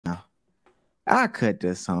I cut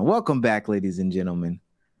this song. Welcome back, ladies and gentlemen,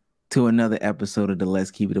 to another episode of the Let's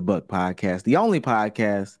Keep It a Buck podcast. The only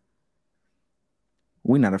podcast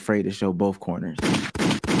we're not afraid to show both corners.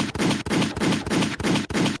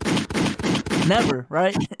 Never,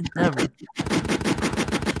 right? Never. He's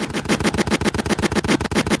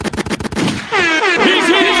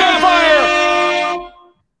on fire!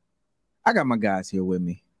 I got my guys here with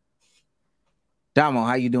me. Damo,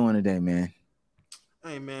 how you doing today, man?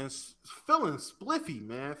 Hey, man, feeling spliffy,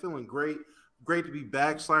 man. Feeling great. Great to be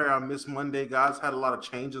back. Sorry I missed Monday, guys. Had a lot of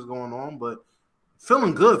changes going on, but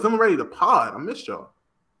feeling good. Feeling ready to pod. I missed y'all.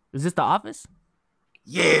 Is this The Office?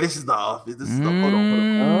 Yeah, this is The Office. This is the hold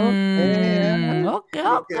on. Okay.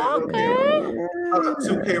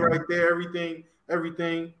 2K right there.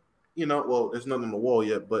 Everything. You know, well, there's nothing on the wall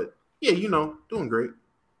yet, but yeah, you know, doing great.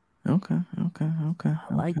 Okay. I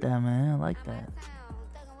like that, man. I like that.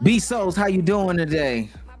 B-Souls, how you doing today?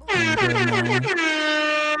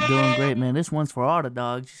 Doing great, man. This one's for all the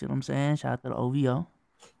dogs. You see what I'm saying? Shout out to the OVO.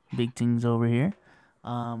 Big things over here.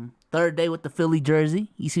 Third day with the Philly jersey.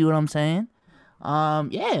 You see what I'm saying?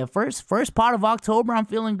 Yeah, first part of October, I'm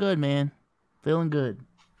feeling good, man. Feeling good.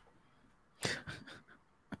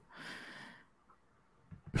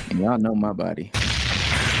 And y'all know my body.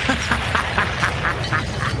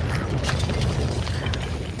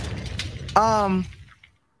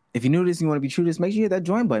 If you're new to this and you want to be true to this, make sure you hit that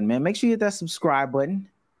join button, man. Make sure you hit that subscribe button,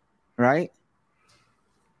 right?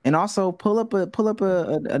 And also pull up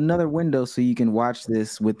another window so you can watch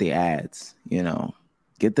this with the ads. You know,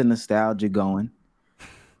 get the nostalgia going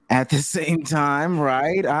at the same time,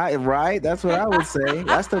 right? Right. That's what I would say.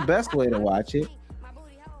 That's the best way to watch it.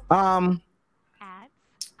 Ads.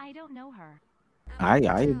 I don't know her. I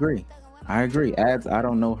agree. Ads. I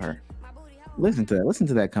don't know her. Listen to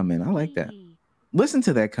that come in. I like that. Listen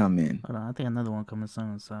to that come in. Hold on, I think another one coming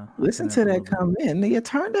soon. So listen to that come in.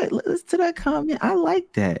 Nigga, listen to that come in. I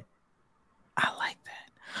like that. I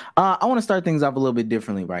want to start things off a little bit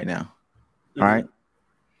differently right now. All right.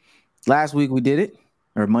 Last week we did it,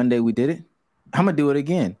 or Monday we did it. I'm gonna do it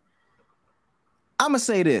again. I'm gonna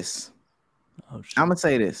say this. Oh, shit. I'm gonna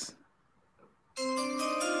say this.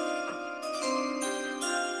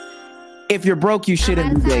 If you're broke, you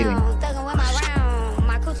shouldn't be dating.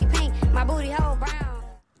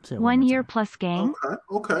 1 year plus gang.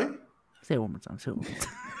 Okay. Say it one more time. Say it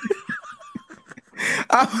one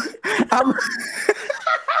more.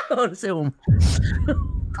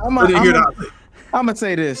 I'm gonna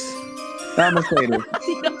say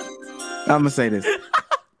this.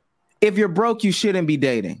 If you're broke, you shouldn't be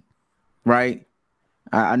dating, right?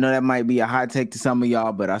 I know that might be a hot take to some of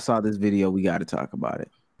y'all, but I saw this video. We got to talk about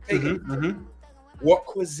it. What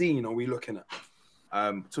cuisine are we looking at?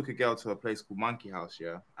 Took a girl to a place called Monkey House,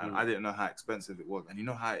 yeah, and I didn't know how expensive it was. And you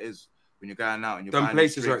know how it is when you're going out and you're buying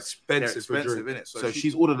places drinks, are expensive, innit? So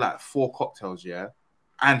she's ordered like 4 cocktails, yeah,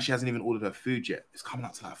 and she hasn't even ordered her food yet. It's coming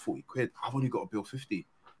out to like 40 quid. I've only got a bill 50.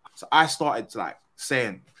 So I started like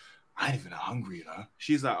saying, I ain't even hungry, you know.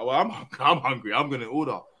 She's like, well, I'm hungry. I'm gonna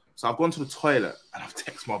order. So I've gone to the toilet and I've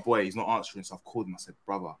texted my boy. He's not answering, so I've called him. I said,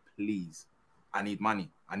 brother, please, I need money.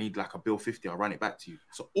 I need like a bill 50. I'll run it back to you.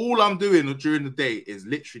 So all I'm doing during the day is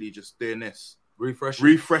literally just doing this.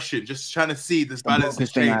 Refreshing, just trying to see this balance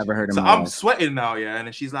has changed. So I'm sweating now, yeah. And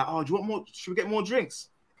then she's like, oh, do you want more? Should we get more drinks?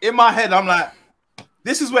 In my head, I'm like,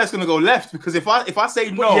 this is where it's gonna go left, because if I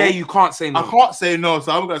say no, yeah, you can't say no. I can't say no,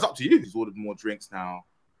 so I'm going, it's up to you. She's ordered more drinks now.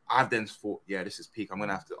 I've then thought, yeah, this is peak. I'm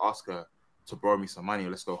gonna have to ask her to borrow me some money,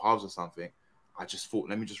 or let's go halves or something. I just thought,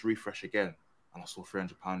 let me just refresh again, and I saw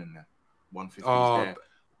 £300 in there. 150 there.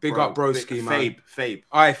 Big up, broski, man. Fabe.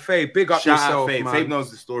 All right, Fabe, big up yourself, Fabe. man. Fabe knows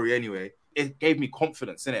the story anyway. It gave me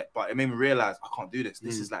confidence in it, but it made me realize I can't do this.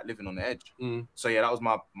 This is like living on the edge. So yeah, that was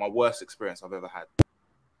my worst experience I've ever had.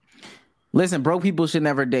 Listen, broke people should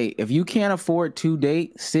never date. If you can't afford to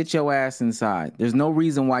date, sit your ass inside. There's no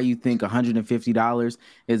reason why you think $150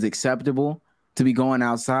 is acceptable to be going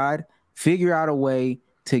outside. Figure out a way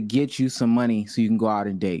to get you some money so you can go out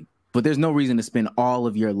and date. But there's no reason to spend all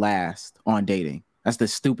of your last on dating. That's the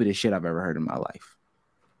stupidest shit I've ever heard in my life.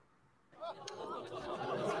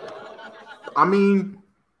 I mean,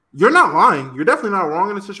 you're not lying. You're definitely not wrong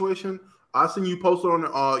in this situation. I seen you posted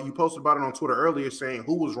about it on Twitter earlier saying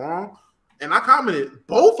who was wrong, and I commented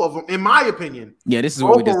both of them. In my opinion, yeah, this is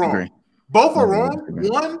where we disagree. Both are wrong.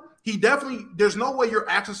 One, he definitely. There's no way you're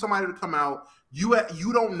asking somebody to come out. You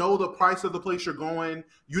don't know the price of the place you're going.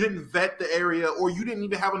 You didn't vet the area, or you didn't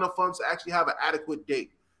even have enough funds to actually have an adequate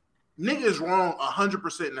date. Nigga is wrong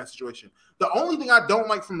 100% in that situation. The only thing I don't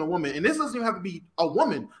like from the woman, and this doesn't even have to be a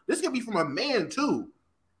woman, this can be from a man too.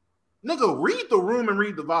 Nigga, read the room and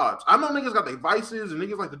read the vibes. I know niggas got their vices and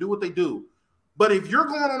niggas like to do what they do. But if you're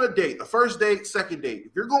going on a date, a first date, second date,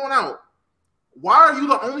 if you're going out, why are you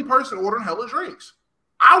the only person ordering hella drinks?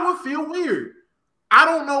 I would feel weird. I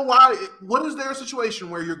don't know why. What is there a situation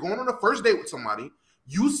where you're going on a first date with somebody,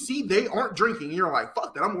 you see they aren't drinking, and you're like,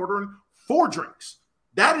 fuck that, I'm ordering 4 drinks.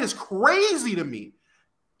 That is crazy to me.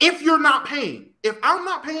 If you're not paying. If I'm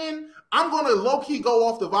not paying, I'm going to low-key go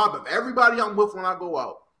off the vibe of everybody I'm with when I go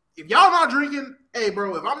out. If y'all not drinking, hey,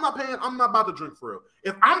 bro, if I'm not paying, I'm not about to drink for real.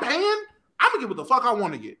 If I'm paying, I'm going to get what the fuck I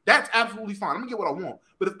want to get. That's absolutely fine. I'm going to get what I want.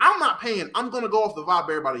 But if I'm not paying, I'm going to go off the vibe of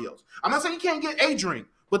everybody else. I'm not saying you can't get a drink,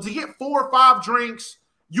 but to get 4 or 5 drinks,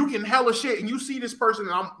 you can hella shit, and you see this person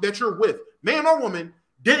that you're with, man or woman,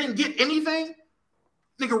 didn't get anything,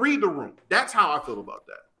 nigga, read the room. That's how I feel about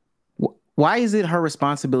that. Why is it her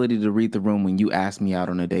responsibility to read the room when you ask me out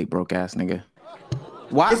on a date, broke ass nigga?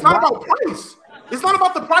 Why? It's not about price. It's not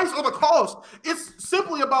about the price or the cost. It's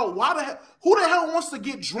simply about who the hell wants to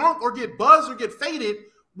get drunk or get buzzed or get faded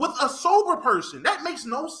with a sober person? That makes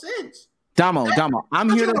no sense. Damo, I'm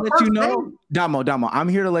here to let you know. Damo, I'm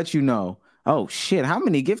here to let you know. Oh shit, how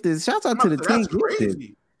many gifted? Shouts out to the 10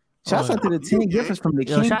 gifted. Shouts out to the 10 gifters from the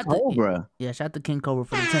King Cobra. Shout out to King Cobra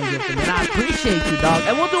for the 10 gifters, man. I appreciate you, dog.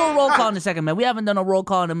 And we'll do a roll call in a second, man. We haven't done a roll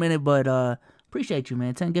call in a minute, but appreciate you,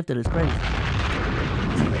 man. 10 gifted is crazy.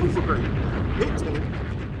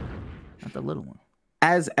 Not the little one.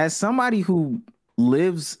 As somebody who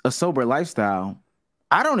lives a sober lifestyle,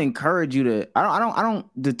 I don't encourage you to. I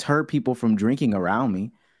don't deter people from drinking around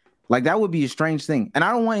me. Like that would be a strange thing, and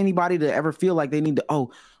I don't want anybody to ever feel like they need to.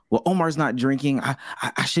 Oh, well, Omar's not drinking.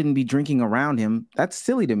 I shouldn't be drinking around him. That's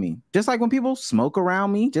silly to me. Just like when people smoke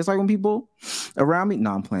around me. Just like when people around me.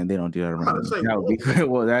 No, I'm playing. They don't do that around me. That would be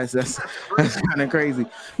well. That's kind of crazy.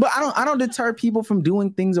 But I don't deter people from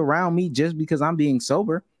doing things around me just because I'm being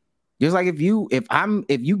sober. Just like if you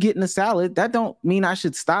getting a salad, that don't mean I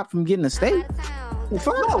should stop from getting a steak.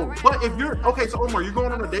 No, but if you're okay, so Omar, you're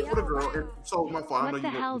going on a date with a girl, and so my fault. What the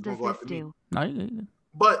hell does this do?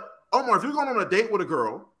 But Omar, if you're going on a date with a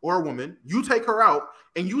girl or a woman, you take her out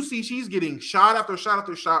and you see she's getting shot after shot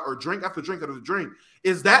after shot or drink after drink after drink.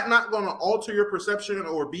 Is that not going to alter your perception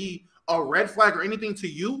or be a red flag or anything to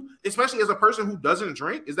you, especially as a person who doesn't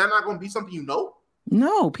drink? Is that not going to be something you know?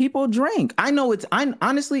 No, people drink. I know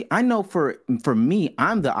honestly, I know for me,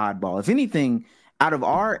 I'm the oddball. If anything, out of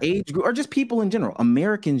our age group or just people in general,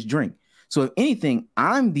 Americans drink. So if anything,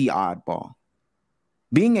 I'm the oddball.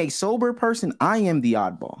 Being a sober person, I am the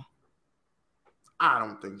oddball. I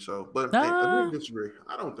don't think so, but I disagree.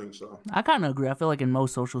 I don't think so. I kind of agree. I feel like in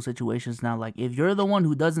most social situations now, like if you're the one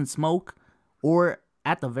who doesn't smoke or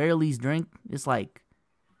at the very least drink, it's like,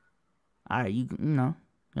 all right, you know,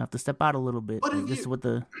 you have to step out a little bit. Like, this is what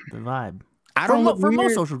the vibe. I don't look for weird.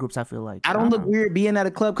 Most social groups. I feel like I don't look weird being at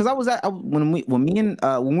a club because I was at when we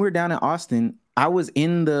were down in Austin. I was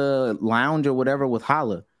in the lounge or whatever with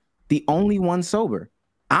Hala, the only one sober.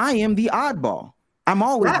 I am the oddball. I'm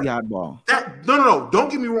always the oddball. No. Don't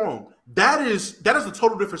get me wrong. That is a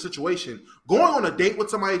total different situation. Going on a date with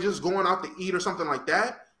somebody, just going out to eat or something like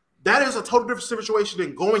that. That is a total different situation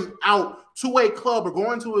than going out to a club or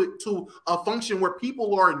going to a function where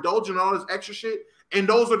people are indulging in all this extra shit. And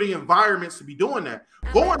those are the environments to be doing that.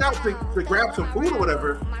 Going out to grab some food or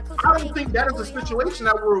whatever, I don't think that is a situation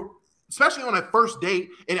that we're, especially on a first date,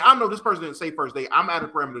 and I know this person didn't say first date, I'm out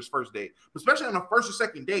of parameters first date, but especially on a first or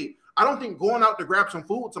second date, I don't think going out to grab some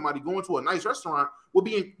food with somebody, going to a nice restaurant,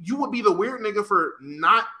 you would be the weird nigga for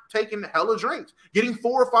not taking hella drinks, getting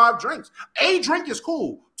 4 or 5 drinks. A drink is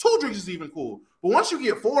cool. 2 drinks is even cool. But once you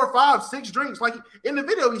get 4 or 5, 6 drinks, like in the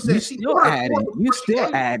video, he said you still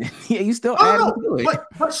adding. Yeah, you still adding to it.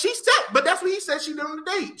 But she said, but that's what he said she did on the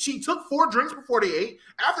date. She took 4 drinks before they ate.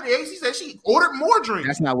 After they ate, she said she ordered more drinks.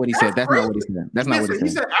 That's not what he said. That's not what he said. That's not what he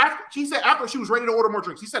said. She said after she was ready to order more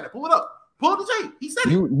drinks. He said that. Pull it up. Pull up the tape. He said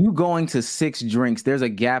you going to 6 drinks. There's a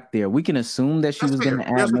gap there. We can assume that she was going to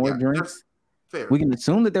add more drinks. Fair. We can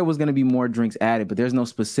assume that there was going to be more drinks added, but there's no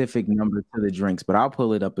specific number to the drinks. But I'll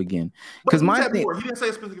pull it up again because my thing. He didn't say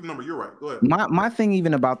a specific number. You're right. Go ahead. My thing,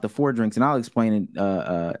 even about the 4 drinks, and I'll explain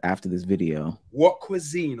it after this video. What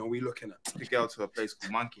cuisine are we looking at? The girl to a place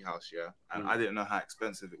called Monkey House, yeah, and I didn't know how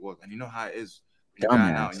expensive it was, and you know how it is.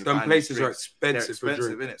 Some places are expensive for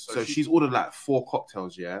innit? So she's ordered like 4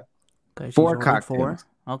 cocktails, yeah. Okay, 4 cocktails.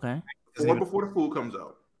 Okay. 4 before the food comes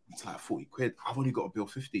out. It's like 40 quid. I've only got a bill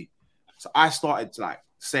 50. So I started like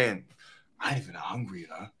saying, I ain't even hungry, you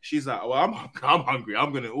know. She's like, well, I'm hungry.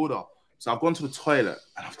 I'm going to order. So I've gone to the toilet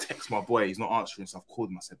and I've texted my boy. He's not answering. So I've called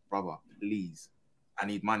him. I said, brother, please, I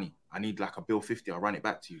need money. I need like a bill 50. I'll run it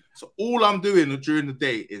back to you. So all I'm doing during the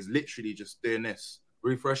day is literally just doing this.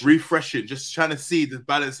 Refreshing, just trying to see the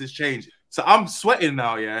balances change. So I'm sweating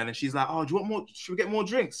now, yeah. And then she's like, oh, do you want more? Should we get more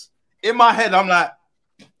drinks? In my head, I'm like,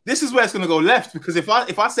 this is where it's gonna go left, because if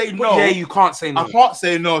I say no, yeah, you can't say no. I can't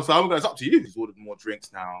say no, so I'm gonna. It's up to you. She's ordered more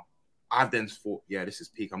drinks now. I've then thought, yeah, this is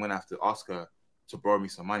peak. I'm gonna have to ask her to borrow me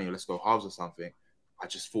some money, or let's go halves or something. I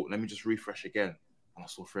just thought, let me just refresh again, and I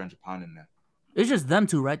saw £300 in there. It's just them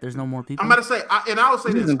two, right? There's no more people. I'm about to say, and I will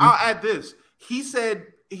say this. I'll add this. He said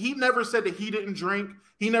he never said that he didn't drink.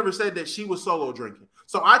 He never said that she was solo drinking.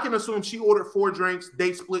 So I can assume she ordered 4 drinks.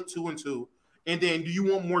 They split 2 and 2. And then, do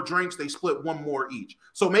you want more drinks? They split 1 more each.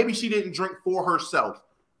 So maybe she didn't drink for herself,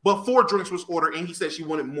 but 4 drinks was ordered, and he said she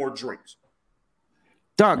wanted more drinks.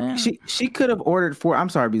 Dog, she could have ordered 4. I'm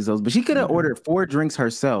sorry, Bezos, but she could have ordered 4 drinks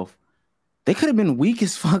herself. They could have been weak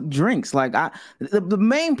as fuck drinks. Like the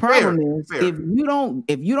main problem is if you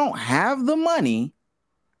don't have the money,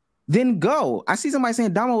 then go. I see somebody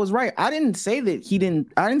saying Damo was right. I didn't say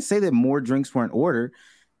that more drinks weren't ordered.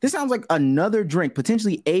 This sounds like another drink,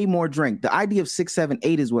 potentially a more drink. The idea of 6, 7,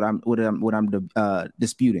 8 is what I'm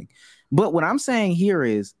disputing. But what I'm saying here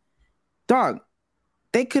is, dog,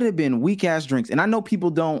 they could have been weak ass drinks. And I know people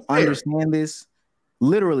don't understand this.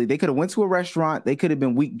 Literally, they could have went to a restaurant. They could have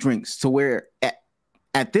been weak drinks, to where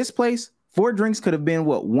at this place, 4 drinks could have been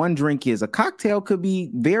what 1 drink is. A cocktail could be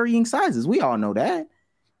varying sizes. We all know that.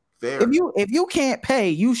 Fair. If you can't pay,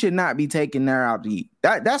 you should not be taking there out to eat.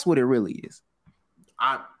 That's what it really is.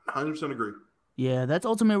 I 100% agree. Yeah, that's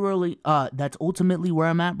ultimately where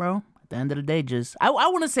I'm at, bro. At the end of the day, just I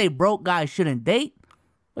want to say broke guys shouldn't date,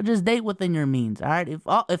 but just date within your means. All right,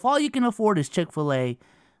 if all you can afford is Chick-fil-A,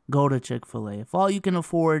 go to Chick-fil-A. If all you can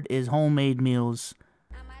afford is homemade meals,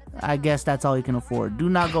 I guess that's all you can afford. Do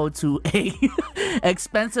not go to a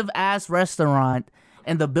expensive ass restaurant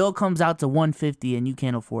and the bill comes out to $150 and you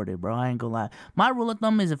can't afford it, bro. I ain't gonna lie. My rule of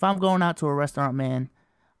thumb is if I'm going out to a restaurant, man,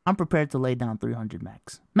 I'm prepared to lay down $300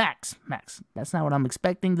 max. Max. That's not what I'm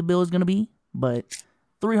expecting the bill is gonna be, but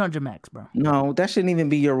 $300 max, bro. No, that shouldn't even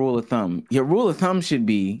be your rule of thumb. Your rule of thumb should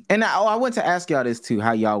be, and I want to ask y'all this too,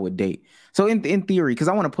 how y'all would date. So in theory, because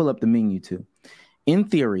I want to pull up the menu too. In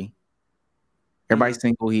theory, everybody's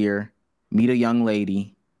single here, meet a young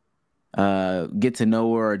lady, get to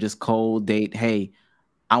know her, or just cold date. Hey,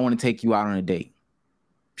 I want to take you out on a date.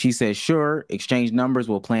 She says, sure, exchange numbers,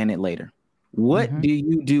 we'll plan it later. What do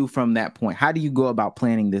you do from that point? How do you go about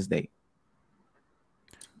planning this date?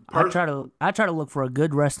 I try to look for a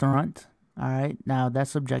good restaurant. All right. Now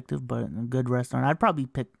that's subjective, but a good restaurant. I'd probably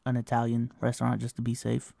pick an Italian restaurant just to be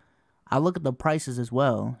safe. I look at the prices as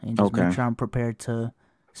well and just make sure I'm prepared to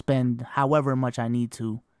spend however much I need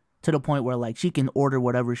to the point where like she can order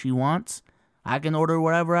whatever she wants. I can order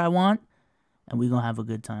whatever I want, and we're going to have a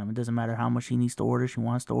good time. It doesn't matter how much she needs to order, she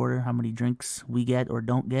wants to order, how many drinks we get or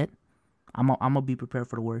don't get. I'm going to be prepared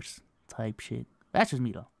for the worst type shit. That's just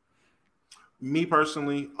me, though. Me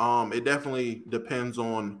personally, it definitely depends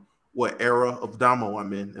on what era of Damo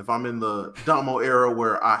I'm in. If I'm in the Damo era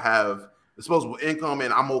where I have disposable income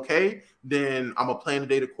and I'm okay, then I'm going to plan the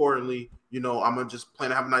date accordingly. You know, I'm going to just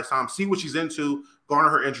plan to have a nice time, see what she's into, garner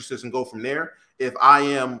her interests, and go from there. If I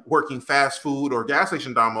am working fast food or gas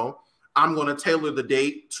station Damo, I'm going to tailor the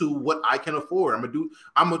date to what I can afford. I'm going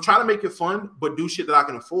to try to make it fun, but do shit that I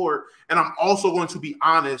can afford. And I'm also going to be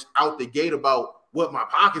honest out the gate about what my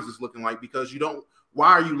pockets is looking like, because why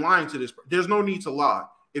are you lying to this? There's no need to lie.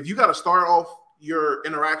 If you got to start off your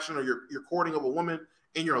interaction or your courting of a woman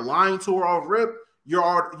and you're lying to her off rip,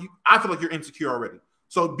 I feel like you're insecure already.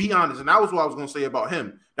 So be honest. And that was what I was going to say about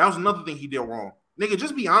him. That was another thing he did wrong. Nigga,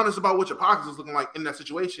 just be honest about what your pockets is looking like in that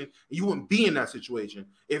situation, and you wouldn't be in that situation.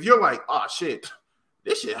 If you're like, oh shit,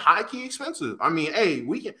 this shit high-key expensive. I mean, hey,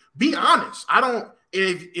 we can be honest.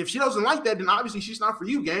 If she doesn't like that, then obviously she's not for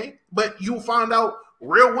you, gang. But you'll find out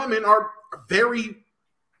real women are very,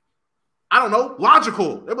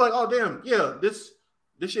 logical. They'll be like, oh damn, yeah, this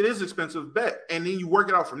shit is expensive, bet. And then you work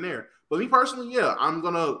it out from there. But me personally, yeah, I'm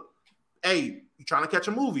gonna, hey, you trying to catch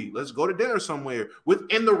a movie? Let's go to dinner somewhere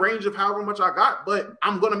within the range of however much I got, but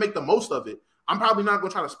I'm going to make the most of it. I'm probably not going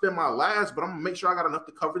to try to spend my last, but I'm going to make sure I got enough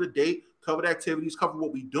to cover the date, cover the activities, cover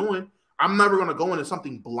what we doing. I'm never going to go into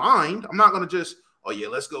something blind. I'm not going to just, oh yeah,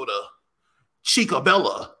 let's go to Chica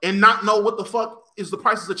Bella and not know what the fuck is the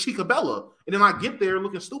prices of Chica Bella. And then I get there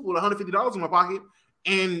looking stupid with $150 in my pocket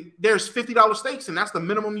and there's $50 steaks and that's the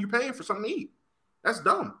minimum you're paying for something to eat. That's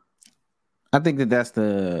dumb. I think that's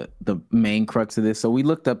the main crux of this. So we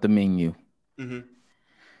looked up the menu.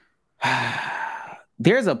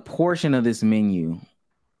 There's a portion of this menu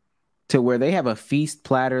to where they have a feast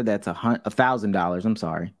platter that's $1,000. I'm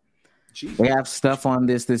sorry. Jesus. They have stuff on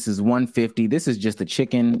this. This is $150. This is just a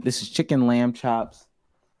chicken. This is chicken, lamb chops,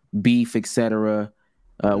 beef, etc.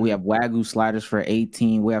 We have Wagyu sliders for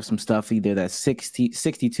 $18. We have some stuff either that's $60,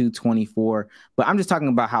 $62, $24. But I'm just talking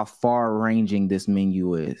about how far ranging this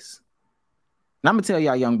menu is. And I'm gonna tell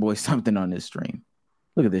y'all young boys something on this stream.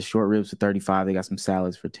 Look at this, short ribs for $35. They got some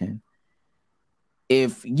salads for $10.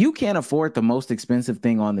 If you can't afford the most expensive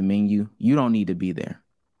thing on the menu, you don't need to be there.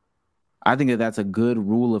 I think that that's a good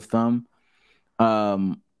rule of thumb.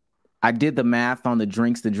 I did the math on the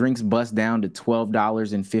drinks. The drinks bust down to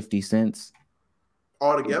 $12.50.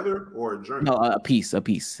 All together or a drink? No, a piece. A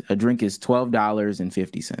drink is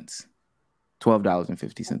 $12.50.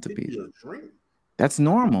 $12.50 a piece. A drink? That's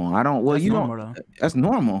normal. I don't. Well, That's you normal, don't. though. That's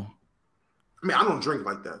normal. I mean, I don't drink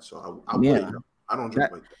like that, so I don't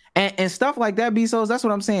drink like that. And stuff like that, Bezos. That's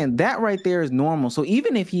what I'm saying. That right there is normal. So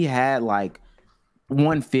even if he had like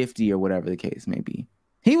 150 or whatever the case may be,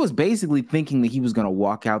 he was basically thinking that he was gonna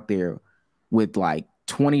walk out there with like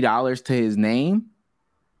 $20 to his name,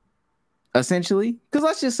 essentially. Because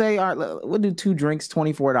let's just say, all right, we'll do 2 drinks,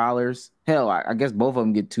 $24. Hell, I guess both of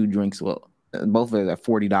them get 2 drinks. Well, both of them at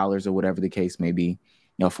 $40 or whatever the case may be.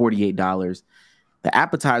 $48. The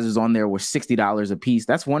appetizers on there were $60 a piece.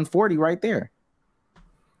 That's $140 right there.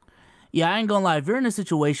 Yeah, I ain't gonna lie. If you're in a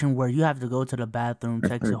situation where you have to go to the bathroom,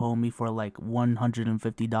 text a homie for like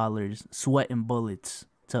 $150, sweating bullets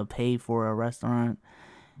to pay for a restaurant,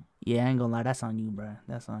 yeah, I ain't gonna lie. That's on you, bro.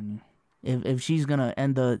 That's on you. If she's gonna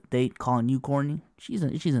end the date calling you corny, she's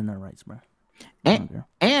in her rights, bro. And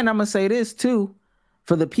I'm gonna say this too,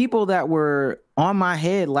 for the people that were on my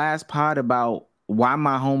head last pod about why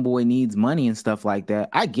my homeboy needs money and stuff like that.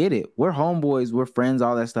 I get it. We're homeboys, we're friends,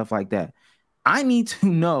 all that stuff like that. I need to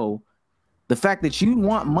know the fact that you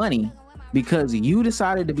want money because you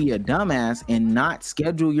decided to be a dumbass and not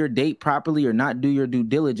schedule your date properly or not do your due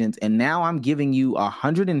diligence. And now I'm giving you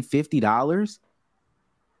 $150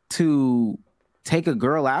 to take a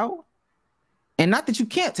girl out. And not that you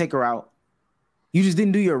can't take her out. You just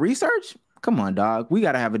didn't do your research. Come on, dog. We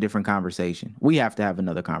got to have a different conversation. We have to have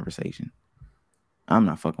another conversation. I'm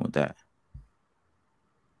not fucking with that.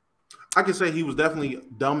 I can say he was definitely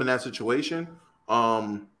dumb in that situation.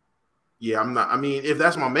 Yeah, I'm not. I mean, if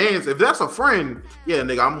that's my man's, if that's a friend, yeah,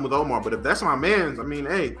 nigga, I'm with Omar. But if that's my man's, I mean,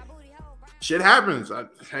 hey, shit happens.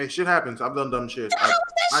 Shit happens. I've done dumb shit.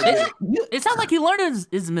 I get it. It sounds like he learned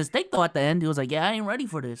his mistake though. At the end, he was like, "Yeah, I ain't ready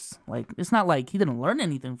for this." Like, it's not like he didn't learn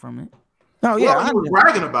anything from it. Oh yeah, well, he was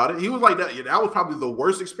bragging about it. He was like that. Yeah, that was probably the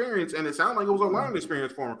worst experience, and it sounded like it was a learning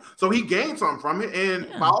experience for him. So he gained something from it, and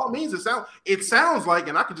by all means, it sounds like,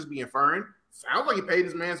 and I could just be inferring. Sounds like he paid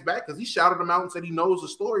his man's back because he shouted him out and said he knows the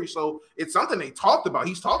story. So it's something they talked about.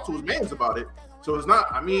 He's talked to his mans about it. So it's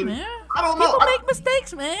not. I mean, I don't know. People make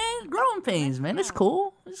mistakes, man. Growing pains, man. It's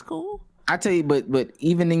cool. It's cool. I tell you, but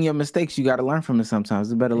even in your mistakes, you got to learn from it. Sometimes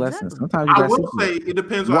it's a better lesson. Sometimes you I will say it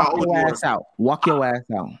depends on how old you are. Walk your ass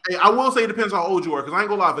out. Hey, I will say it depends on how old you are because I ain't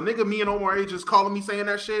gonna lie. If a nigga me and Omar age is calling me saying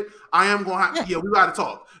that shit, I am gonna have. Yeah, we gotta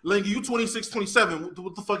talk. Like you 26, 27.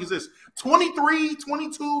 What the fuck is this? 23,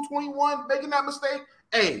 22, 21, making that mistake.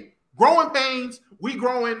 Hey, growing pains. We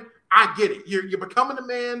growing. I get it. You're becoming a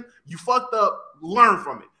man. You fucked up. Learn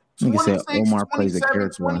from it. 26, Omar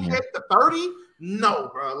 27, 28 to 30. No,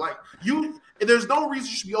 bro. Like there's no reason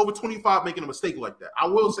you should be over 25 making a mistake like that. I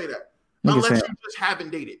will say that. Unless you just haven't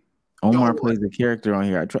dated. Omar plays a character on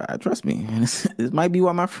here. Trust me. This might be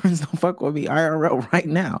why my friends don't fuck with me IRL right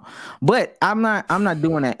now. But I'm not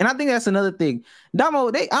doing that. And I think that's another thing. Damo,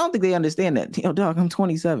 I don't think they understand that. Yo, dog, I'm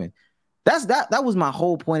 27. That was my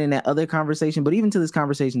whole point in that other conversation. But even to this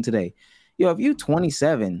conversation today, yo, if you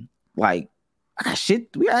 27, like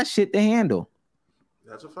we got shit to handle.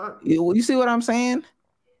 That's a fact. You see what I'm saying?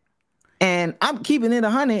 And I'm keeping it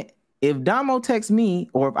 100. If Damo texts me,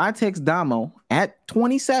 or if I text Damo at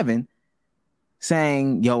 27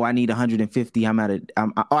 saying, yo, I need 150,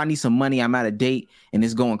 I need some money, I'm at a date, and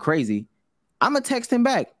it's going crazy, I'm going to text him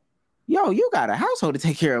back, yo, you got a household to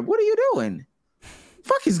take care of. What are you doing?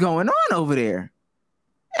 Fuck is going on over there?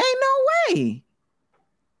 Ain't no way.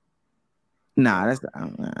 Nah, that's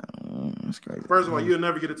crazy. First of all, you'll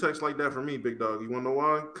never get a text like that from me, big dog. You want to know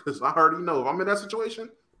why? Because I already know. If I'm in that situation,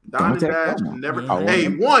 Don and Dash never. Hey,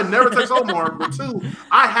 one, never text Omar. But two,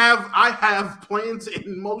 I have plans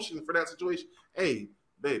in motion for that situation. Hey,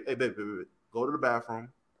 babe, go to the bathroom,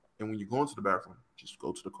 and when you go into the bathroom, just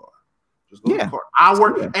go to the car. Just go to the car. I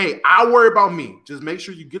worry about me. Just make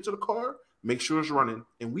sure you get to the car. Make sure it's running,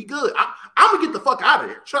 and we good. I'm gonna get the fuck out of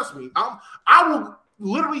there. Trust me. I will.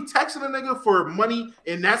 Literally texting a nigga for money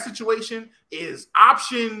in that situation is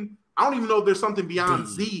option I don't even know if there's something beyond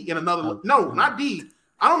Z in another. No, not D.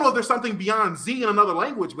 I don't know if there's something beyond Z in another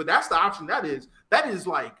language, but that's the option. That is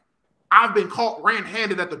like, I've been caught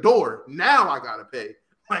red-handed at the door. Now I gotta pay.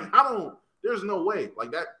 Like, I don't. There's no way.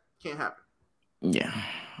 Like, that can't happen. Yeah.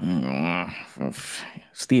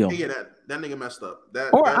 Still. Yeah, that nigga messed up.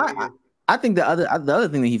 I think the other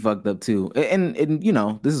thing that he fucked up too, and you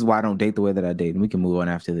know, this is why I don't date the way that I date, and we can move on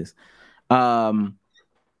after this. I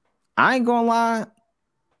ain't gonna lie.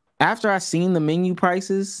 After I seen the menu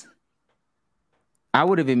prices, I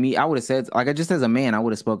would have said, like, I just as a man, I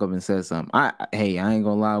would have spoke up and said something. Hey, I ain't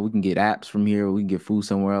gonna lie, we can get apps from here, or we can get food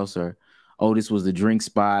somewhere else, or oh, this was the drink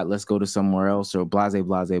spot, let's go to somewhere else, or blase,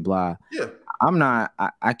 blase, blah. Yeah.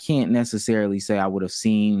 I can't necessarily say I would have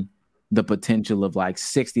seen the potential of like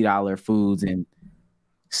 $60 foods and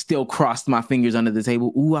still crossed my fingers under the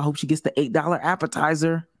table. Ooh, I hope she gets the $8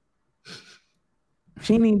 appetizer.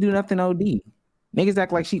 She didn't even do nothing OD. Niggas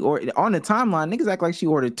act like she ordered on the timeline. Niggas act like she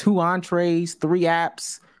ordered 2 entrees, 3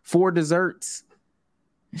 apps, 4 desserts.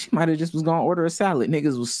 She might have just was gonna order a salad.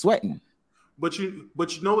 Niggas was sweating. But you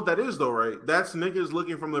know what that is though, right? That's niggas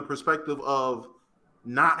looking from the perspective of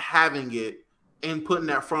not having it and putting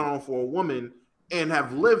that front on for a woman and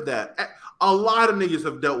have lived that. A lot of niggas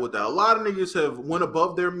have dealt with that. A lot of niggas have went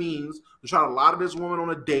above their means to try to lie to this woman on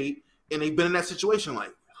a date, and they've been in that situation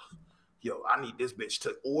like, yo, I need this bitch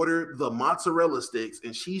to order the mozzarella sticks,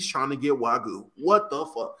 and she's trying to get Wagyu. What the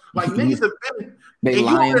fuck? Like, niggas have been. They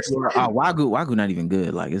lying for Wagyu not even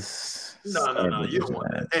good. Like, it's no. You don't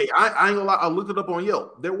want that. Hey, I ain't gonna lie. I looked it up on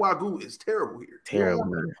Yelp. Their Wagyu is terrible here.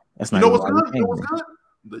 Terrible. That's not. You know what's good? You know what's good?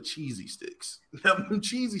 The cheesy sticks. Them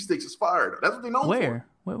cheesy sticks is fired. That's what they know. Where?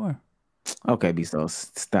 Okay, Beso,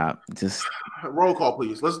 stop. Just roll call,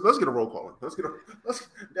 please. Let's get a roll call. Let's get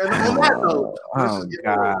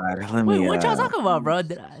God. Wait, what y'all talking about, bro? I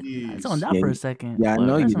zoned out for a second. Yeah, I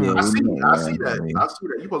know you did. I see that. You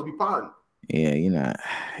supposed to be potting. Yeah, you're not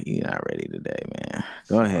ready today, man.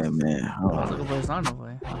 Go ahead, man. I was looking for a song to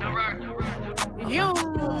play.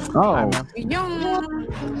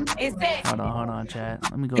 Hold on, chat.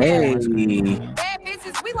 Let me go. Hey.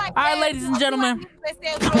 All right, ladies and gentlemen, I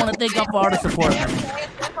want to thank y'all for all the support.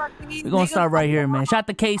 We're going to start right here, man. Shout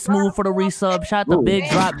to K Smooth for the resub. Shout to Big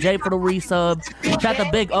Drop J for the resub. Shout to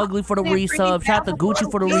Big Ugly for the resub. Shout to Gucci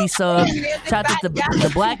for the resub. Shout to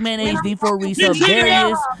the Black Man HD for a resub.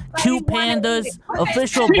 Darius, Q Pandas,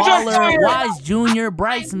 Official Baller, Wise Jr.,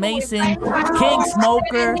 Bryce Mason, King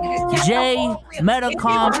Smoker, Jay,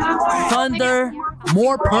 Metacomp, Thunder,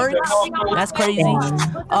 More Perks. That's crazy.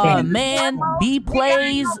 Man, B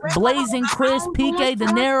Plays, Blazing Chris, PK De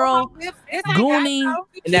Niro, Goonie,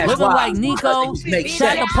 Living Like Nico.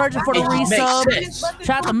 Shout out to Purchase for the resub.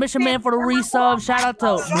 Shout out to Mission Man for the resub. Shout out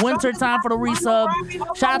to Wintertime for the resub.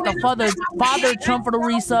 Shout out to Father Trump for the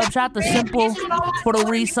resub. Shout out to Simple for the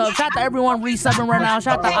resub. Shout out to everyone resubbing right now.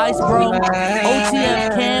 Shout out to Ice Bro,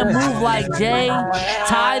 OTF Cam, Move Like Jay,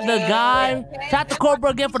 Ty the Guy. Shout out to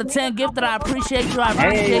Cobra again for the 10 gifted. I appreciate you. I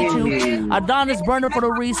appreciate you. Adonis Burner for the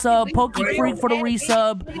resub. Pokey Freak for the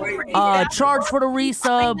resub. Charge for the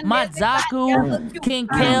resub. Matzaku, King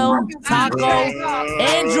Kale, Taco,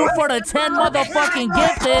 Andrew for the 10 motherfucking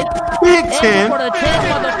gifted. Andrew for the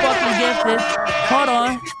 10 motherfucking gifted. Hold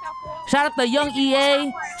on. Shout out to Young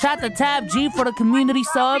EA. Shout out to Tab G for the community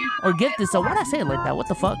sub or gifted sub. Why'd I say it like that? What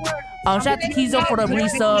the fuck? Shout out to Kizo for the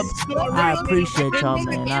resub. I appreciate y'all,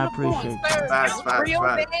 man. I appreciate Facts.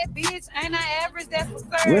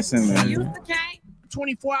 Listen, man.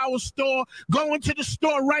 24-hour store. Go into the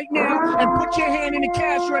store right now and put your hand in the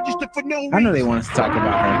cash register for no reason. I know they want us to talk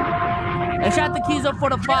about her. And shout out to Kizo for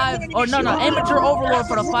the 5. Or no, Amateur Overlord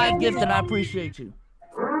for the 5 gifted. I appreciate you.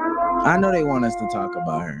 I know they want us to talk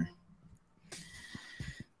about her.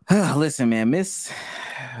 Listen, man, Miss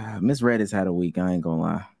Red has had a week. I ain't gonna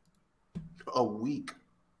lie. A week.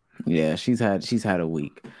 Yeah, she's had a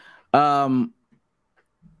week. I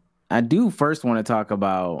do first want to talk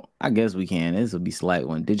about. I guess we can. This will be a slight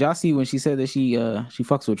one. Did y'all see when she said that she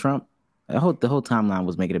fucks with Trump? The whole timeline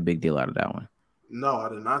was making a big deal out of that one. No, I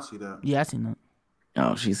did not see that. Yeah, I seen that.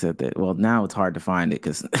 Oh, she said that. Well, now it's hard to find it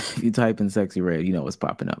because if you type in Sexyy Red, you know what's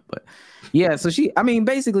popping up. But yeah, so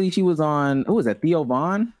basically she was on, who was that, Theo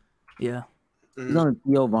Von? Yeah. She was on the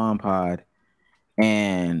Theo Von pod,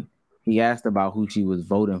 and he asked about who she was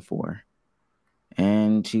voting for.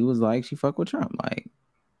 And she was like, she fuck with Trump. Like,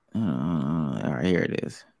 all right, here it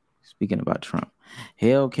is. Speaking about Trump.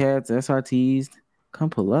 Hellcats, SRTs, come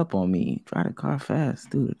pull up on me. Drive the car fast.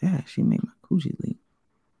 Do the dash. She made my coochie leak.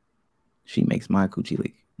 She makes my coochie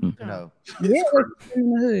leak. No. Yeah,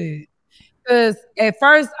 in the hood. Because at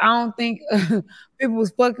first, I don't think people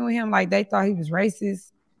was fucking with him like they thought he was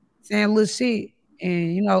racist. saying little shit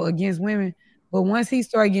and, you know, against women. But once he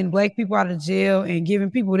started getting black people out of jail and giving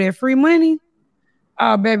people their free money,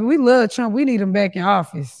 oh, baby, we love Trump. We need him back in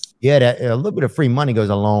office. Yeah, that a little bit of free money goes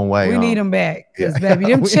a long way. We need him back. Because, baby,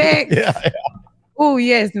 them checks. Oh,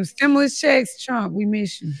 yes, them stimulus checks. Trump, we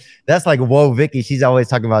miss you. That's like Whoa Vicky. She's always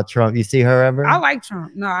talking about Trump. You see her ever? I like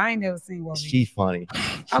Trump. No, I ain't never seen Whoa Vicky. She's funny.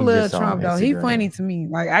 I love Trump, though. He funny to me.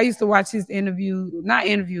 Like, I used to watch his not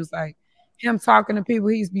interviews, like him talking to people.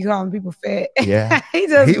 He used to be calling people fat. Yeah. He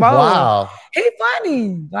just bold. Wow. He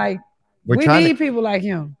funny. Like, we need people like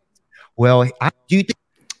him. Well, do you think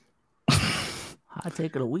I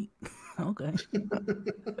take it a week? Okay.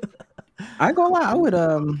 I ain't gonna lie,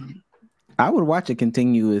 I would watch a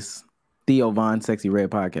continuous Theo Von Sexyy Red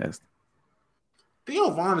podcast. Theo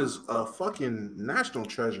Von is a fucking national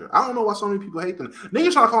treasure. I don't know why so many people hate them.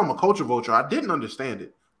 Niggas trying to call him a culture vulture. I didn't understand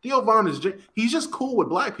it. Theo Von he's just cool with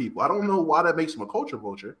black people. I don't know why that makes him a culture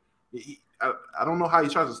vulture. I don't know how he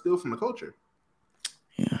tries to steal from the culture.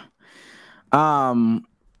 Yeah.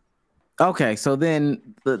 Okay, so then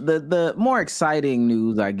the more exciting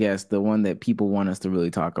news, I guess, the one that people want us to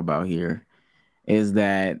really talk about here is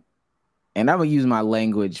that, and I'm gonna use my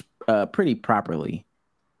language pretty properly.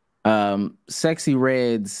 Sexyy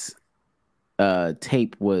Red's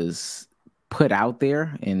tape was put out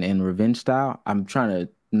there in revenge style. I'm trying to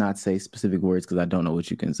not say specific words because I don't know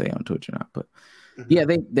what you can say on Twitch or not, but yeah,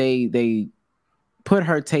 they put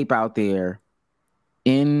her tape out there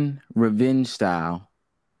in revenge style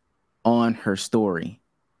on her story.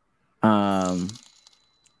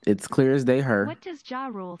 It's clear as day her. What does Ja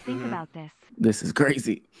Rule think about this? This is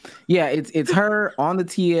crazy. Yeah, it's her on the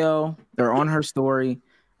TL or on her story,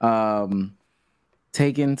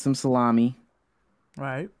 taking some salami.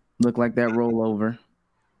 Right. Look like that rollover,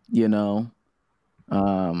 you know.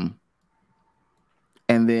 And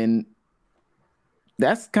then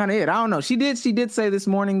that's kind of it. I don't know. She did say this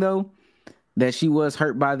morning though that she was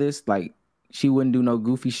hurt by this. Like she wouldn't do no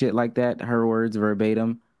goofy shit like that. Her words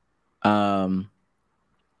verbatim. I'm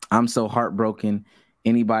so heartbroken.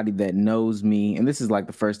 Anybody that knows me, and this is like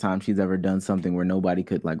the first time she's ever done something where nobody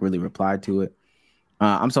could like really reply to it.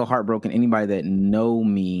 I'm so heartbroken. Anybody that know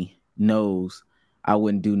me knows I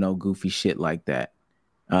wouldn't do no goofy shit like that.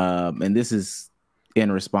 And this is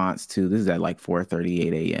in response to, this is at like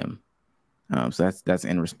 4:38 a.m. So that's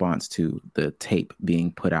in response to the tape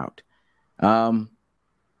being put out.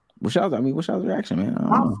 What's y'all's reaction, man?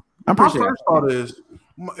 I'm pretty sure. My first thought is,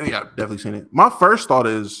 yeah, definitely seen it. My first thought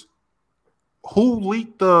is, who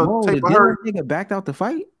leaked the tape of her? Nigga backed out the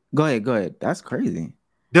fight? Go ahead. That's crazy.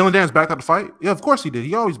 Dylan Dan's backed out the fight? Yeah, of course he did.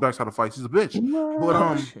 He always backs out the fights. He's a bitch.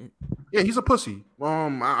 But yeah, he's a pussy.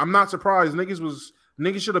 I'm not surprised.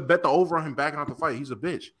 Niggas should have bet the over on him backing out the fight. He's a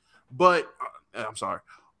bitch. But I'm sorry.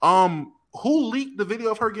 Who leaked the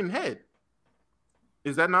video of her getting head?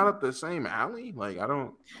 Is that not up the same alley? Like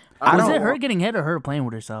Was it her getting head or her playing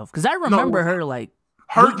with herself? Because I remember her like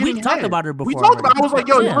we talked about her before. We talked about. I was like,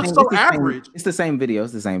 yo, you look so average. It's the same video.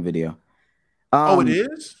 It's the same video. Oh, it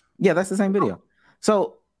is. Yeah, that's the same video.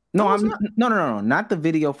 So no, not the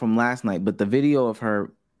video from last night, but the video of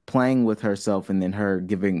her playing with herself and then her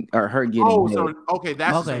getting. Oh, so okay,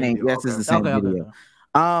 that's the same video. That's the same video.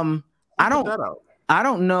 I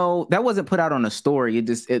don't know. That wasn't put out on a story.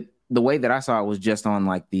 The way that I saw it was just on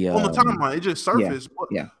like the on the timeline. It just surfaced.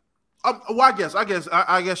 Yeah. Well, I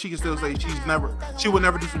guess she can still say she would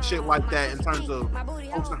never do some shit like that in terms of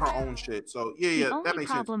posting her own shit. So yeah, that makes sense. The only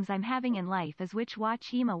problems I'm having in life is which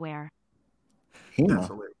watch Hema wear.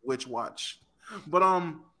 Which watch? But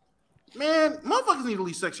man, motherfuckers need to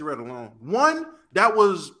leave Sexyy Red alone. One, that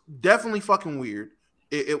was definitely fucking weird.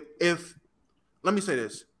 If let me say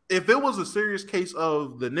this, if it was a serious case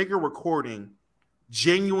of the nigga recording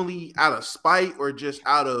genuinely out of spite or just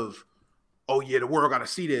out of, oh yeah, the world gotta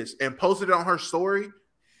see this, and posted it on her story,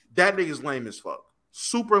 that nigga's lame as fuck.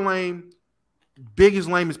 Super lame. Biggest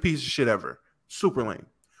lamest piece of shit ever. Super lame.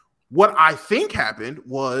 What I think happened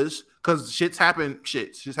was, because shit's happened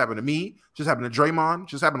to me, shit's happened to Draymond,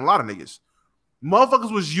 shit's happened to a lot of niggas.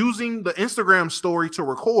 Motherfuckers was using the Instagram story to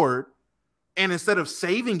record, and instead of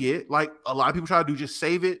saving it, like a lot of people try to do, just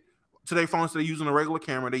save it to their phones. Instead of using a regular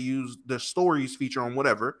camera, they use the stories feature on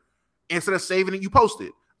whatever. Instead of saving it, you post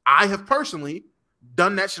it. I have personally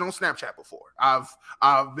done that shit on Snapchat before.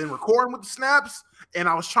 I've been recording with the snaps, and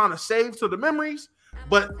I was trying to save to the memories,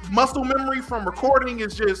 but muscle memory from recording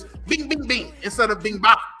is just bing, bing, bing instead of bing,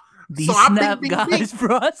 bop. These snap guys,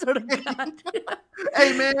 bro. I sort of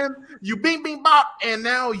Hey, man, you bing, bing, bop, and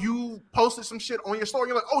now you posted some shit on your story.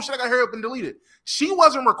 You're like, oh, shit, I got to hurry up and delete it. She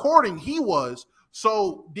wasn't recording. He was.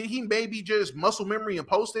 So did he maybe just muscle memory and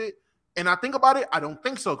post it? And I think about it, I don't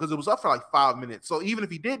think so, because it was up for like 5 minutes. So even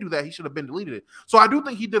if he did do that, he should have been deleted it. So I do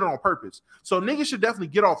think he did it on purpose. So niggas should definitely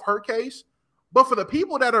get off her case. But for the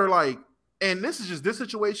people that are like, and this is just this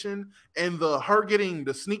situation and her getting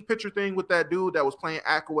the sneak picture thing with that dude that was playing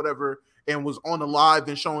act or whatever and was on the live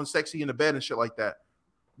and showing Sexy in the bed and shit like that.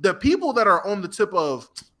 The people that are on the tip of,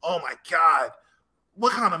 oh my God,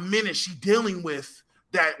 what kind of men is she dealing with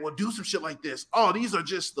that will do some shit like this? Oh, these are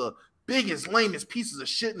just the biggest, lamest pieces of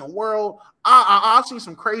shit in the world. I've seen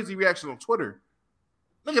some crazy reactions on Twitter.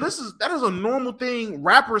 Nigga, that is a normal thing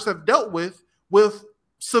rappers have dealt with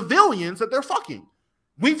civilians that they're fucking.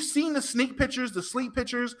 We've seen the sneak pictures, the sleep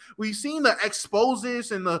pictures. We've seen the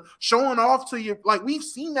exposes and the showing off to you. Like, we've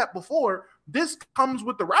seen that before. This comes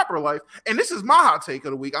with the rapper life. And this is my hot take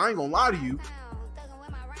of the week. I ain't gonna lie to you.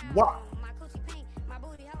 Why?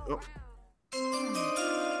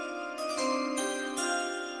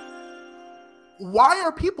 Why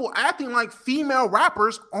are people acting like female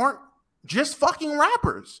rappers aren't just fucking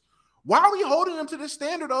rappers? Why are we holding them to the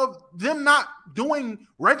standard of them not doing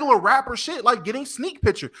regular rapper shit, like getting sneak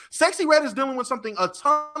picture? Sexyy Red is dealing with something a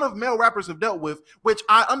ton of male rappers have dealt with, which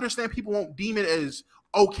I understand people won't deem it as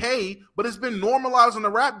okay, but it's been normalized in the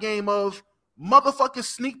rap game of motherfucking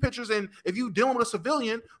sneak pictures. And if you dealing with a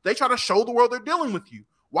civilian, they try to show the world they're dealing with you.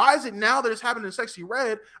 Why is it now that it's happening in Sexyy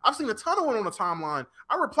Red? I've seen a ton of one on the timeline.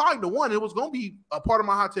 I replied to one. It was going to be a part of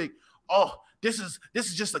my hot take. Oh, this is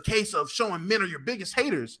just a case of showing men are your biggest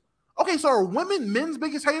haters. Okay, so are women men's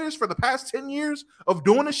biggest haters for the past 10 years of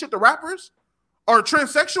doing this shit to rappers? Are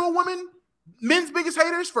transsexual women men's biggest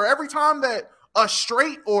haters for every time that a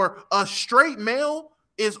straight male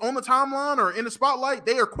is on the timeline or in the spotlight?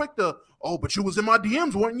 They are quick to, oh, but you was in my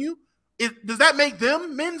DMs, weren't you? Does that make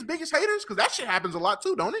them men's biggest haters? Because that shit happens a lot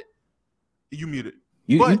too, don't it? You muted.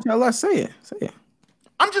 You tell us, say it. Say it.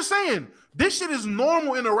 I'm just saying, this shit is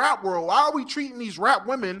normal in the rap world. Why are we treating these rap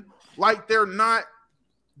women like they're not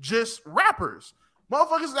just rappers?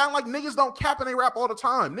 Motherfuckers act like niggas don't cap and they rap all the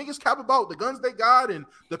time. Niggas cap about the guns they got and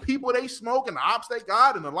the people they smoke and the ops they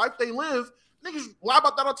got and the life they live. Niggas lie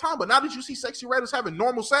about that all the time. But now that you see Sexyy Red is having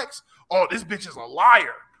normal sex, oh, this bitch is a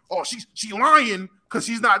liar. Oh, she lying because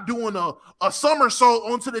she's not doing a somersault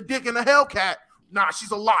onto the dick in a Hellcat. Nah,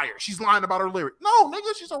 she's a liar. She's lying about her lyric. No,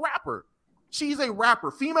 nigga, she's a rapper. She's a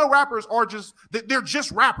rapper. Female rappers are they're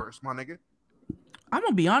just rappers, my nigga. I'm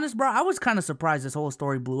gonna be honest, bro. I was kind of surprised this whole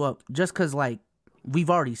story blew up just because, like, we've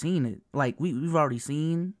already seen it. Like, we've already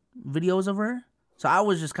seen videos of her. So I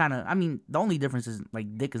was just kind of, I mean, the only difference is,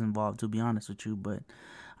 like, dick is involved, to be honest with you. But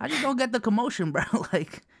I just don't get the commotion, bro.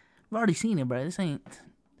 Like, we've already seen it, bro. This ain't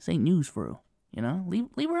news for real. You know,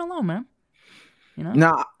 leave her alone, man. You know.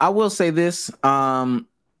 Now, I will say this. Yeah,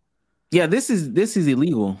 this is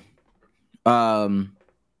illegal.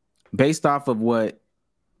 Based off of what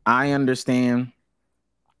I understand,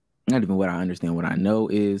 not even what I understand, what I know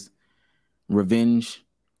is revenge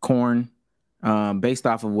corn. Based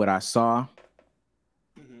off of what I saw.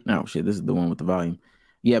 Oh shit, this is the one with the volume.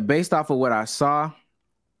 Yeah, based off of what I saw.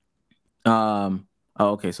 Oh,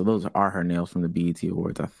 okay, so those are her nails from the BET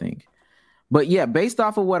Awards, I think. But yeah, based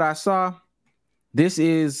off of what I saw, this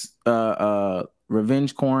is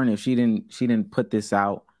revenge corn. If she didn't put this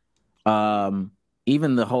out,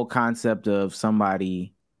 even the whole concept of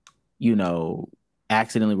somebody, you know,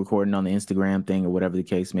 accidentally recording on the Instagram thing or whatever the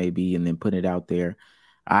case may be, and then putting it out there,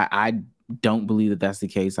 I don't believe that that's the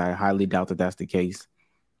case. I highly doubt that that's the case.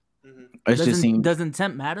 Does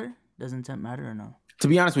intent matter? Does intent matter or no? To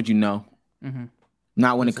be honest with you, no.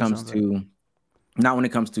 Not when it comes to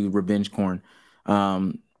revenge corn.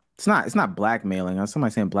 It's not blackmailing.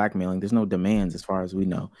 Somebody saying blackmailing. There's no demands as far as we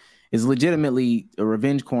know. It's legitimately a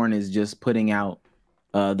revenge corn is just putting out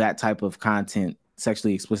that type of content,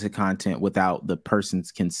 sexually explicit content, without the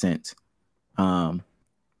person's consent. So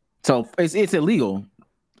it's illegal.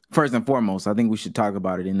 First and foremost, I think we should talk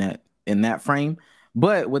about it in that frame.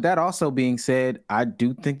 But with that also being said, I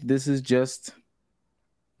do think this is just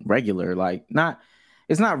regular. Like,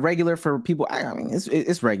 it's not regular for people. I mean,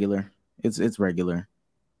 it's regular. It's regular.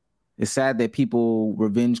 It's sad that people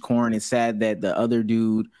revenge corn. It's sad that the other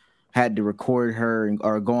dude had to record her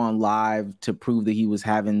or go on live to prove that he was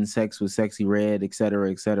having sex with Sexyy Red, et cetera,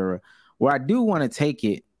 et cetera. Where I do want to take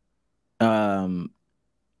it, in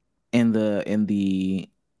the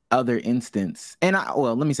other instance, and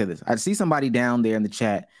let me say this. I see somebody down there in the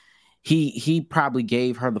chat. He probably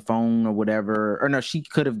gave her the phone or whatever, or no, she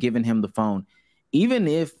could have given him the phone. Even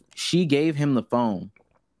if she gave him the phone,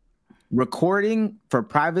 recording for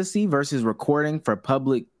privacy versus recording for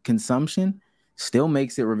public consumption still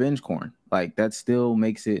makes it revenge corn. Like, that still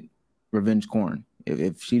makes it revenge corn.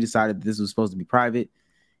 If she decided this was supposed to be private,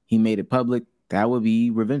 he made it public, that would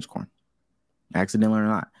be revenge porn, accidental or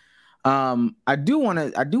not. I do want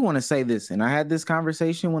to say this, and I had this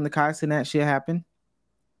conversation when the Kai Cenat shit happened.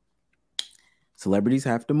 Celebrities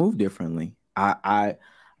have to move differently. I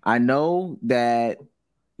know that,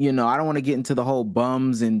 you know, I don't want to get into the whole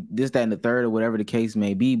bums and this, that, and the third, or whatever the case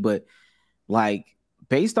may be, but like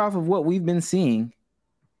based off of what we've been seeing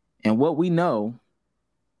and what we know,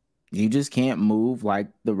 you just can't move like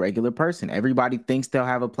the regular person. Everybody thinks they'll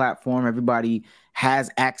have a platform. Everybody has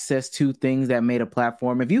access to things that made a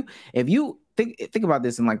platform. If you think about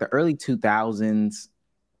this in like the early 2000s,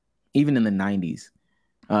 even in the 90s,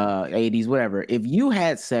 80s, whatever, if you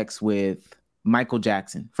had sex with Michael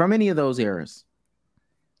Jackson from any of those eras,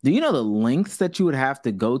 do you know the lengths that you would have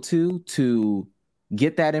to go to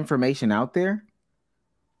get that information out there?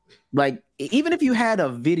 Like, even if you had a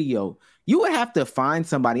video, you would have to find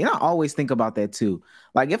somebody. And I always think about that too.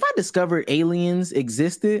 Like, if I discovered aliens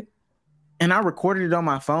existed and I recorded it on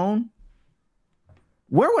my phone,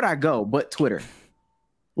 where would I go but Twitter?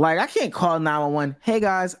 Like, I can't call 911. Hey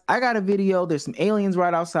guys, I got a video. There's some aliens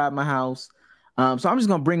right outside my house. So I'm just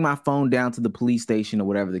gonna bring my phone down to the police station or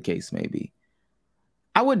whatever the case may be.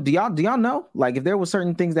 I would. Do y'all know? Like, if there were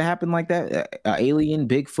certain things that happened like that, alien,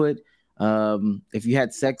 Bigfoot. If you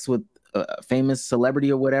had sex with a famous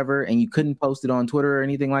celebrity or whatever, and you couldn't post it on Twitter or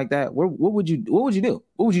anything like that, what would you do? What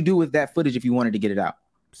would you do with that footage if you wanted to get it out?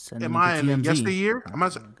 Am I in yesteryear? Am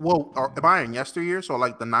I in yesteryear? So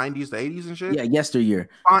like the 90s, the 80s and shit? Yeah, yesteryear.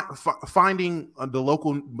 Finding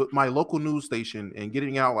my local news station and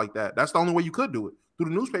getting it out like that. That's the only way you could do it, through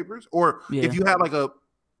the newspapers. Or if you had like a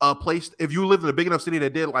place, if you lived in a big enough city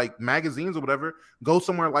that did like magazines or whatever, go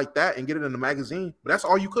somewhere like that and get it in the magazine. But that's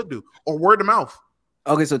all you could do. Or word of mouth.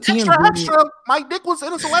 Okay, so extra, my dick was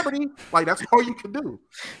in a celebrity. Like, that's all you could do.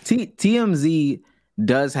 TMZ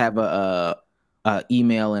does have a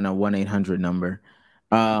email and a 1-800 number.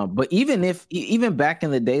 But even back in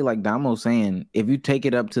the day, like Damo's saying, if you take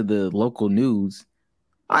it up to the local news,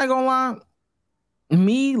 I ain't gonna lie,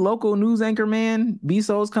 me, local news anchor man,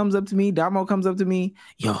 B-Souls comes up to me, Damo comes up to me,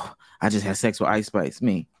 yo, I just had sex with Ice Spice.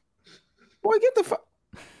 Me, boy, get the fuck.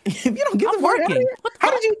 If you don't get the fuck out of here,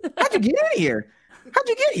 how'd you get in here? How'd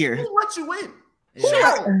you get here? Who let you in?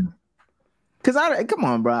 Because come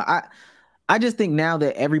on, bro. I just think now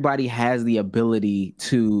that everybody has the ability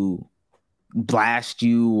to blast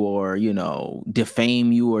you or, you know,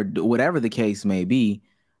 defame you or whatever the case may be,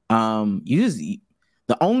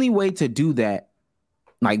 the only way to do that,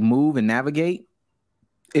 like move and navigate,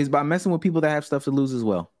 is by messing with people that have stuff to lose as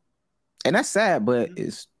well. And that's sad, but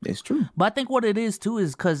it's true. But I think what it is too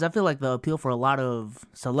is because I feel like the appeal for a lot of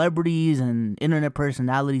celebrities and internet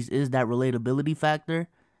personalities is that relatability factor,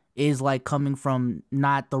 is like coming from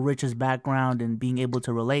not the richest background and being able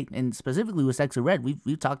to relate. And specifically with Sexyy Red,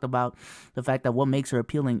 we've talked about the fact that what makes her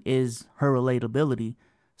appealing is her relatability.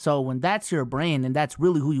 So when that's your brand and that's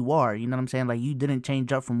really who you are, you know what I'm saying? Like, you didn't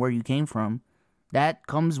change up from where you came from. That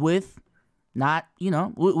comes with not, you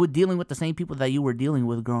know, with dealing with the same people that you were dealing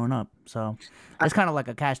with growing up. So it's kind of like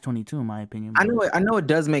a catch-22 in my opinion. I know it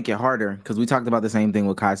does make it harder, because we talked about the same thing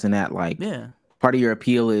with Kai Cenat. Like, yeah, part of your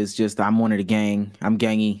appeal is just, I'm one of the gang, I'm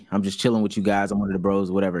gangy, I'm just chilling with you guys, I'm one of the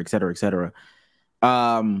bros, whatever, et cetera, et cetera.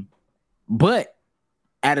 But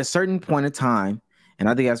at a certain point of time, and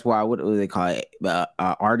I think that's why, what do they call it,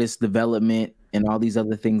 artist development and all these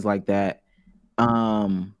other things like that,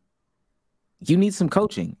 you need some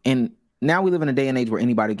coaching. And now we live in a day and age where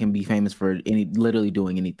anybody can be famous for literally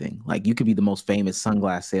doing anything. Like, you could be the most famous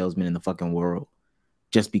sunglass salesman in the fucking world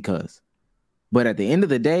just because. But at the end of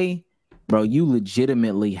the day, bro, you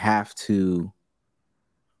legitimately have to,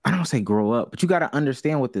 I don't want to say grow up, but you got to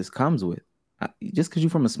understand what this comes with. Just because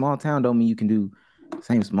you're from a small town don't mean you can do the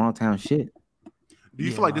same small town shit. Do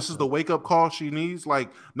you feel like this is the wake-up call she needs? Like,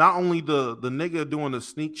 not only the nigga doing the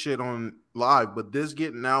sneak shit on live, but this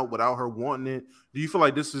getting out without her wanting it. Do you feel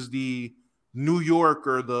like this is the New York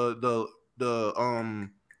or the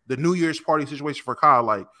New Year's party situation for Kyle?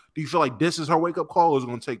 Like, do you feel like this is her wake-up call, or is it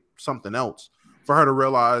going to take something else for her to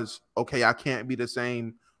realize, okay, I can't be the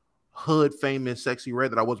same hood famous Sexyy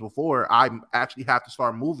Red that I was before. I actually have to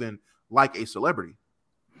start moving like a celebrity?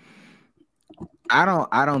 I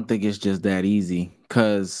don't think it's just that easy,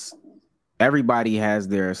 because everybody has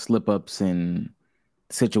their slip-ups and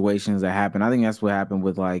situations that happen. I think that's what happened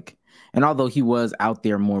with, like, and although he was out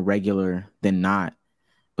there more regular than not,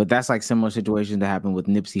 but that's like similar situations that happened with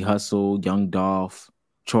Nipsey Hussle, Young Dolph,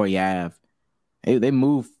 Troy Ave. They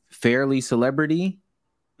move fairly celebrity.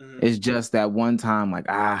 It's just that one time, like,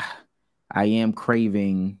 I am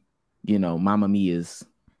craving, you know, Mamma Mia's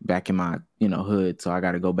back in my, you know, hood, so I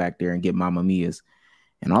got to go back there and get Mamma Mia's.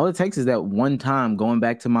 And all it takes is that one time going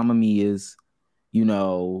back to Mama Mia's, you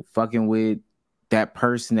know, fucking with that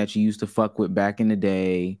person that you used to fuck with back in the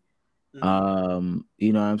day. You know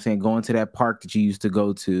what I'm saying? Going to that park that you used to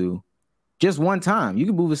go to. Just one time. You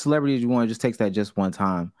can move a celebrity as you want. It just takes that just one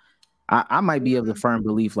time. I might be of the firm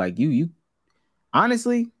belief, like you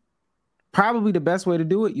honestly, probably the best way to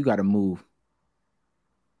do it, you got to move.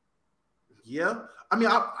 Yeah. I mean,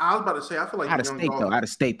 I was about to say, I feel like out of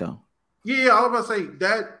state though. Yeah, I was about to say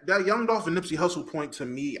that Young Dolph and Nipsey Hussle point to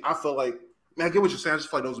me, I feel like, man, I get what you're saying. I just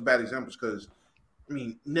feel like those are bad examples because, I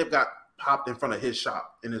mean, Nip got popped in front of his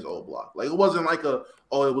shop in his old block. Like, it wasn't like it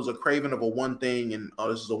was a craving of a one thing and,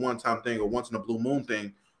 this is a one-time thing or once in a blue moon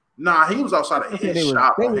thing. Nah, he was outside of his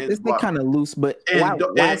shop on his block. They kind of loose, but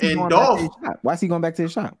why is he going back to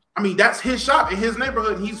his shop? I mean, that's his shop in his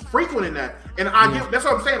neighborhood, and he's frequenting that. And that's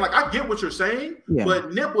what I'm saying. Like, I get what you're saying,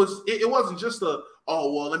 but Nip it wasn't just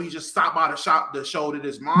let me just stop by the shop to show that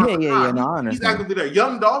his mom. No, I understand. He's actively there.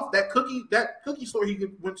 Young Dolph, that cookie store he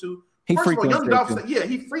went to. He frequents Young Dolph said,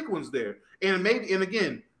 he frequents there. And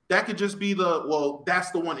again, that could just be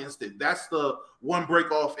that's the one instant. That's the one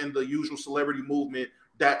break off in the usual celebrity movement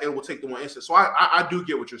that it will take the one instant. So I do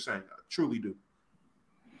get what you're saying. I truly do.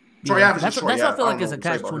 That's what I feel like is a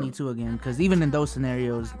catch-22 again, because even in those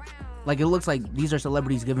scenarios, like it looks like these are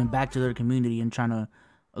celebrities giving back to their community and trying to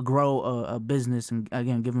grow a business and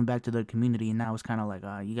again giving back to their community, and now it's kind of like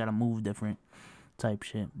you got to move different type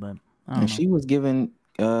shit. But I don't know. She was giving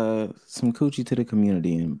some coochie to the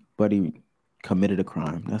community, and Buddy committed a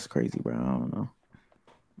crime. That's crazy, bro. I don't know.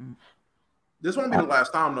 This won't be the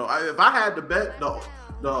last time though. If I had to bet the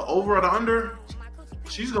over or the under,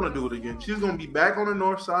 she's gonna do it again. She's gonna be back on the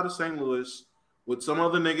north side of St. Louis with some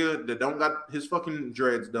other nigga that don't got his fucking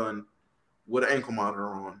dreads done with an ankle monitor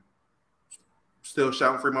on, still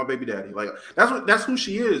shouting "Free my baby daddy." Like that's who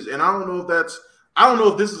she is, and I don't know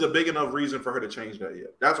if this is a big enough reason for her to change that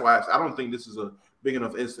yet. That's why I don't think this is a big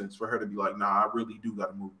enough instance for her to be like, nah, I really do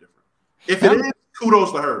got to move different. If it is,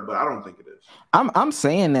 kudos to her, but I don't think it is. I'm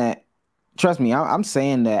saying that. Trust me, I'm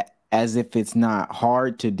saying that as if it's not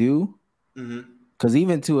hard to do. Because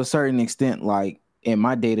even to a certain extent, like in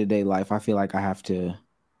my day-to-day life, I feel like I have to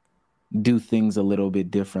do things a little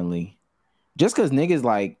bit differently. Just because niggas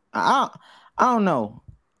like, I don't know.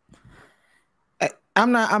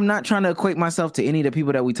 I'm not trying to equate myself to any of the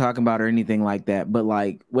people that we talking about or anything like that. But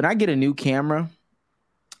like when I get a new camera,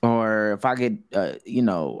 or if I get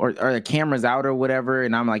or the camera's out or whatever,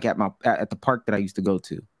 and I'm like at the park that I used to go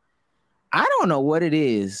to, I don't know what it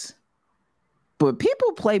is, but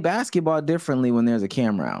people play basketball differently when there's a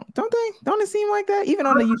camera out, don't they? Don't it seem like that? Even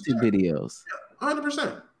on the YouTube videos,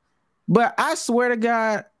 100%. But I swear to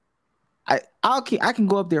God, I can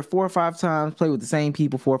go up there 4 or 5 times, play with the same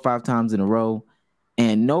people 4 or 5 times in a row,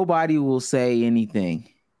 and nobody will say anything.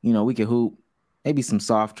 You know, we can hoop, maybe some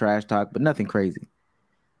soft trash talk, but nothing crazy.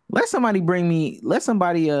 Let somebody bring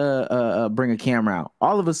a camera out.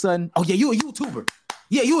 All of a sudden, oh yeah, you a YouTuber.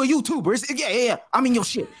 Yeah, you a YouTuber. Yeah. I'm in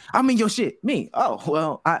your shit. Me. Oh,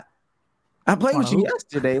 well, I played with you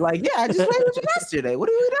yesterday. Like, yeah, I just played with you yesterday. What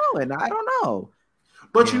are you doing? I don't know.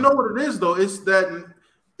 But you know what it is, though? It's that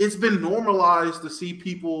it's been normalized to see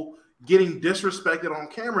people getting disrespected on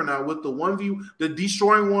camera now with the one view, the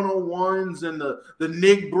Destroying 101s and the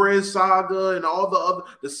Nick Briz saga and all the other,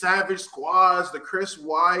 the Savage Squads, the Chris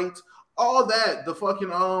White, all that, the fucking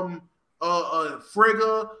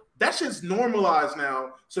Frigga. That shit's normalized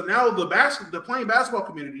now. So now the playing basketball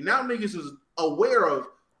community, now niggas is aware of,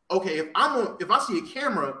 okay, if I see a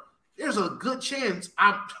camera, there's a good chance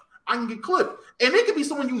I can get clipped. And it could be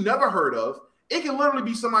someone you never heard of. It can literally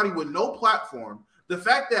be somebody with no platform. The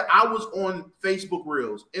fact that I was on Facebook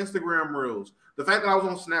Reels, Instagram Reels, the fact that I was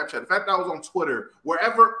on Snapchat, the fact that I was on Twitter,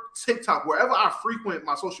 TikTok, wherever I frequent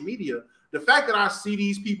my social media, the fact that I see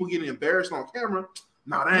these people getting embarrassed on camera,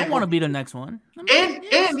 I don't want to be the next one. And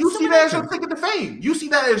you see that as your ticket to fame. You see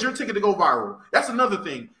that as your ticket to go viral. That's another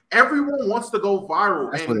thing. Everyone wants to go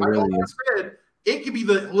viral. That's and like I said, it could be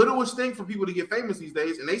the littlest thing for people to get famous these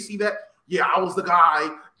days. And they see that, yeah, I was the guy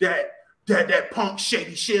that punked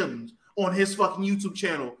Shady Shims on his fucking YouTube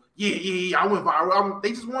channel. Yeah, I went viral. They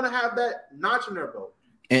just want to have that notch in their belt.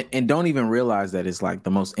 And don't even realize that it's like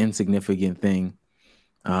the most insignificant thing.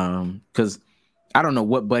 Because I don't know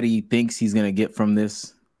what Buddy thinks he's gonna get from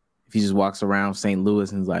this. If he just walks around St.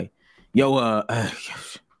 Louis and is like, yo, yeah, I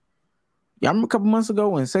remember a couple months ago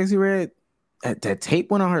when Sexyy Red, that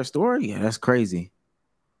tape went on her story? Yeah, that's crazy.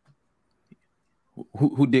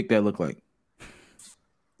 Who dick that look like?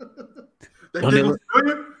 That dick look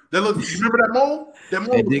familiar? You remember that mole? That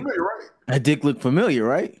mole look familiar, right? That dick look familiar,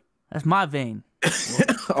 right? That's my vein.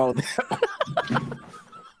 Oh,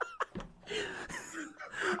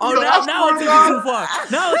 Oh, Yo, now it took it too far.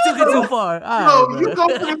 Now it took it too far. All Yo, right, you bro.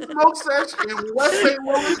 go to the smoke section in West St.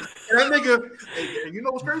 Louis, and that nigga, hey, you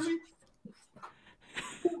know what's crazy?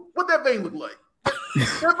 What that vein look like?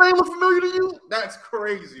 That vein look familiar to you? That's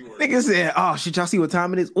crazy. Word. Nigga said, "Oh shit, y'all see what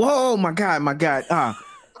time it is? Whoa, my god, my god.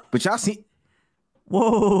 But y'all see?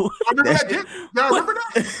 Whoa. Remember that dick? Y'all remember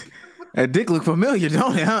that? That dick look familiar,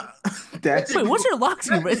 don't it? Huh? That's Wait, what's your lock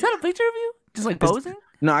screen? Is that a picture of you? Just like posing?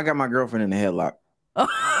 no. I got my girlfriend in the headlock. You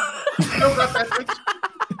don't got that picture?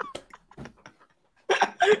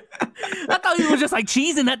 I thought you was just like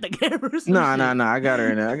cheesing at the camera. No. I got her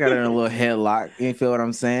in a little headlock. You feel what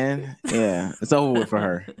I'm saying? Yeah, it's over with for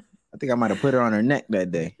her. I think I might have put her on her neck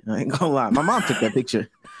that day. I ain't gonna lie. My mom took that picture.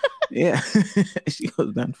 Yeah, she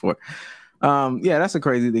was done for. Yeah, that's a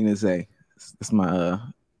crazy thing to say. It's my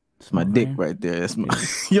dick right there. That's my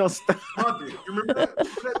yo. Stop. My dick. You remember that?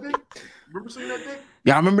 Remember that dick? Remember seeing that dick?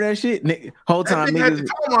 Y'all remember that shit? Whole time That dick had niggas.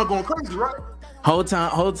 the timeline going crazy, right? Whole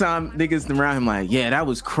time niggas around him like, yeah, that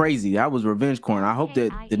was crazy. That was revenge corn. I hope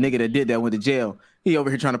that the nigga that did that went to jail. He over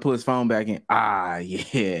here trying to pull his phone back in.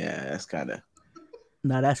 Yeah, that's kind of.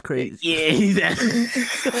 Nah, that's crazy. Yeah, he's that.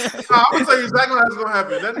 I'm gonna tell you exactly how it's gonna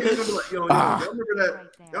happen. That nigga's gonna be like, yo, y'all remember that?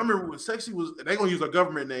 Y'all remember when Sexy was? They gonna use a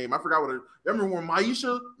government name. I forgot what her. Remember when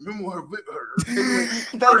Maisha? Remember when her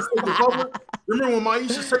public? Remember when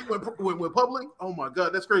Maisha said went public? Oh my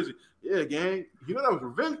god, that's crazy. Yeah, gang. You know that was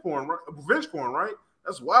revenge porn, right? Revenge porn, right?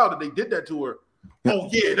 That's wild that they did that to her. Oh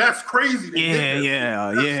yeah, that's crazy.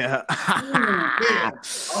 Yeah. Ooh, man. I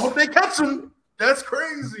hope they catch him. That's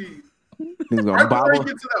crazy. Nigga gonna bobble.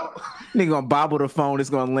 Nigga gonna bobble the phone.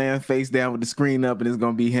 It's gonna land face down with the screen up, and it's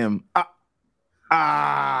gonna be him.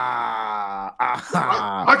 I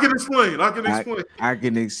can explain. I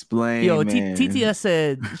can explain. Yo, man. TTS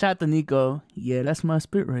said, shout out to Nico. Yeah, that's my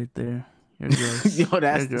spit right there. Here it goes. Yo,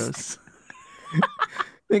 that's there it goes.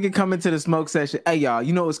 Nigga come into the smoke session. Hey, y'all,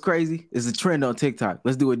 you know what's crazy? It's a trend on TikTok.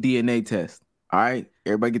 Let's do a DNA test. All right?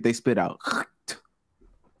 Everybody get their spit out. Hold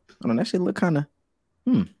on, that shit look kind of,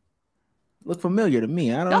 look familiar to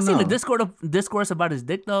me. I don't know. Y'all seen the discourse about his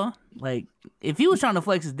dick, though? Like, if he was trying to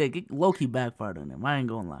flex his dick, it low-key backfired on him. I ain't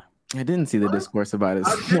gonna lie. I didn't see the discourse about it.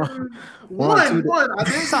 I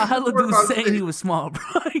didn't saw hella dudes saying he was small, bro.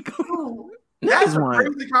 That's a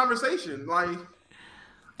crazy conversation. Like,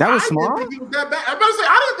 that was small? I didn't think he was that bad. I'm about to say,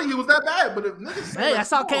 I didn't think he was that bad, but if niggas say hey, I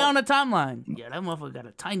saw K on the timeline. Yeah, that motherfucker got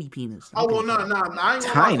a tiny penis. Oh, well, no. I ain't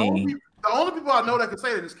tiny. The only people I know that can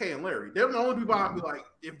say that is K and Larry. They're the only people I'd be like,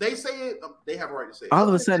 if they say it, they have a right to say it. All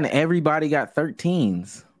of a sudden, everybody got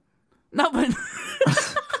 13s. No, but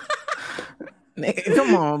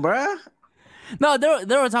come on, bruh. No,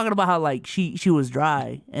 they were talking about how like she was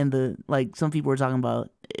dry, and some people were talking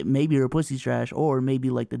about maybe her pussy's trash, or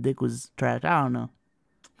maybe like the dick was trash. I don't know.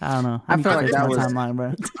 I feel like that was timeline, bro.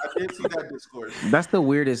 I did see that discourse. That's the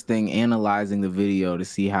weirdest thing, analyzing the video to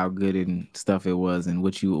see how good and stuff it was and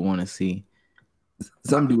what you would want to see.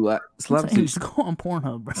 Some dude go on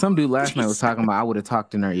Pornhub, bro. Some dude last night was talking about I would have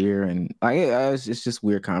talked in her ear, and like it's just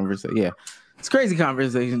weird conversation. Yeah, it's crazy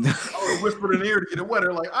conversation. I would have whispered in the ear to get it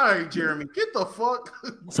wetter. Like, all right, Jeremy, get the fuck.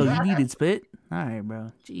 So you needed spit? All right,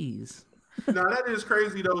 bro. Jeez. No, that is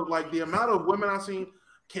crazy though. Like the amount of women I've seen.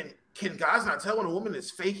 Can guys not tell when a woman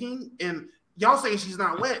is faking? And y'all saying she's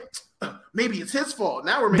not wet. Maybe it's his fault.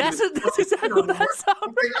 Now we're making that's exactly that's how.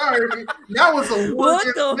 All right, now it's a war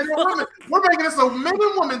against men and women. We're making this a men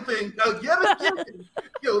and women thing yet again.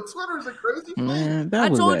 Yo, Twitter is a crazy man. I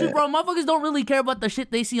told you, bro. Motherfuckers don't really care about the shit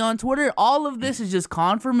they see on Twitter. All of this is just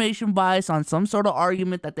confirmation bias on some sort of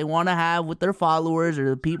argument that they want to have with their followers or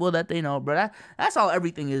the people that they know, bro. That's all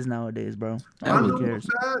everything is nowadays, bro. Nobody cares.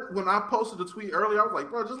 When I posted the tweet earlier, I was like,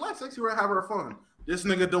 bro, just let Sexyy Red have her fun. This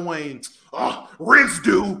nigga Dwayne, rinse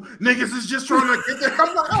dude. Niggas is just trying to get there.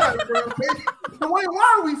 I'm like, all right, bro. Dwayne,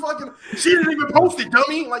 why are we fucking? She didn't even post it,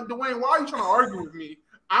 dummy. Like, Dwayne, why are you trying to argue with me?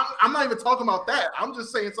 I'm not even talking about that. I'm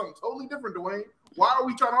just saying something totally different, Dwayne. Why are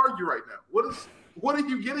we trying to argue right now? What are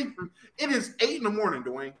you getting from? It is 8 in the morning,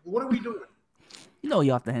 Dwayne. What are we doing? You know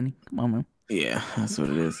you off the Henny. Come on, man. Yeah, that's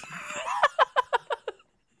what it is.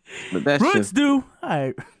 But that's Roots just do. All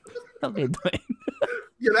right. Okay, Dwayne.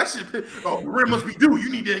 Yeah, that shit. Oh, the rim must be due.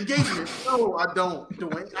 You need to engage in it. No, I don't,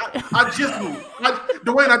 Dwayne. I just moved.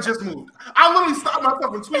 Dwayne, I just moved. I literally stopped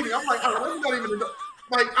myself from tweeting. I'm like, oh, let me not even.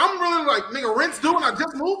 Like, I'm really like, nigga, rinse due and I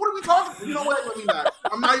just moved. What are we talking? You know what? Let me not.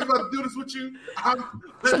 I'm not even about to do this with you. I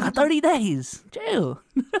got 30 days. Chill.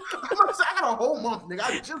 I got a whole month, nigga.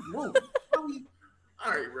 I just moved.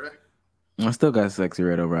 All right, bro. I still got Sexyy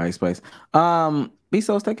Red over Ice Spice.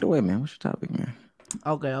 Bezos, take it away, man. What's your topic, man?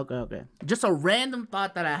 Okay. Just a random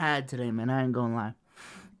thought that I had today, man. I ain't gonna lie.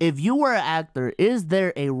 if you were an actor, is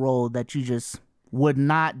there a role that you just would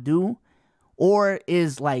not do? Or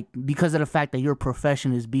is like, because of the fact that your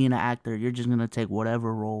profession is being an actor, you're just going to take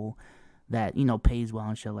whatever role that, you know, pays well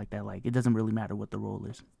and shit like that? Like, it doesn't really matter what the role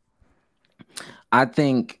is. I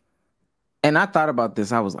think, and I thought about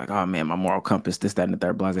this. I was like, oh man, my moral compass, this, that, and the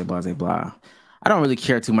third, blah, blah, blah, blah. I don't really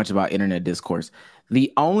care too much about internet discourse.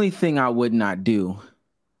 The only thing I would not do,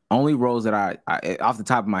 only roles that I off the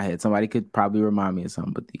top of my head, somebody could probably remind me of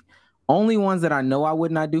something, but the only ones that I know I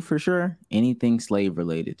would not do for sure, anything slave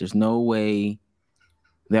related. There's no way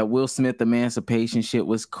that Will Smith emancipation shit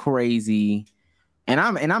was crazy. And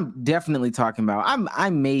I'm definitely talking about, I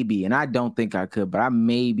may be, and I don't think I could, but I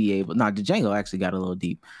may be able. No, Django actually got a little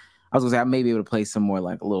deep. I was gonna say I may be able to play some more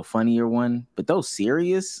like a little funnier one, but those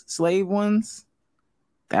serious slave ones,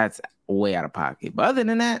 that's way out of pocket. But other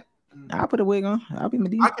than that, I'll put a wig on. I'll be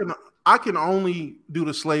Madea. I can only do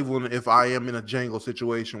the slave one if I am in a Django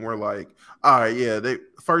situation where, like, all right, yeah, they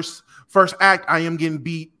first act, I am getting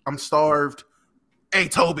beat, I'm starved. Hey,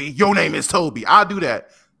 Toby, your name is Toby. I'll do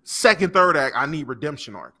that. Second, third act, I need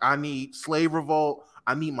redemption arc. I need slave revolt.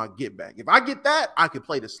 I need my get back. If I get that, I can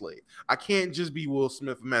play the slave. I can't just be Will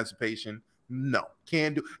Smith emancipation. No,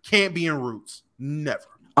 can't be in Roots. Never.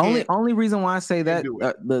 Only reason why I say that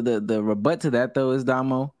the rebut to that though is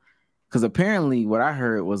Damo, because apparently what I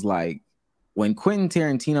heard was like when Quentin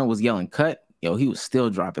Tarantino was yelling cut, yo, he was still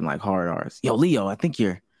dropping like hard R's. Yo, Leo, I think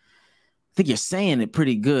you're saying it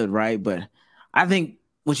pretty good, right? But I think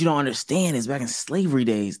what you don't understand is back in slavery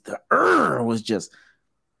days, the was just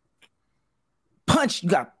punch. You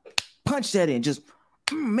got punch that in, just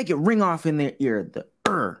make it ring off in their ear. The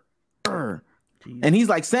and he's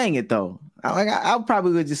like saying it though. I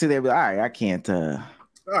probably would just sit there and be like, all right, I can't. All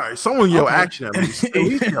right, someone yell action at least. At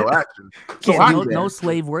least yell action. So no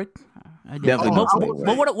slave work. Definitely no slave work.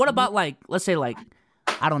 But what about like, let's say like,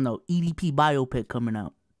 I don't know, EDP biopic coming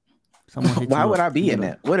out. Why would I be in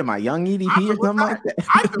that? What am I, young EDP or something like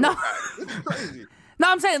that? No,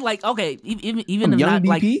 I'm saying like, okay, even if young not BP?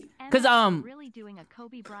 like, because really doing a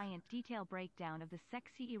Kobe Bryant detail breakdown of the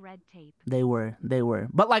Sexyy Red tape. They were,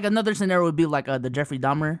 but like another scenario would be like the Jeffrey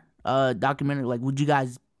Dahmer documentary. Like, would you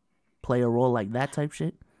guys play a role like that type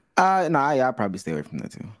shit? No, I'll probably stay away from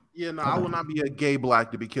that too. Yeah, no, I would not be a gay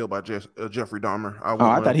black to be killed by Jeffrey Dahmer.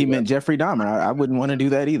 I thought he meant Jeffrey Dahmer. I wouldn't want to do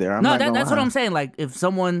that either. That's what I'm saying. Like, if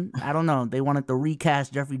someone, I don't know, they wanted to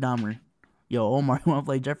recast Jeffrey Dahmer. Yo, Omar, you want to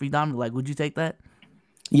play Jeffrey Dahmer? Like, would you take that?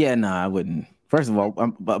 Yeah, no, I wouldn't. First of all,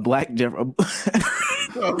 I'm a black Jeffrey. Black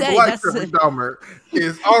Jeffrey Dahmer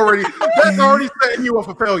is already setting you up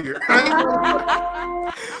for failure.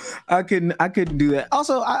 I couldn't do that.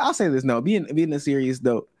 Also, I'll say this: no, being a serious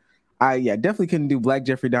though. I definitely couldn't do black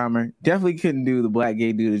Jeffrey Dahmer. Definitely couldn't do the black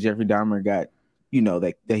gay dude that Jeffrey Dahmer got,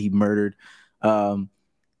 that he murdered. I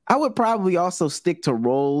would probably also stick to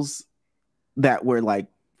roles that were like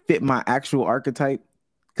fit my actual archetype,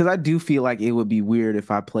 because I do feel like it would be weird if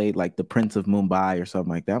I played like the Prince of Mumbai or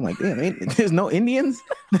something like that. I'm like, damn, there's no Indians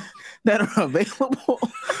that are available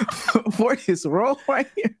for this role right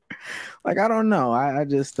here. Like, I don't know. I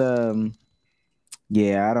just I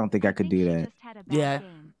don't think I could do that. Yeah.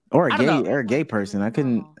 Or a gay person. I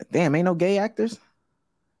couldn't. Damn, ain't no gay actors.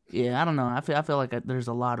 Yeah, I don't know. I feel like there's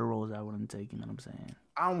a lot of roles I wouldn't take. You know what I'm saying?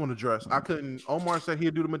 I don't want to dress. I couldn't. Omar said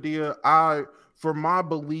he'd do the Madea. For my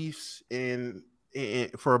beliefs in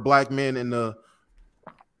for a black man in the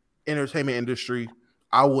entertainment industry,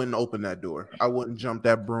 I wouldn't open that door. I wouldn't jump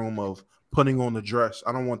that broom of putting on the dress.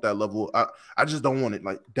 I don't want that level. I just don't want it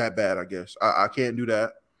like that bad. I guess I can't do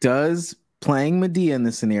that. Does playing Madea in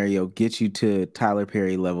this scenario get you to Tyler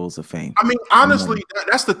Perry levels of fame? I mean, honestly,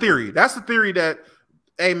 that's the theory. That's the theory that,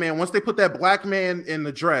 hey, man, once they put that black man in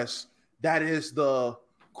the dress, that is the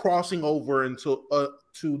crossing over into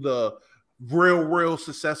to the real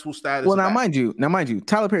successful status. Well, now mind you,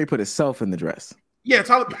 Tyler Perry put himself in the dress. Yeah,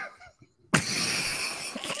 Tyler.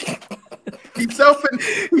 He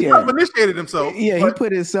self-initiated himself. Yeah, he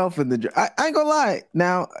put himself in the dress. I ain't gonna lie.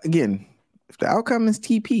 Now, again, if the outcome is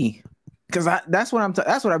TP. Because that's what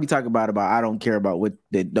I be talking about. I don't care about what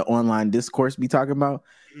the online discourse be talking about.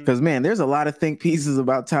 Because man, there's a lot of think pieces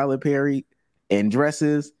about Tyler Perry and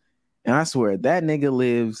dresses, and I swear that nigga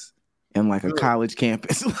lives in like a college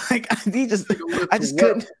campus. Like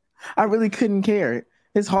I really couldn't care.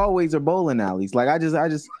 His hallways are bowling alleys. Like I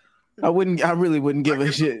really wouldn't give a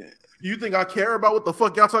shit. You think I care about what the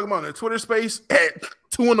fuck y'all talking about in Twitter space at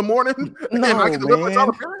 2 a.m? No, and I can live with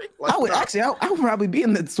Tyler Perry? Like, I would probably be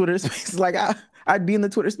in the Twitter spaces. Like I'd be in the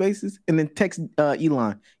Twitter spaces and then text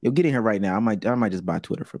Elon, yo, get in here right now. I might just buy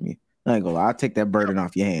Twitter from you. I ain't gonna lie. I'll take that burden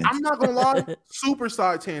off your hands. I'm not gonna lie. Super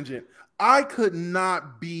side tangent. I could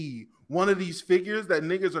not be one of these figures that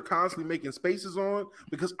niggas are constantly making spaces on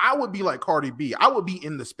because I would be like Cardi B. I would be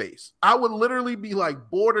in the space. I would literally be like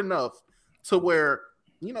bored enough to where,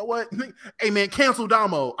 you know what? Hey man, cancel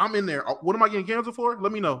Damo. I'm in there. What am I getting canceled for?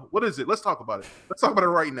 Let me know. What is it? Let's talk about it. Let's talk about it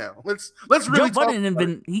right now. Let's really Joe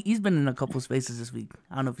Budden he's been in a couple spaces this week.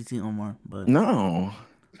 I don't know if you've seen Omar, but no.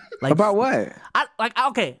 Like, about what?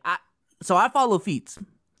 So I follow Feats.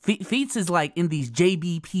 Feats is like in these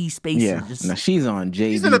JBP spaces. Yeah, no, she's on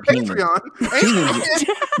JBP. She's in the Patreon.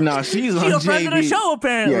 She's on a friend of the JB. show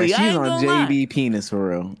apparently. Yeah, she's I ain't on gonna JB lie. penis for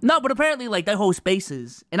real. No, but apparently like they hold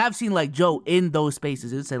spaces, and I've seen like Joe in those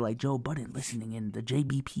spaces. It would say like Joe Budden listening in the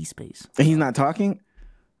JBP space. And he's not talking.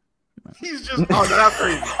 He's just that's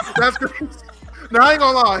crazy. That's crazy. No, I ain't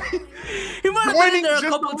gonna lie. He might have been in there a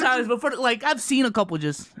couple times, but for like I've seen a couple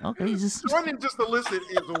just okay. He's just joining just to listen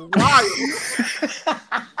is wild.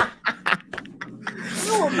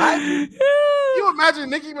 You imagine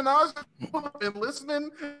Nicki Minaj and listening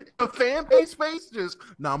to fan base space? Just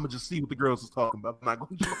I'm gonna just see what the girls is talking about. I'm not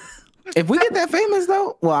gonna join. If we get that famous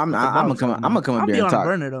though, well, I'm gonna come up there and talk.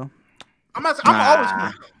 Burner though. I'm always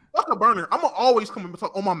fuck a burner. I'm gonna always come and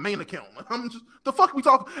talk on my main account. I'm just the fuck we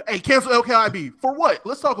talk. Hey, cancel LKIAB for what?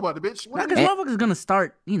 Let's talk about it, bitch. Because motherfuckers gonna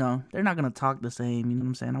start. You know, they're not gonna talk the same. You know what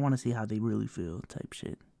I'm saying? I want to see how they really feel, type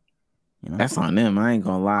shit. You know, that's on them. I ain't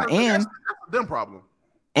gonna lie. And that's them problem.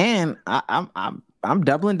 And I'm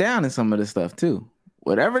doubling down in some of this stuff too.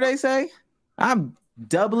 Whatever they say, I'm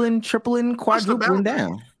doubling, tripling, quadrupling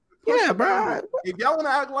down. Yeah, bro. If y'all want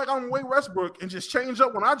to act like I'm Wade Westbrook and just change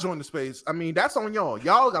up when I join the space, I mean that's on y'all.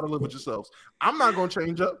 Y'all got to live with yourselves. I'm not gonna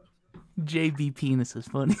change up. JB penis is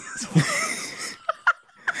funny.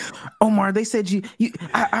 Omar, they said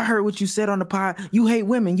I heard what you said on the pod. You hate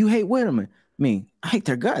women. You hate women. I hate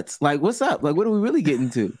their guts. Like, what's up? Like, what are we really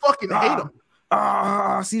getting to? Fucking hate them.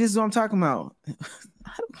 See, this is what I'm talking about.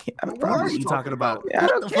 I don't care. What are you talking about? Yeah, I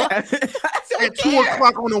don't care. At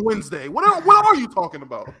 2:00 on a Wednesday. What are you talking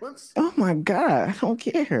about? Oh my god, I don't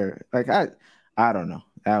care. Like I don't know.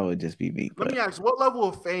 That would just be me. Let me ask, what level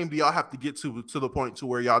of fame do y'all have to get to the point to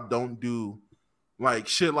where y'all don't do like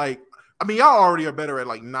shit? Like, I mean, y'all already are better at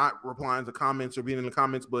like not replying to comments or being in the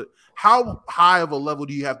comments, but how high of a level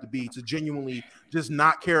do you have to be to genuinely just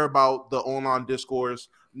not care about the online discourse,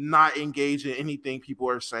 not engage in anything people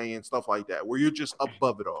are saying, stuff like that, where you're just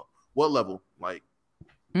above it all? What level? Like,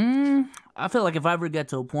 I feel like if I ever get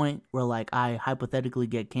to a point where like I hypothetically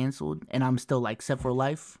get canceled and I'm still like set for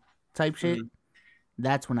life type shit,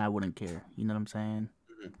 that's when I wouldn't care. You know what I'm saying?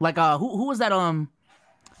 Like who was that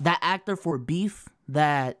that actor for Beef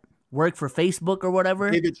that worked for Facebook or whatever?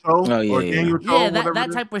 David Cho, that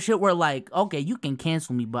type of shit where like, okay, you can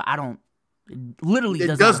cancel me, but I don't.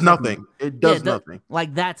 It does nothing. It does nothing.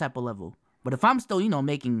 Like that type of level. But if I'm still,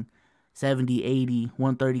 making 70, 80,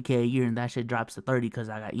 130K a year and that shit drops to 30 because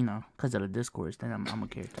I got, because of the discourse, then I'm gonna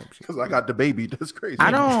care type shit. Because I got the baby. That's crazy.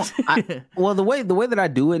 Well, the way that I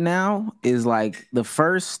do it now is like the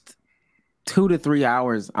first 2 to 3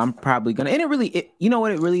 hours, I'm probably gonna, and you know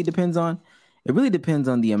what it really depends on? It really depends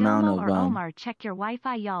on the amount Domo of or Omar, check your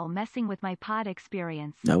Wi-Fi, y'all messing with my pod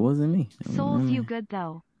experience. That wasn't me. Souls you good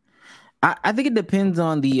though. I think it depends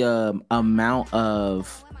on the amount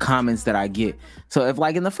of comments that I get. So if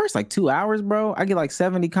like in the first like 2 hours, bro, I get like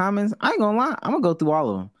 70 comments, I ain't gonna lie, I'm gonna go through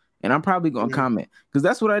all of them. And I'm probably gonna comment. Because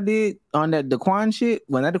that's what I did on that Daquan shit.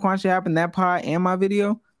 When that Daquan shit happened, that pod and my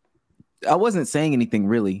video, I wasn't saying anything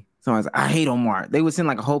really. So I was like, I hate Omar. They would send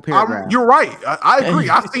like a whole paragraph. You're right. I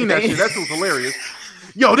agree. I've seen that shit. That shit was hilarious.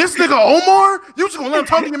 Yo, this nigga Omar, you just gonna let him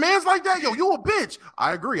talk to your mans like that? Yo, you a bitch.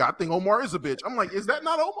 I agree. I think Omar is a bitch. I'm like, is that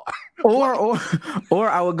not Omar? or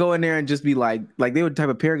I would go in there and just be like they would type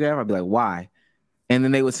a paragraph. I'd be like, why? And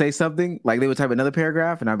then they would say something, like they would type another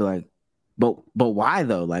paragraph, and I'd be like, but why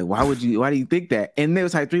though? Like, why do you think that? And they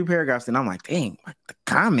would type 3 paragraphs, and I'm like, dang, the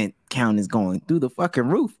comment count is going through the fucking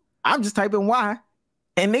roof. I'm just typing why,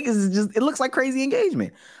 and niggas is just, it looks like crazy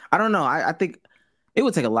engagement. I don't know. I think it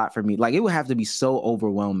would take a lot for me. Like, it would have to be so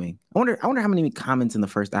overwhelming. I wonder how many comments in the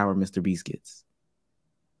first hour Mr. Beast gets.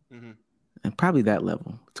 And probably that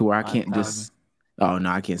level to where I can't 5,000. just, oh no,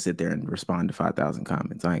 I can't sit there and respond to 5,000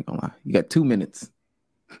 comments. I ain't gonna lie. You got 2 minutes.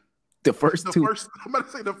 The first two. I'm about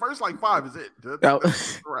to say the first like 5 is it.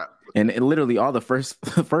 That's crap. And literally all the first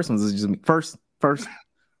ones is just me. First, third.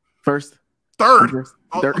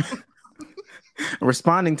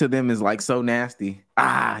 Responding to them is like so nasty.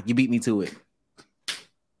 You beat me to it.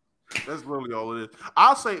 That's literally all it is.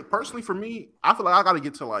 I'll say personally for me, I feel like I got to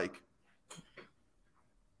get to like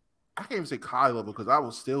I can't even say Kai level because I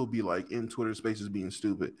will still be like in Twitter Spaces being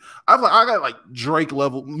stupid. I got like Drake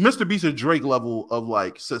level, Mr. Beast is Drake level of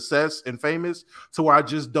like success and famous, to where I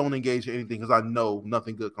just don't engage in anything because I know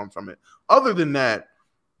nothing good comes from it. Other than that,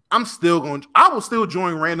 I will still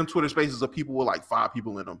join random Twitter Spaces of people with like 5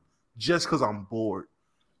 people in them just because I'm bored.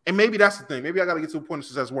 And maybe that's the thing. Maybe I got to get to a point of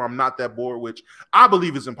success where I'm not that bored, which I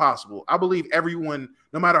believe is impossible. I believe everyone,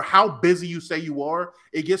 no matter how busy you say you are,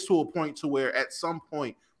 it gets to a point to where at some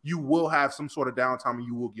point you will have some sort of downtime and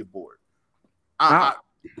you will get bored. Go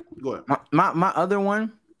ahead. My other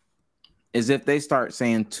one is if they start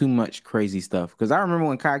saying too much crazy stuff. Because I remember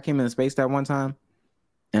when Kai came into space that one time,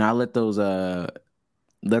 and I let the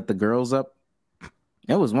girls up.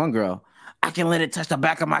 There was one girl. I can let it touch the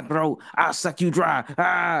back of my throat. I'll suck you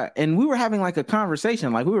dry. And we were having like a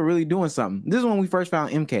conversation, like we were really doing something. This is when we first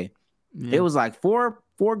found MK. Yeah. It was like four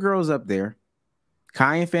girls up there.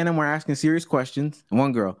 Kai and Phantom were asking serious questions. And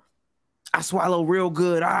one girl, I swallow real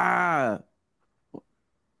good.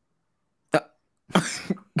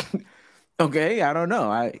 Okay, I don't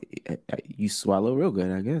know. You swallow real good,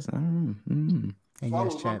 I guess. And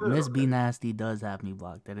yes, chat. Miss B Nasty does have me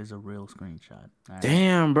blocked. That is a real screenshot. Right.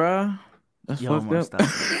 Damn, bro. That's fucked up. Stop.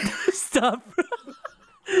 Stop,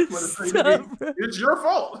 bro. Stop, bro. It's your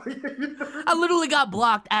fault. I literally got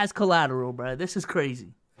blocked as collateral, bro. This is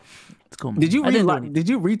crazy. It's cool, man. Did you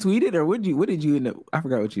retweet it or what did you end up? I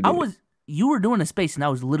forgot what you did. You were doing a space and I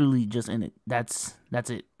was literally just in it. That's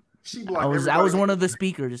it. I was one of the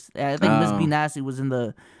speakers. I think Miss B Nasty was in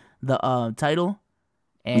the title,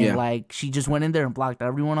 and like she just went in there and blocked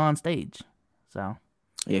everyone on stage. So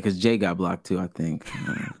yeah, because Jay got blocked too, I think.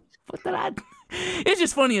 It's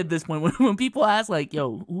just funny at this point when people ask like,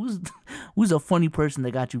 "Yo, who's a funny person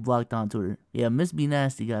that got you blocked on Twitter?" Yeah, Miss B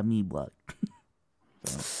Nasty got me blocked.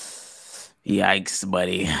 Yikes,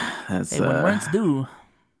 buddy. That's when rents due.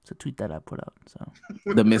 It's a tweet that I put out. So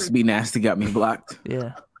the Miss B Nasty got me blocked.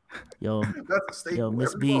 Yeah. Yo,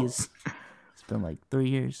 Miss B it's been like 3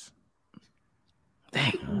 years.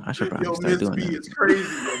 Dang, I should probably start doing Miss B that. is crazy.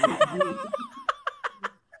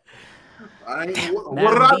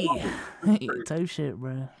 What type shit,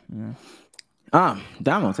 bro. Yeah.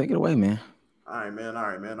 Damo, take it away, man. All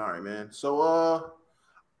right, man. So,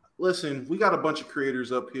 listen, we got a bunch of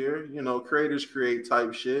creators up here. You know, creators create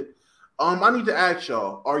type shit. I need to ask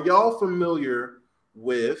y'all: are y'all familiar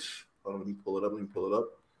with? Hold on, let me pull it up.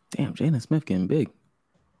 Damn, Jaden Smith getting big.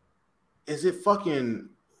 Is it fucking?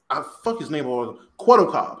 I fuck his name over.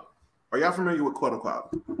 Kwebbelkop. Are y'all familiar with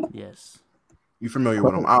Kwebbelkop? Yes. You familiar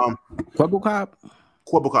with him? Kwebbelkop?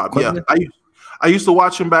 Kwebbelkop, yeah. I used to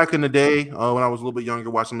watch him back in the day when I was a little bit younger,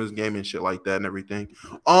 watching his game and shit like that and everything.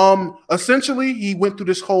 Essentially, he went through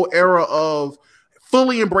this whole era of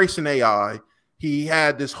fully embracing AI. He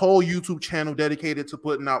had this whole YouTube channel dedicated to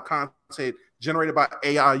putting out content generated by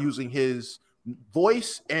AI using his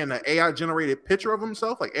voice and an AI generated picture of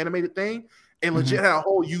himself, like animated thing, and legit had a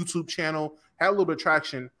whole YouTube channel, had a little bit of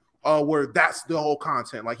traction where that's the whole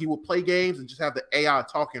content. Like he would play games and just have the AI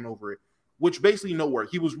talking over it, which basically no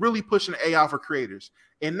work. He was really pushing AI for creators.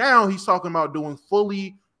 And now he's talking about doing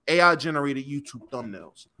fully AI generated YouTube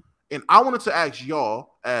thumbnails. And I wanted to ask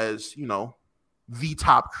y'all, as you know, the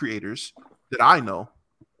top creators that I know,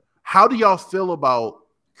 how do y'all feel about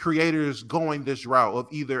creators going this route of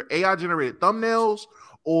either AI generated thumbnails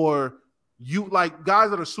or you like guys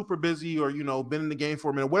that are super busy or, you know, been in the game for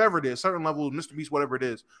a minute, whatever it is, certain level, Mr. Beast, whatever it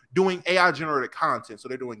is, doing AI generated content. So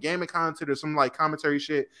they're doing gaming content or some like commentary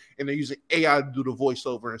shit and they're using AI to do the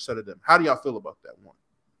voiceover instead of them. How do y'all feel about that one?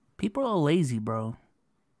 People are lazy, bro.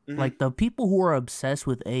 Like the people who are obsessed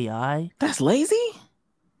with AI. That's lazy?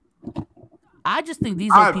 I just think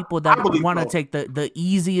these are people that want to take the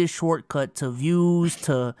easiest shortcut to views,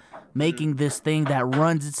 to making this thing that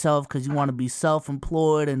runs itself because you want to be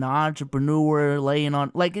self-employed and an entrepreneur laying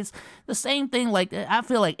on. Like, it's the same thing. Like, I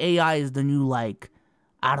feel like AI is the new, like,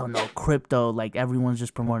 I don't know, crypto. Like, everyone's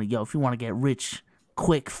just promoting, yo, if you want to get rich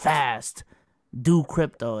quick, fast, do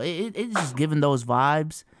crypto. It's just giving those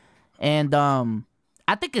vibes. And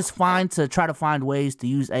I think it's fine to try to find ways to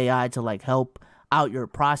use AI to, like, help out your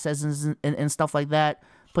processes and stuff like that,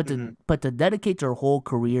 but to dedicate your whole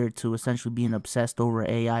career to essentially being obsessed over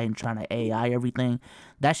AI and trying to AI everything,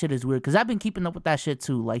 that shit is weird. Because I've been keeping up with that shit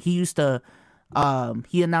too. Like he used to,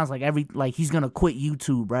 he announced like he's gonna quit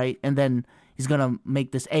YouTube, right? And then he's gonna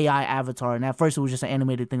make this AI avatar. And at first it was just an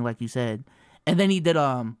animated thing, like you said. And then he did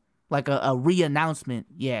like a re-announcement.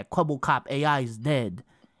 Yeah, Kwebbelkop AI is dead.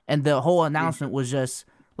 And the whole announcement was just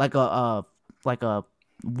like an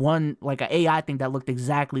AI thing that looked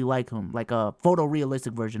exactly like him, like a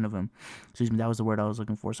photorealistic version of him. Excuse me, that was the word I was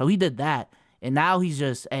looking for. So he did that, And now he's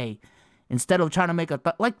just, hey, instead of trying to make like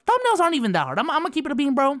thumbnails aren't even that hard. I'm gonna keep it a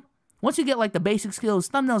bean, bro. Once you get like the basic skills,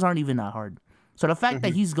 thumbnails aren't even that hard. So the fact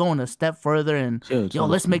that he's going a step further and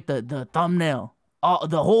let's make the thumbnail,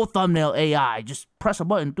 the whole thumbnail AI. Just press a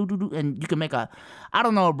button, and you can make a. I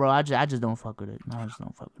don't know, bro. I just don't fuck with it. I just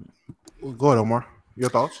don't fuck with it. Go ahead, Omar. Your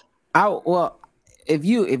thoughts? Well, if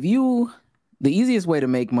you, the easiest way to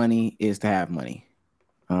make money is to have money.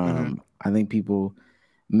 I think people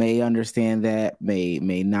may understand that, may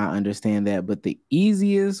not understand that, but the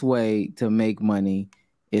easiest way to make money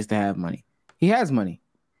is to have money. He has money.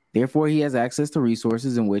 Therefore, he has access to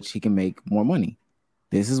resources in which he can make more money.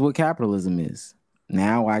 This is what capitalism is.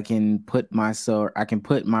 Now I can put my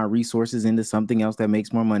resources into something else that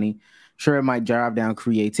makes more money. Sure, it might drive down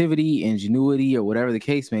creativity, ingenuity, or whatever the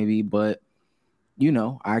case may be, but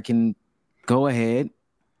I can go ahead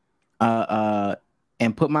and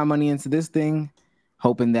put my money into this thing,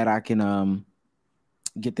 hoping that I can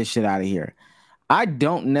get this shit out of here. I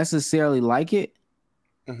don't necessarily like it,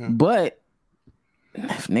 but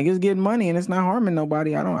if niggas getting money and it's not harming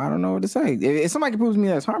nobody, I don't know what to say. If somebody can prove to me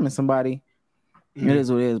that it's harming somebody, it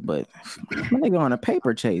is what it is. But when they go on a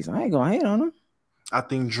paper chase, I ain't gonna hate on them. I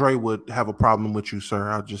think Dre would have a problem with you, sir.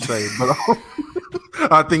 I'll just say, but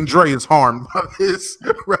I think Dre is harmed by this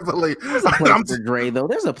revelation. There's a place for Dre, though.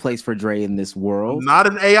 There's a place for Dre in this world. Not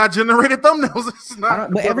an AI generated thumbnails. It's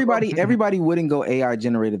not. But everybody wouldn't go AI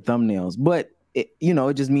generated thumbnails. But it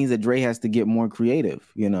just means that Dre has to get more creative.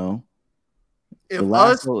 If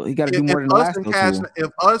us, he got to do more than Lasso.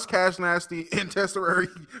 If us, Cash Nasty, and Tesserary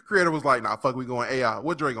Creator was like, nah, fuck, we going AI.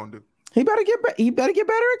 What Dre gonna do? He better get better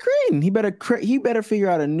at creating. He better figure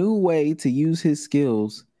out a new way to use his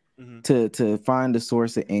skills to find a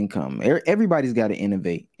source of income. Everybody's got to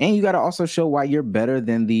innovate, and you got to also show why you're better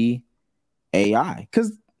than the AI.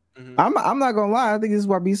 Because I'm not gonna lie, I think this is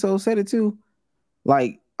why B-So said it too.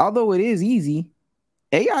 Like, although it is easy,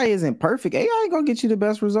 AI isn't perfect. AI ain't gonna get you the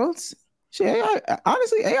best results. Shit,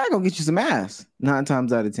 AI gonna get you some ass 9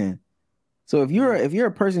 times out of 10. So if you're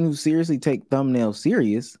a person who seriously take thumbnails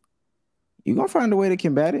serious, you're gonna find a way to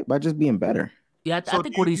combat it by just being better. Yeah, I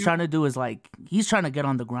think what he's trying to do is like he's trying to get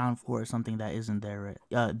on the ground floor of something that isn't there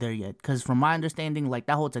yet. Because from my understanding, like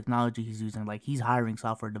that whole technology he's using, like he's hiring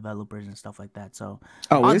software developers and stuff like that. So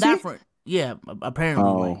is he? Yeah, apparently.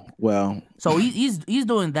 Oh, well. So he's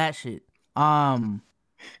doing that shit.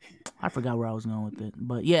 I forgot where I was going with it,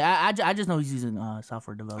 but yeah, I just know he's using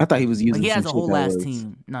software developers. I thought he was using. Like, he has a whole ass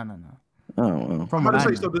team. No. Oh, well. I'm about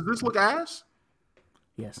to say, so does this look ass?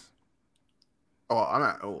 Yes. Oh, I'm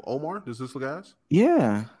not. Omar, does this look ass?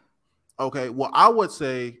 Yeah. Okay. Well, I would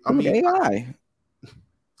say. I mean, AI.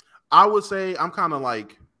 I would say I'm kind of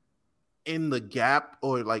like in the gap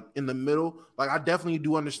or like in the middle. Like, I definitely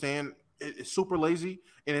do understand it's super lazy.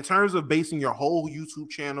 And in terms of basing your whole YouTube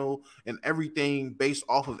channel and everything based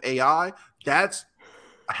off of AI, that's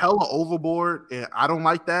hella overboard. And I don't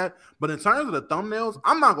like that. But in terms of the thumbnails,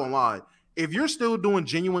 I'm not going to lie. If you're still doing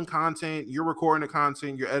genuine content, you're recording the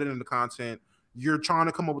content, you're editing the content, you're trying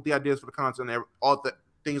to come up with the ideas for the content, all the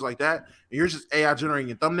things like that, and you're just AI generating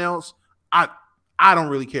your thumbnails, I don't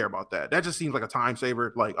really care about that. That just seems like a time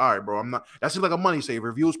saver. Like, all right, bro, that seems like a money saver.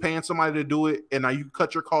 If you was paying somebody to do it and now you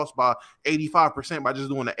cut your cost by 85% by just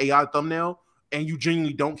doing an AI thumbnail and you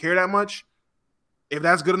genuinely don't care that much, if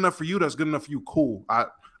that's good enough for you, that's good enough for you. Cool.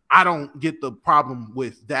 I don't get the problem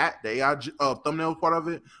with that, the AI thumbnail part of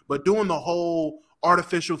it, but doing the whole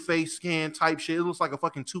artificial face scan type shit, it looks like a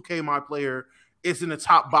fucking 2K My Player. It's in the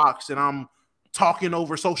top box and I'm talking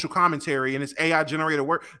over social commentary and it's AI generated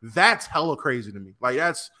work. That's hella crazy to me. Like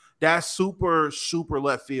that's super, super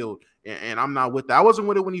left field. And I'm not with that. I wasn't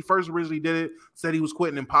with it when he first originally did it, said he was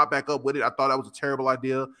quitting and popped back up with it. I thought that was a terrible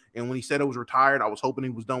idea. And when he said it was retired, I was hoping he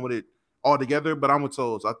was done with it altogether. But I'm with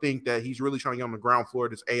Souls. I think that he's really trying to get on the ground floor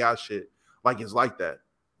of this AI shit. Like it's like that.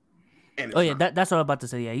 Oh yeah, that's what I'm about to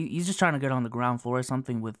say. Yeah, he's just trying to get on the ground floor or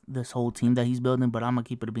something with this whole team that he's building. But I'm gonna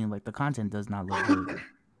keep it being like the content does not look good.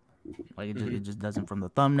 Like it just doesn't, from the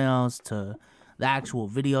thumbnails to the actual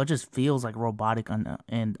video. It just feels like robotic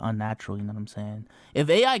and unnatural. You know what I'm saying? If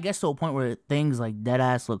AI gets to a point where things like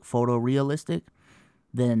deadass look photorealistic,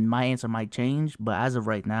 then my answer might change. But as of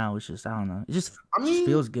right now, it's just, I don't know. It just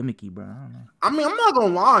feels gimmicky, bro. I don't know. I mean, I'm not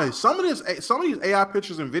gonna lie. Some of these AI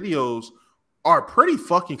pictures and videos are pretty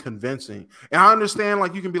fucking convincing. And I understand,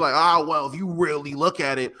 like, you can be like, well, if you really look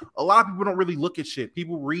at it, a lot of people don't really look at shit.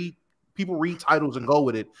 People read titles and go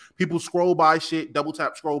with it. People scroll by shit, double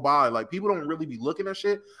tap, scroll by. Like, people don't really be looking at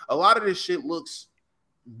shit. A lot of this shit looks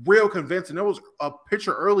real convincing. There was a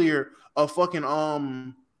picture earlier of fucking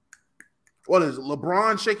what is it?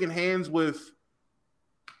 LeBron shaking hands with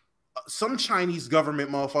some Chinese government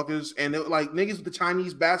motherfuckers, and it, like niggas with the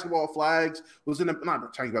Chinese basketball flags was in the, not the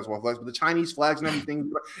Chinese basketball flags, but the Chinese flags and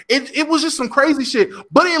everything. It was just some crazy shit,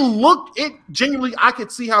 but it genuinely, I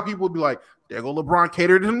could see how people would be like, there go LeBron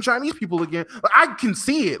catered to them Chinese people again. Like, I can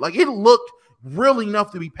see it. Like, it looked real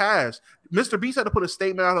enough to be passed. Mr. Beast had to put a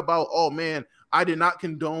statement out about, oh man, I did not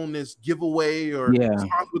condone this giveaway or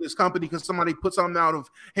sponsor with this company because somebody put something out of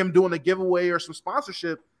him doing a giveaway or some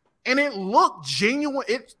sponsorship. And it looked genuine.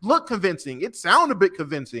 It looked convincing. It sounded a bit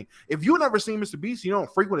convincing. If you never seen Mr. Beast, you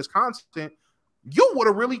don't frequent his content, you would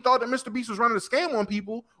have really thought that Mr. Beast was running a scam on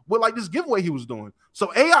people with like this giveaway he was doing.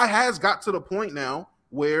 So AI has got to the point now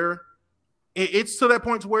where it's to that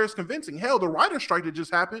point to where it's convincing. Hell, the writer's strike that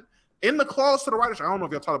just happened, in the clause to the writer's strike, I don't know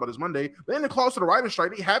if y'all talked about this Monday, but in the clause to the writer's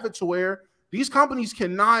strike, they have it to where these companies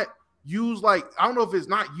cannot use, like, I don't know if it's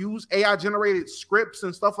not use AI generated scripts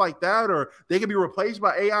and stuff like that, or they can be replaced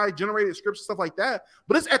by AI generated scripts and stuff like that.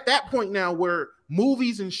 But it's at that point now where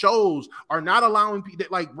movies and shows are not allowing people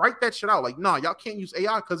to, like, write that shit out. Like, no, y'all can't use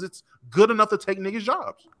AI because it's good enough to take niggas'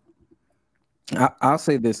 jobs. I'll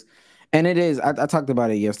say this, and it is, I talked about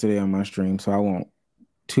it yesterday on my stream, so I won't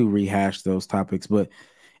rehash those topics, but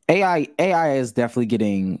AI is definitely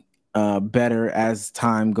getting better as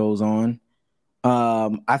time goes on.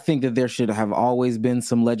 I think that there should have always been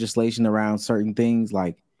some legislation around certain things,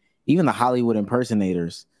 like even the Hollywood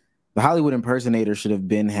impersonators. The Hollywood impersonators should have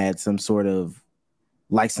had some sort of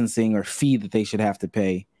licensing or fee that they should have to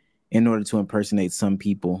pay in order to impersonate some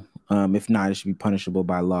people. If not, it should be punishable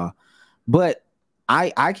by law. But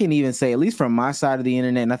I can even say, at least from my side of the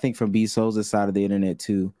internet, and I think from B Souls' side of the internet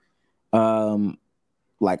too,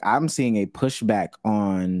 like I'm seeing a pushback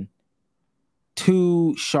on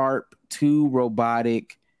too sharp, too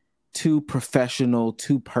robotic, too professional,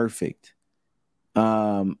 too perfect.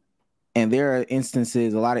 And there are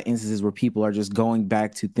instances, a lot of instances where people are just going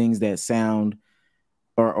back to things that sound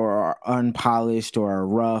or are unpolished or are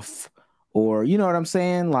rough, or you know what I'm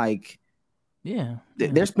saying? Like, yeah.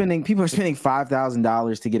 People are spending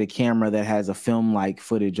 $5,000 to get a camera that has a film-like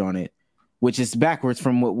footage on it, which is backwards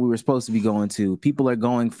from what we were supposed to be going to. People are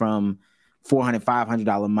going from $400, $500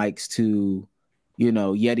 mics to, you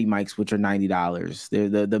know, Yeti mics, which are $90.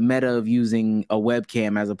 They're the meta of using a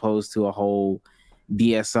webcam as opposed to a whole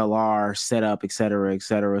DSLR setup, et cetera, et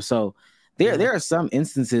cetera. So there are some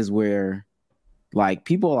instances where like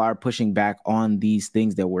people are pushing back on these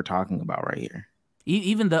things that we're talking about right here.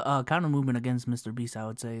 Even the counter movement against Mr. Beast, I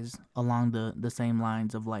would say, is along the same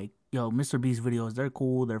lines of like, yo, Mr. Beast videos, they're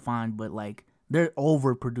cool, they're fine, but like they're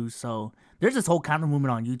overproduced. So there's this whole counter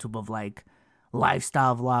movement on YouTube of like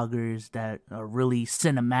lifestyle vloggers that are really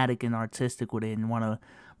cinematic and artistic with it and want to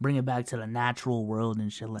bring it back to the natural world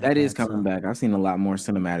and shit like that. That is coming back. I've seen a lot more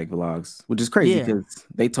cinematic vlogs, which is crazy because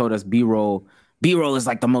they told us B-roll is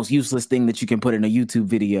like the most useless thing that you can put in a YouTube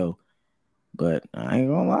video. But I ain't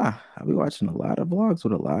gonna lie, I'll be watching a lot of vlogs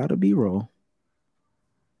with a lot of B-roll.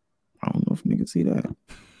 I don't know if you can see that.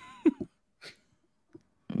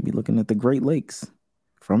 I'll be looking at the Great Lakes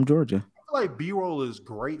from Georgia. I feel like B-roll is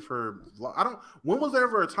great for vlog. When was there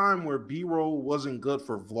ever a time where B-roll wasn't good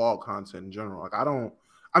for vlog content in general? Like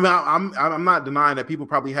I'm not denying that people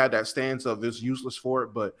probably had that stance of it's useless for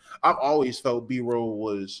it, but I've always felt B-roll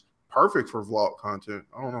was perfect for vlog content.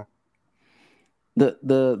 I don't know.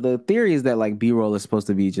 The theory is that like B-roll is supposed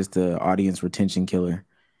to be just an audience retention killer.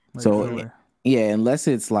 Like so yeah, unless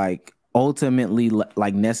it's like ultimately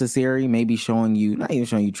like necessary, maybe showing you, not even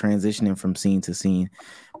showing you transitioning from scene to scene,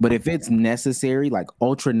 but if it's necessary, like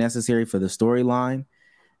ultra necessary for the storyline,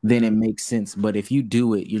 then it makes sense. But if you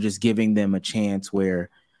do it, you're just giving them a chance where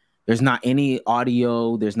there's not any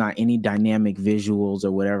audio, there's not any dynamic visuals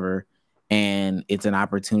or whatever, and it's an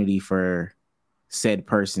opportunity for said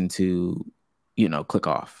person to, you know, click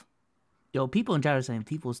off. Yo, people in chat are saying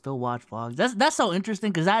people still watch vlogs. That's so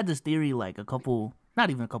interesting because I had this theory like not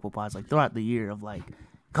even a couple pods, like throughout the year of like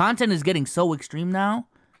content is getting so extreme now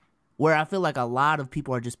where I feel like a lot of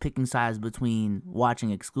people are just picking sides between watching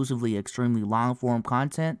exclusively extremely long form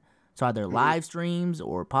content. So either live streams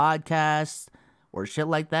or podcasts or shit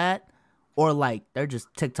like that, or like they're just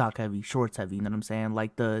TikTok heavy, shorts heavy, you know what I'm saying?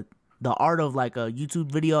 Like the art of like a YouTube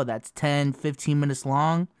video that's 10, 15 minutes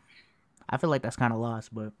long, I feel like that's kind of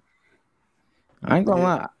lost, but I ain't gonna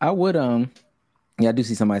lie. I would yeah, I do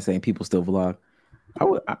see somebody saying people still vlog. I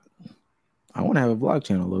want to have a vlog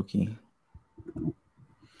channel, low key.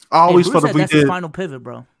 I always felt if we that's did his final pivot,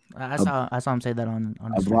 bro. I saw him say that on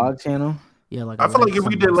a vlog channel. Yeah, like I feel like if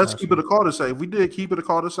we did Let's Keep It a Cul-de-sac, if we did Keep It a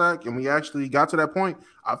Cul-de-sac and we actually got to that point,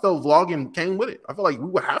 I felt vlogging came with it. I feel like we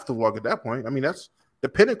would have to vlog at that point. I mean, that's the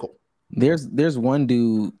pinnacle. There's one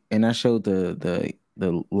dude, and I showed the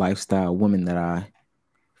the lifestyle woman that I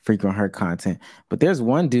frequent her content. But there's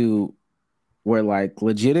one dude where like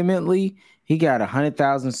legitimately he got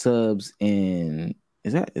 100,000 subs in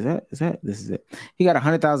this is it. He got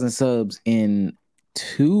 100,000 subs in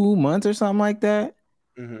 2 months or something like that.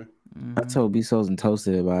 I told B-Souls and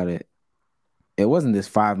Toasted about it. It wasn't this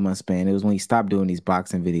 5-month span. It was when he stopped doing these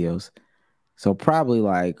boxing videos. So probably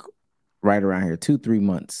like right around here, 2-3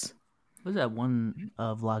 months. What was that one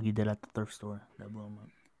vlog he did at the thrift store that blew him up?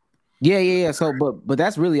 Yeah. So, but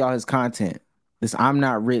that's really all his content. This I'm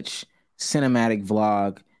Not Rich cinematic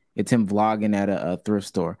vlog. It's him vlogging at a thrift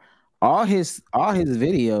store. All his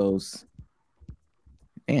videos,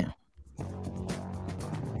 damn.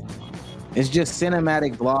 It's just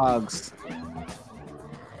cinematic vlogs.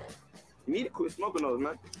 You need to quit smoking those,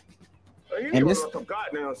 man. You And need this- to some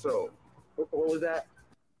goddamn so. What was that?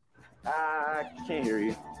 I can't hear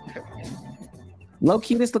you. Low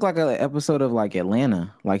key, this look like an episode of like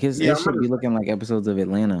Atlanta. Like his it should be looking like episodes of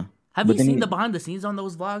Atlanta. Have But you then seen the behind the scenes on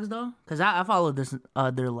those vlogs though? Because I follow this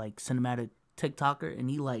other like cinematic TikToker and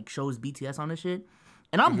he like shows BTS on this shit.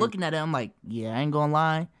 And I'm looking at it, I'm like, yeah, I ain't gonna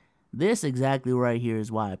lie. This exactly right here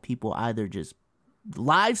is why people either just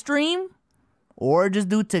live stream or just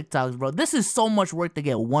do TikToks, bro. This is so much work to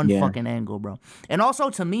get one fucking angle, bro. And also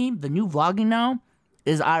to me, the new vlogging now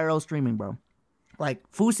is IRL streaming, bro. Like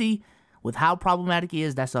Fousey, with how problematic he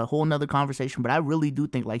is, that's a whole nother conversation. But I really do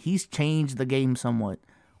think like he's changed the game somewhat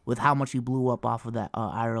with how much he blew up off of that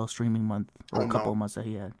IRL streaming month or a couple of months that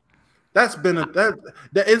he had. That's been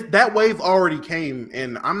that wave already came,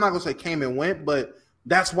 and I'm not gonna say came and went, but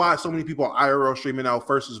that's why so many people are IRL streaming now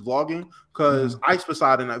versus vlogging. Because Ice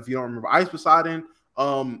Poseidon, if you don't remember, Ice Poseidon,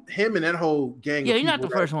 him and that whole gang. Yeah, of you're not the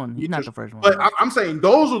people first one. You're not the first one. But I'm saying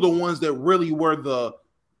those are the ones that really were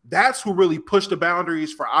that's who really pushed the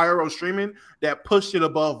boundaries for IRL streaming, that pushed it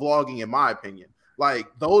above vlogging, in my opinion. Like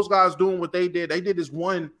those guys doing what they did. They did this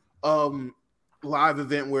one live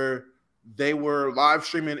event where they were live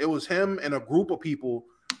streaming. It was him and a group of people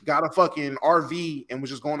got a fucking RV and was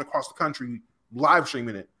just going across the country live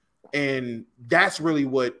streaming it. And that's really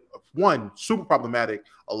what, one, super problematic.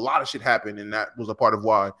 A lot of shit happened, and that was a part of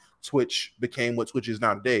why Twitch became what Twitch is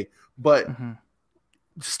now today. But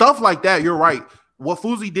stuff like that, you're right. What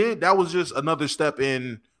Fousey did, that was just another step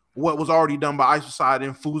in what was already done by Ice Poseidon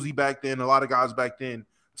and Fousey back then, a lot of guys back then,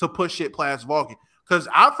 to push shit past vlogging. Because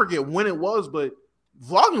I forget when it was, but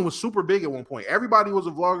vlogging was super big at one point. Everybody was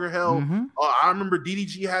a vlogger. Hell, I remember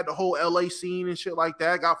DDG had the whole LA scene and shit like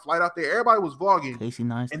that. Got Flight out there. Everybody was vlogging. Casey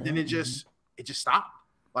Nice, and then it just stopped.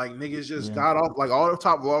 Like niggas just got off. Like all the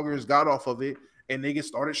top vloggers got off of it, and niggas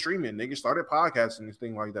started streaming. Niggas started podcasting and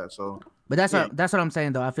things like that. So, but that's what I'm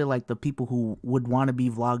saying though. I feel like the people who would want to be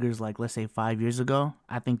vloggers, like let's say 5 years ago,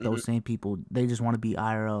 I think those same people, they just want to be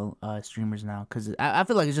IRL streamers now, because I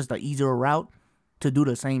feel like it's just an easier route to do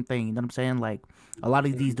the same thing. You know what I'm saying? Like a lot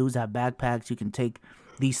of these dudes have backpacks. You can take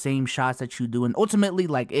these same shots that you do, and ultimately,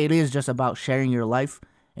 like it is just about sharing your life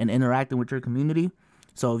and interacting with your community.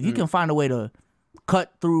 So if you can find a way to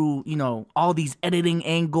cut through, you know, all these editing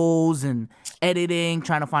angles and editing,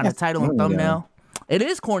 trying to find a title and thumbnail. It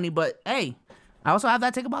is corny, but hey, I also have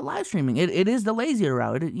that take about live streaming. It is the lazier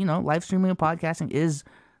route. You know, live streaming and podcasting is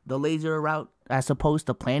the lazier route as opposed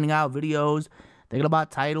to planning out videos, thinking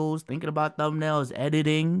about titles, thinking about thumbnails,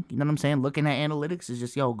 editing. You know what I'm saying? Looking at analytics is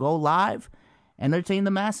just, yo, go live, entertain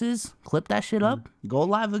the masses, clip that shit up, go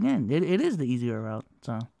live again. It is the easier route.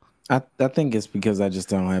 So I think it's because I just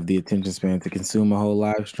don't have the attention span to consume a whole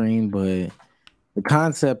live stream, but the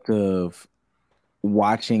concept of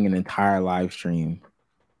watching an entire live stream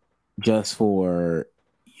just for,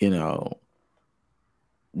 you know,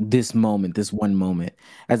 this moment, this one moment,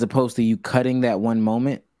 as opposed to you cutting that one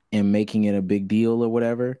moment and making it a big deal or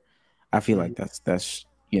whatever, I feel like that's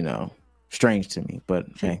you know, strange to me. But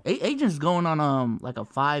hey, Agent's going on like a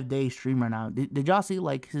 5-day stream right now. Did y'all see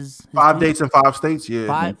like his 5 dates in 5 states?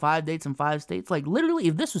 Yeah, five dates in 5 states. Like literally,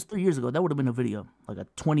 if this was 3 years ago, that would have been a video, like a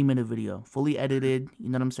 20-minute video, fully edited. You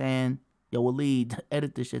know what I'm saying? Yo, Waleed,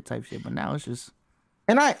 edit this shit type shit. But now it's just,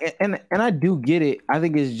 and I do get it. I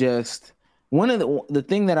think it's just one of the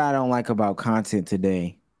thing that I don't like about content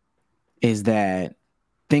today is that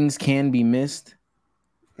things can be missed.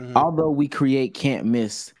 Although we create can't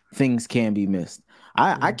miss, things can be missed.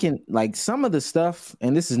 I can, like, some of the stuff,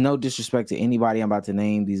 and this is no disrespect to anybody I'm about to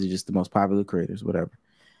name, these are just the most popular creators, whatever.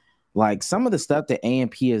 Like some of the stuff that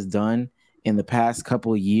AMP has done in the past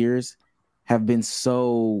couple of years have been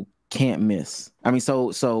so can't miss. I mean,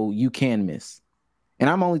 so you can miss. And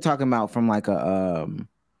I'm only talking about from like a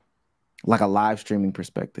live streaming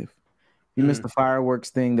perspective. You missed the fireworks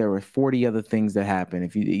thing. There were 40 other things that happened.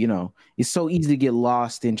 If you know, it's so easy to get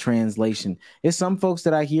lost in translation. There's some folks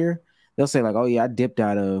that I hear, they'll say like, "Oh yeah,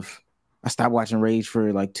 I stopped watching Rage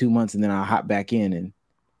for like 2 months and then I hop back in," and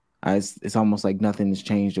it's almost like nothing has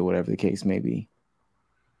changed or whatever the case may be.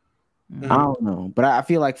 I don't know, but I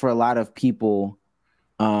feel like for a lot of people,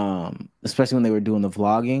 especially when they were doing the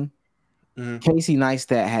vlogging, Casey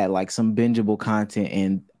Neistat had like some bingeable content,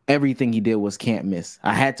 and everything he did was can't miss.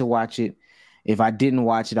 I had to watch it. If I didn't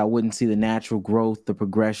watch it, I wouldn't see the natural growth, the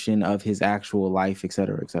progression of his actual life, et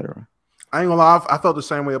cetera, et cetera. I ain't gonna lie, I felt the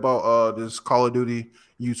same way about this Call of Duty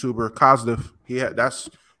YouTuber Kozdev.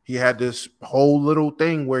 He had this whole little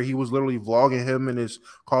thing where he was literally vlogging him and his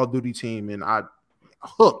Call of Duty team, and I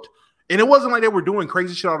hooked. And it wasn't like they were doing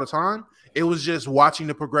crazy shit all the time. It was just watching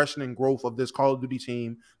the progression and growth of this Call of Duty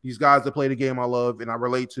team. These guys that play the game I love and I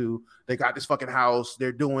relate to. They got this fucking house.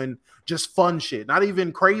 They're doing just fun shit. Not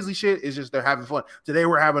even crazy shit. It's just they're having fun. Today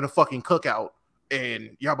we're having a fucking cookout.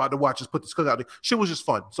 And y'all about to watch us put this cookout. Shit was just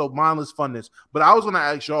fun. So mindless funness. But I was going to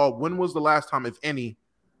ask y'all, when was the last time, if any,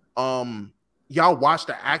 y'all watched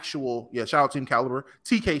the actual, shout out Team Caliber,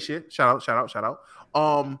 TK shit. Shout out.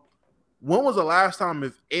 When was the last time,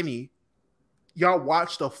 if any, y'all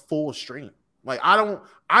watched a full stream? Like, I'm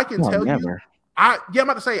about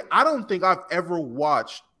to say, I don't think I've ever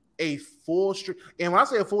watched a full stream. And when I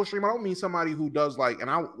say a full stream, I don't mean somebody who does like, and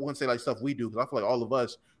I wouldn't say like stuff we do, because I feel like all of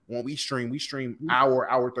us, when we stream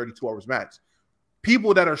hour 32 hours max.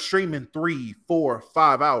 People that are streaming 3, 4,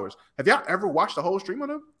 5 hours. Have y'all ever watched the whole stream of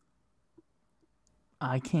them?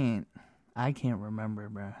 I can't remember,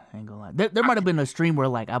 bro. I ain't gonna lie. There might have been a stream where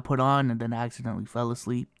like I put on and then I accidentally fell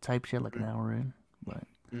asleep type shit like an hour in. But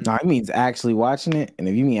no, it means actually watching it. And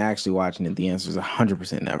if you mean actually watching it, the answer is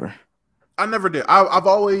 100% never. I never did. I've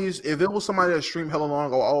always, if it was somebody that streamed hella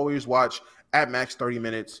long, I'll always watch at max 30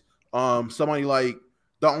 minutes. Somebody like,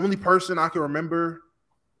 the only person I can remember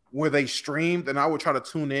where they streamed and I would try to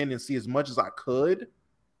tune in and see as much as I could,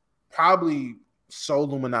 probably Soul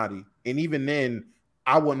Illuminati. And even then,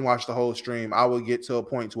 I wouldn't watch the whole stream. I would get to a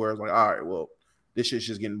point to where it's like, all right, well, this shit's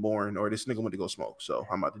just getting boring, or this nigga went to go smoke, so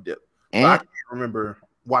I'm about to dip. And I can't remember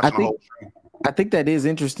watching the whole stream. I think that is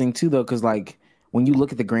interesting too, though, because like when you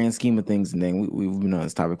look at the grand scheme of things, and then we've been on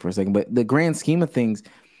this topic for a second, but the grand scheme of things,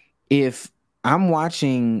 if I'm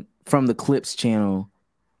watching from the Clips channel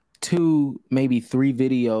 2, maybe 3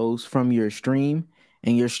 videos from your stream,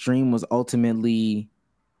 and your stream was ultimately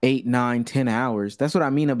 8, 9, 10 hours, that's what I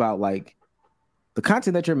mean about like the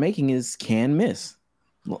content that you're making is can miss.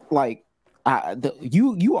 Like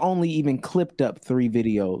you only even clipped up 3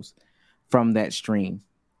 videos from that stream.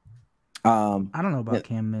 I don't know about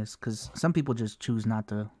can miss, because some people just choose not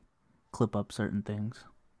to clip up certain things.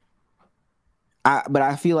 But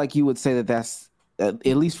I feel like you would say that that's at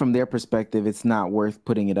least from their perspective, it's not worth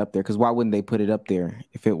putting it up there, because why wouldn't they put it up there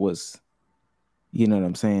if it was, you know what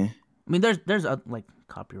I'm saying? I mean, there's like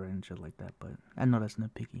copyright and shit like that, but I know that's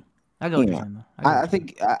nitpicky. I go what you're saying,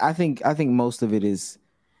 though. I think most of it is,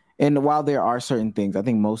 and while there are certain things, I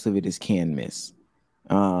think most of it is can miss.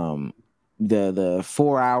 The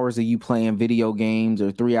 4 hours of you playing video games,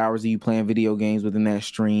 or 3 hours of you playing video games within that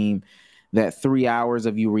stream, that 3 hours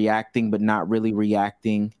of you reacting but not really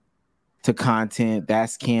reacting to content,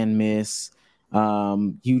 that's can miss.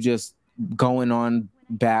 You just going on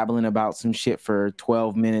babbling about some shit for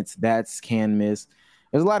 12 minutes, that's can miss.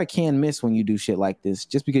 There's a lot of can miss when you do shit like this,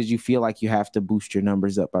 just because you feel like you have to boost your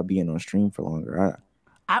numbers up by being on stream for longer.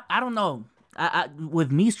 I don't know.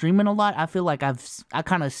 With me streaming a lot, I feel like I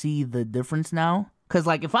kind of see the difference now. Because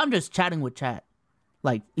like if I'm just chatting with chat,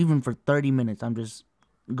 like even for 30 minutes, I'm just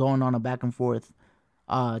going on a back and forth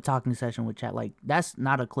talking session with chat, like that's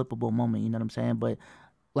not a clippable moment, you know what I'm saying? But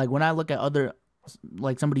like when I look at other,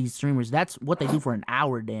 like some of these streamers, that's what they do for an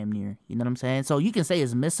hour damn near, you know what I'm saying? So you can say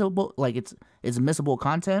it's missable, like it's missable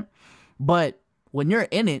content, but when you're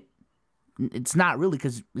in it, it's not really,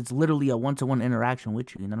 because it's literally a one-to-one interaction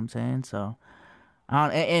with you know what I'm saying? So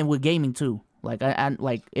and with gaming too, like I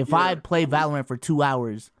like if I play Valorant for 2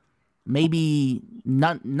 hours, maybe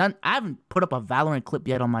none. I haven't put up a Valorant clip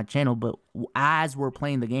yet on my channel, but as we're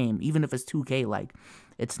playing the game, even if it's 2K, like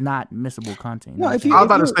it's not missable content. No, I was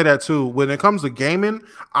about to say that too. When it comes to gaming,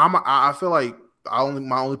 I feel like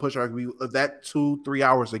my only pushback would be of that 2-3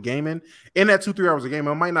 hours of gaming. In that 2-3 hours of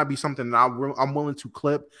gaming, it might not be something that I'm willing to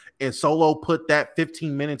clip and solo put that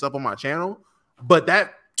 15 minutes up on my channel. But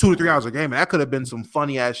that 2 to 3 hours of gaming, that could have been some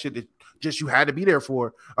funny ass shit that just you had to be there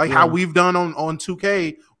for, like how we've done on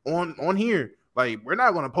 2K on here. Like we're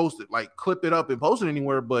not going to post it, like clip it up and post it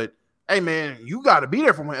anywhere, but hey man, you got to be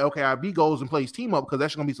there for when LKIB goes and plays team up because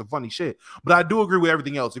that's gonna be some funny shit. But I do agree with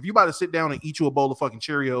everything else. If you about to sit down and eat you a bowl of fucking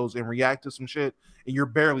Cheerios and react to some shit and you're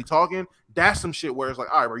barely talking, that's some shit where it's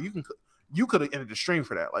like, all right, bro, you could have ended the stream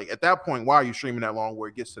for that. Like at that point, why are you streaming that long where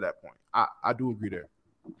it gets to that point? I do agree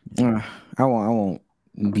there. I won't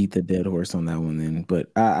beat the dead horse on that one then,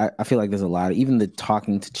 but I feel like there's a lot of, even the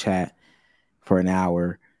talking to chat for an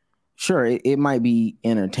hour. Sure, it might be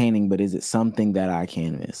entertaining, but is it something that I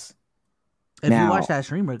can miss? If you watch that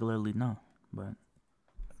stream regularly, no. But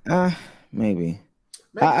Maybe maybe.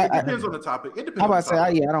 it depends on the topic. It depends. How about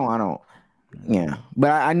I don't. Yeah,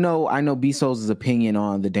 but I know B-Soul's opinion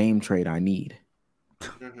on the Dame trade. I need.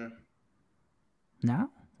 Now,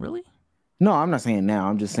 really? No, I'm not saying now.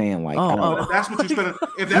 I'm just saying like. If that's what you're spending.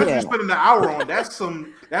 If that's what you're spending the hour on, that's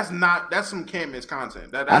some can't miss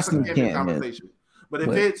content. That's some can't miss conversation. But if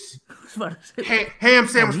it's ham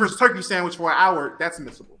sandwich versus turkey sandwich for an hour, that's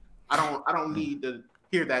missable. I don't need to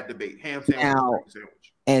hear that debate. Ham sandwich versus turkey sandwich.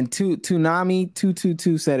 And Tunami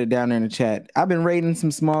 222 said it down there in the chat. I've been rating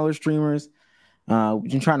some smaller streamers.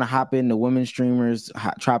 Been trying to hop into women streamers,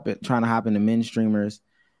 trying to hop into men streamers.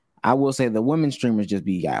 I will say the women streamers just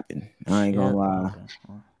be yapping. I ain't gonna lie.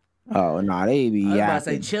 Oh no, they be yapping. I was about to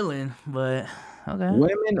say chilling, but okay.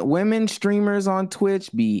 Women streamers on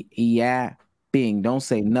Twitch be yapping. Don't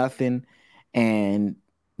say nothing, and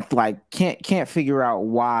like can't figure out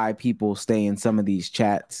why people stay in some of these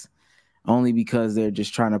chats. Only because they're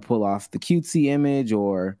just trying to pull off the cutesy image,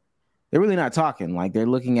 or they're really not talking. Like they're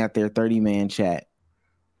looking at their 30-man chat,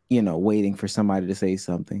 waiting for somebody to say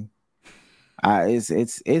something.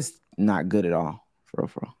 It's not good at all, for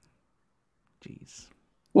real. Jeez.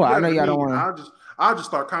 Well, I know y'all don't want to. I'll just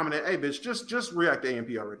start commenting. Hey, bitch, just react to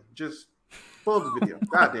AMP already. Just pull the video.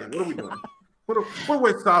 Goddamn, what are we doing? What are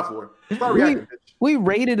we stop for? Start reacting, bitch. We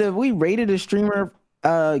rated a streamer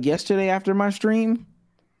yesterday after my stream.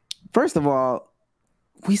 First of all,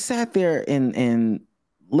 we sat there and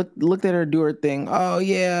looked at her do her thing. Oh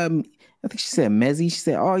yeah, I think she said Mezzy. She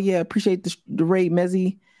said, "Oh yeah, appreciate the raid,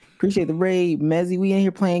 Mezzy. Appreciate the raid, Mezzy. We in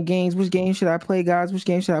here playing games. Which game should I play, guys? Which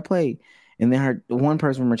game should I play?" And then one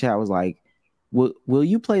person from her chat was like, "Will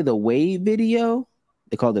you play the Wade video?"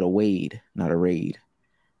 They called it a Wade, not a raid.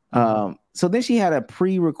 So then she had a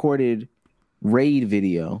pre-recorded raid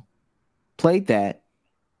video. Played that.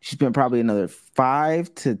 She spent probably another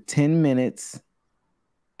 5 to 10 minutes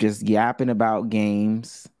just yapping about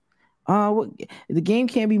games. The game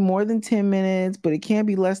can't be more than 10 minutes, but it can't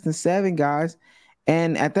be less than 7, guys.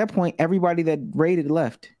 And at that point, everybody that raided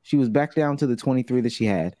left. She was back down to the 23 that she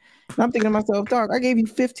had. And I'm thinking to myself, dog, I gave you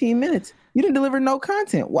 15 minutes. You didn't deliver no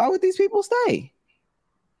content. Why would these people stay?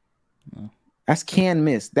 That's can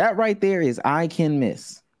miss. That right there is I can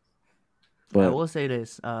miss. But I will say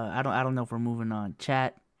this. I don't know if we're moving on.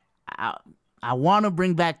 Chat. I want to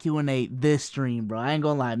bring back QnA this stream, bro. I ain't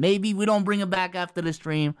gonna lie. Maybe we don't bring it back after the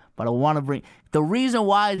stream, but I want to bring. The reason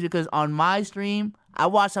why is because on my stream, I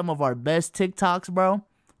watched some of our best TikToks, bro,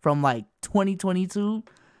 from like 2022.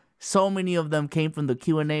 So many of them came from the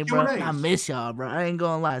QnA, bro. I miss y'all, bro. I ain't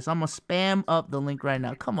gonna lie. So I'm gonna spam up the link right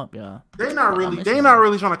now. Come up, y'all. They not really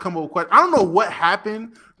trying to come up with questions. I don't know what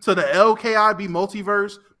happened to the LKIB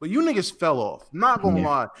multiverse, but you niggas fell off. Not gonna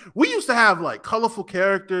lie. We used to have like colorful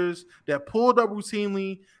characters that pulled up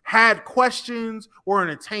routinely, had questions, were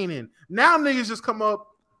entertaining. Now niggas just come up.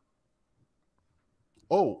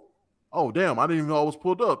 Oh damn, I didn't even know I was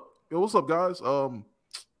pulled up. Yo, what's up, guys?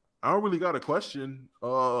 I don't really got a question.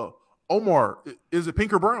 Omar, is it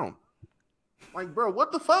pink or brown? Like, bro,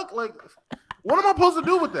 what the fuck? Like, what am I supposed to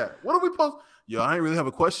do with that? What are we supposed? Yo, I ain't really have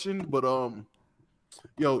a question, but do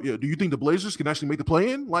you think the Blazers can actually make the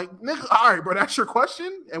play-in? Like, nigga, all right, bro, that's your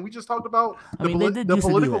question, and we just talked about the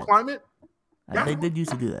political climate. They did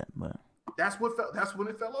used to do that, but that's when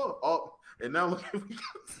it fell off. Oh, and now look,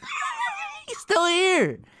 he's still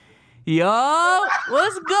here. Yo,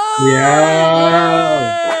 what's good?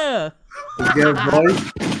 Yeah. What's good,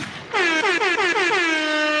 boys?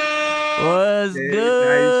 What's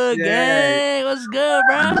good, gang? What's good,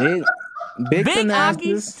 bro? Big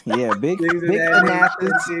Thanasis. Yeah, big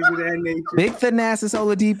Thanasis. Big Thanasis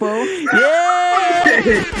Oladipo. Yeah.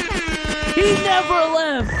 He never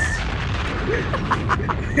left.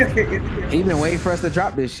 He been waiting for us to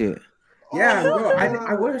drop this shit. Yeah, bro.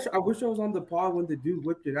 I wish I was on the pod when the dude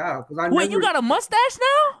whipped it out. Wait, you got a mustache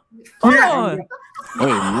now? Come on. Wait,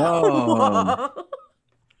 no.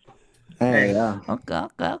 Hey, yeah. Okay.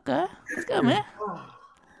 Let's go, man.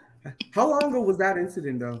 How long ago was that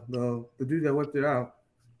incident, though? The dude that whipped it out.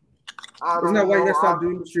 Isn't that why you guys stopped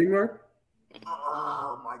doing the stream work?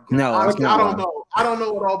 Oh my god! No, I don't know. I don't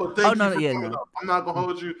know it all, but thank you for yeah, coming up. I'm not gonna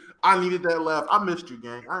hold you. I needed that laugh. I missed you,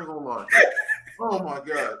 gang. I ain't gonna lie. Oh my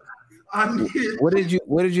god. I needed. What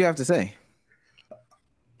did you have to say?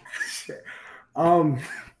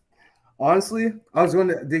 Honestly, I was going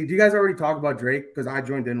to. Did you guys already talk about Drake? Because I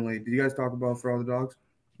joined in late. Did you guys talk about For All the Dogs?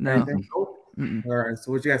 No. Anything? All right.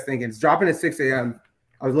 So what you guys thinking? It's dropping at 6 a.m.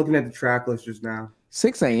 I was looking at the track list just now.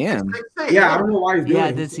 6 a.m. Yeah, I don't know why he's doing it. Yeah,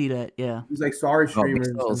 I did see that. Yeah. He's like, sorry,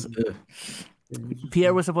 streamers.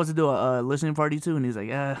 Pierre was supposed to do a listening party too, and he's like,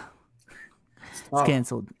 it's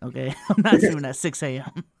canceled. Okay, I'm not streaming at 6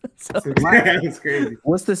 a.m. So, it's crazy.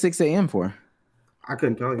 What's the 6 a.m. for? I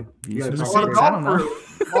couldn't tell you. I don't know.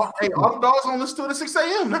 Hey, all the dogs on this at 6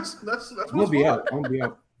 a.m. That's I'm gonna be up. I'm gonna be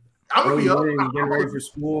up. I'm gonna be up. Getting ready for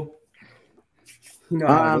school. You know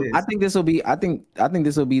how it is. I think this will be. I think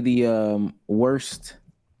this will be the worst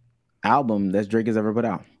album that Drake has ever put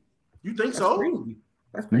out. You think so?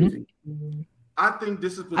 That's crazy. I think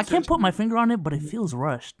this is. I can't put my finger on it, but it feels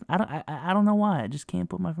rushed. I don't know why. I just can't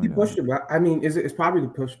put my finger. He pushed it back. I mean, it's probably the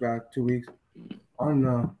pushback 2 weeks. I don't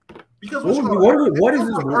know. Because what is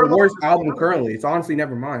his worst album currently? It's honestly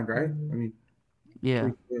Nevermind, right? I mean, yeah.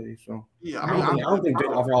 Really, so yeah, I don't think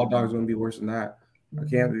For All Dogs is gonna be worse than that. I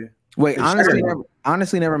can't be. Wait, honestly,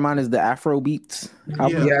 Nevermind is the Afro beats. Yeah,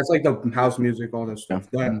 it's like the house music, all that stuff.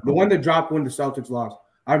 The one that dropped when the Celtics lost.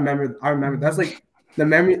 I remember. That's like the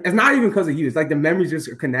memory. It's not even because of you. It's like the memories just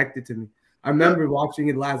are connected to me. I remember watching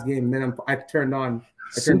it last game, and then I turned on.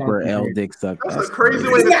 Super L dick suck. That's a crazy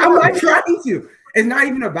way to. I'm not trying to. It's not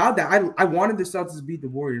even about that. I wanted the Celtics to beat the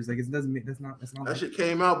Warriors. Like it doesn't make that's not that shit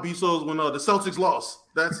came out Bezos when the Celtics lost.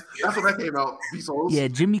 That's when that came out. Bezos. Yeah,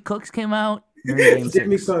 Jimmy Cooks came out.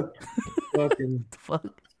 Jimmy Cooks. Fucking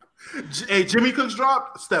fuck. Hey, Jimmy Cooks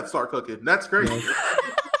dropped. Steph start cooking. That's crazy.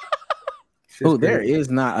 Oh, there is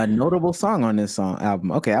not a notable song on this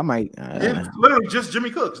album. Okay, I might. It's literally just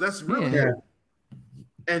Jimmy Cooks. That's really yeah.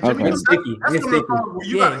 And Jimmy Cooks, that's the song where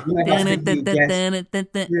you gotta.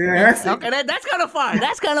 Okay, that's kind of far.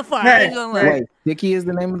 That's kind of far. I ain't gonna lie. Wait, Sticky is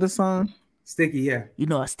the name of the song? Sticky, yeah. You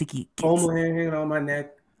know, a sticky. Home hanging on my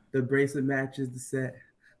neck. The bracelet matches the set.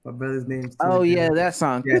 My brother's name's. Oh yeah, that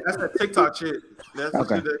song. Yeah, that's that TikTok shit. That's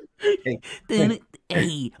okay. Hey,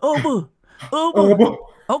 okay.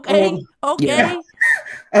 Yeah.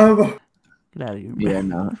 Get out of here. Yeah,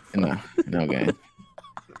 no, gang.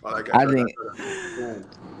 I think.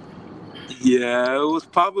 Yeah, it was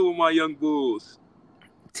probably with my young bulls.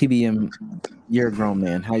 TBM, you're a grown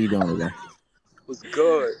man. How you doing today? What's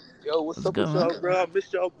good? Yo, what's up good, with y'all, bro? I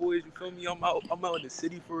missed y'all boys. You feel me? I'm out in the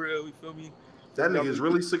city for real. You feel me? That nigga is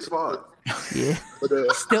really 6'5". Yeah,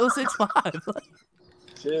 but, still 6'5".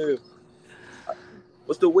 Chill.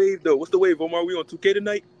 What's the wave though? What's the wave, Omar? We on 2K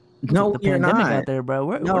tonight? No, you're not. Out there, bro.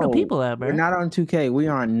 Where the people at, bro? We're not on 2K. We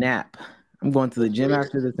are on nap. I'm going to the gym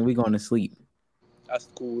after this, and we going to sleep. That's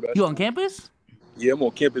cool. You on campus? Yeah, I'm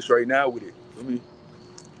on campus right now with it.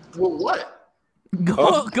 Well, what?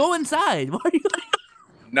 Go inside. What are you?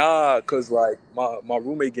 Nah, cause like my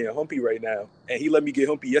roommate getting humpy right now, and he let me get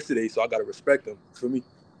humpy yesterday, so I gotta respect him. For me.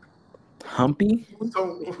 Humpy?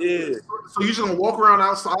 So, yeah. So you just gonna walk around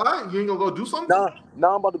outside? You ain't gonna go do something?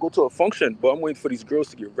 Nah, I'm about to go to a function, but I'm waiting for these girls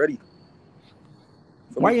to get ready.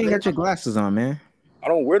 Why you ain't got your glasses on, man? I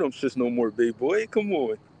don't wear them shits no more, big boy. Come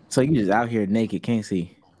on. So you just out here naked, can't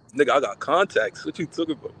see? Nigga, I got contacts. What you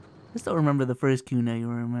talking about? I still remember the first QnA you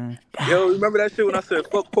were in, man. Yo, remember that shit when I said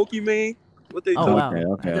fuck Pokemon? What they wow.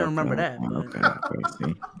 Okay, I didn't remember that. Okay.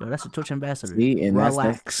 Yo, that's a Twitch ambassador. See, and that's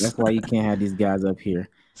why you can't have these guys up here.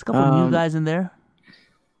 There's a couple of new guys in there.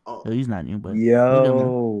 Oh, he's not new, but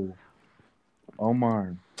yo,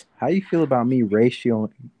 Omar, how you feel about me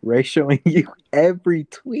ratioing you every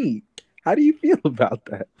tweet? How do you feel about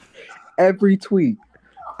that? Every tweet.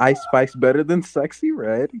 Ice Spice better than Sexyy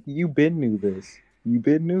Red. You been knew this. You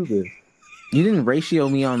didn't ratio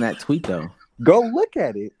me on that tweet though. Go look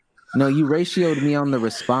at it. No, you ratioed me on the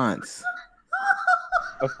response.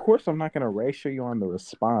 Of course, I'm not gonna ratio you on the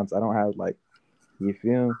response. I don't have you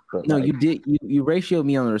feel? But no, you did. You ratioed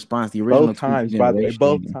me on the response. The original both times, by the way,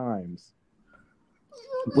 both times.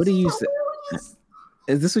 What do you say?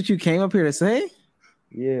 Is this what you came up here to say?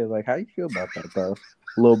 Yeah, how you feel about that, though,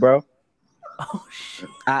 little bro? Oh shit!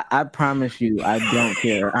 I promise you, I don't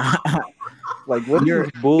care. What your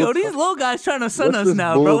bull? Yo, these little guys trying to sun us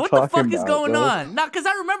now, bro. What the fuck is going on? Nah, cause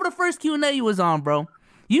I remember the first QnA you was on, bro.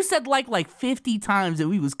 You said like 50 times that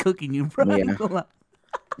we was cooking you, bro. Yeah.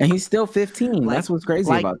 And he's still 15. That's what's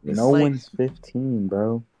crazy about this. No one's 15,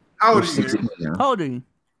 bro. How old are you? How old are you?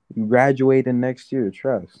 You graduating next year,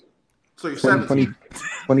 trust. So you're 17.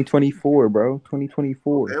 2024, bro.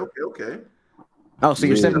 2024. Okay. Oh, so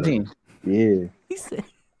you're 17. Yeah. He said,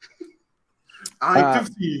 I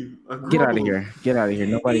 15. Get out of here. Get out of here.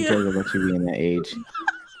 Nobody cares about you being that age.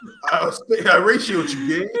 I ratio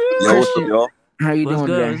you, gang. Yo, what's up, y'all? How you doing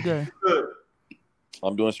today? What's good? Good.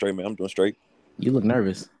 I'm doing straight, man. I'm doing straight. You look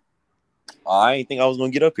nervous. I ain't think I was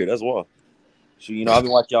gonna get up here. That's why. So, you know, I've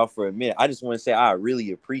been watching y'all for a minute. I just want to say I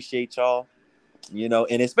really appreciate y'all. You know,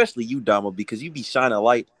 and especially you, Damo, because you be shining a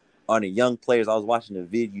light on the young players. I was watching the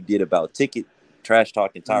vid you did about Ticket, Trash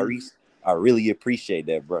Talking Tyrese. I really appreciate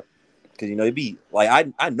that, bro. Because, you know, it'd be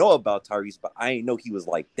like, I know about Tyrese, but I ain't know he was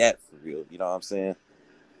like that for real. You know what I'm saying?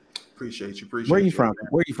 Appreciate you. Where you from?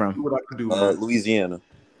 Where you from? Do what I can do, Louisiana.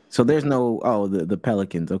 So there's no, the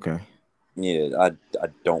Pelicans. Okay. Yeah, I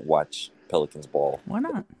don't watch Pelicans ball. Why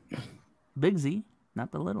not? Big Z,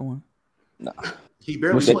 not the little one. Nah. He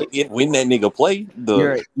barely plays. When that nigga play,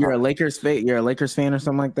 You're a Lakers fan. You're a Lakers fan or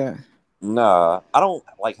something like that. Nah, I don't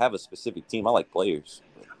like have a specific team. I like players.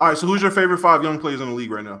 All right, so who's your favorite 5 young players in the league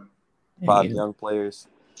right now? 5 young players.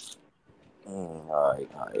 All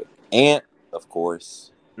right. Ant, of course.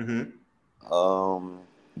 Mm-hmm.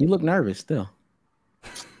 You look nervous still,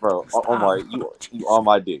 bro. Omar, you on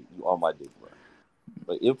my dick. You on my dick, bro.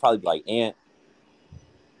 But it'll probably be like Ant,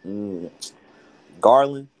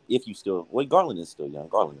 Garland. If you still, Garland is still young.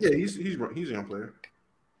 Garland. Yeah, he's a young player.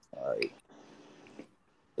 All right.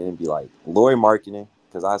 And it'd be like Lauri Markkinen,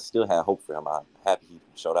 because I still had hope for him. I'm happy he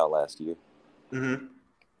showed out last year. Mm-hmm.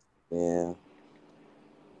 And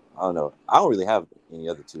I don't know. I don't really have any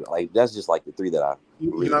other 2. Like that's just like the 3 that I.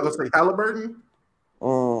 You're not gonna say Halliburton?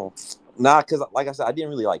 Nah, because like I said, I didn't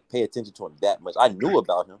really like pay attention to him that much. I knew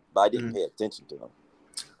about him, but I didn't pay attention to him.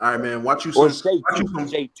 All right, man. Watch you some.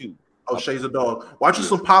 Shea too. Oh, Shay's a dog. Watch you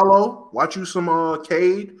some Paolo. Watch you some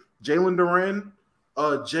Cade, Jalen Duren,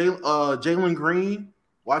 Jalen Green.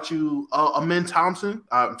 Watch you Amen Thompson.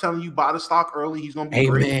 I'm telling you, buy the stock early. He's gonna be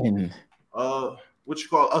great. What you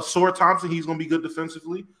call Sora Thompson? He's gonna be good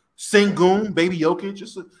defensively. Sengun, Baby Jokic.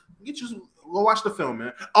 Just go watch the film,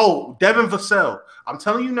 man. Oh, Devin Vassell. I'm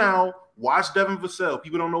telling you now. Watch Devin Vassell.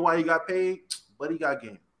 People don't know why he got paid, but he got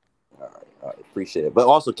game. All right, appreciate it. But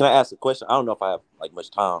also, can I ask a question? I don't know if I have like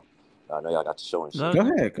much time. I know y'all got the show and shit. Go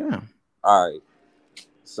ahead, go on. All right.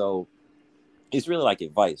 So it's really like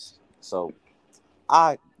advice. So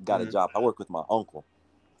I got a job. I work with my uncle,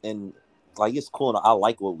 and like it's cool. And I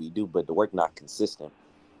like what we do, but the work not consistent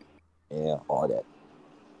and all that.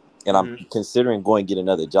 And I'm considering going to get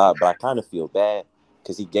another job, but I kind of feel bad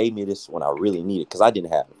because he gave me this when I really need it because I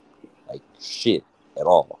didn't have like shit at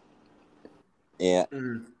all.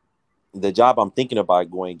 And the job I'm thinking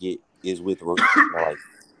about going to get is with like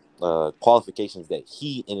qualifications that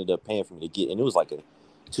he ended up paying for me to get, and it was like a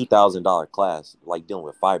 $2,000 class, like dealing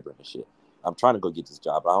with fiber and shit. I'm trying to go get this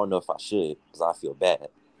job, but I don't know if I should because I feel bad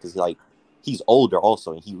because like he's older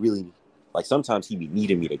also, and he really like sometimes he be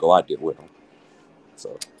needing me to go out there with him.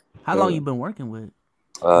 So. How long you been working with?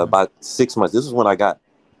 About 6 months. This is when I got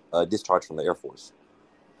discharged from the Air Force.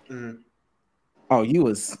 Oh, you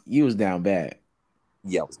was down bad.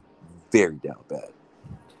 Yeah, I was very down bad.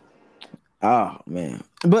 Oh man,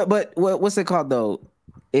 but what's it called though?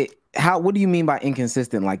 What do you mean by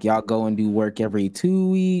inconsistent? Like y'all go and do work every 2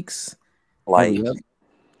 weeks? Like,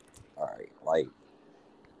 all right, like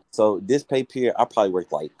so this pay period, I probably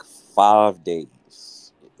worked like 5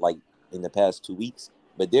 days, like in the past 2 weeks.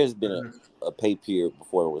 But there's been a pay period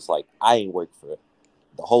before it was like I ain't worked for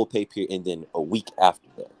the whole pay period and then a week after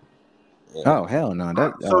that. Yeah. Oh hell no! I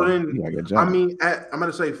mean, I'm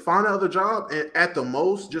gonna say find another job and at the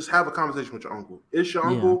most just have a conversation with your uncle. It's your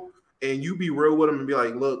uncle, and you be real with him and be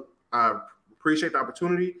like, "Look, I appreciate the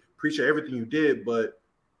opportunity, appreciate everything you did, but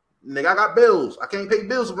nigga, I got bills. I can't pay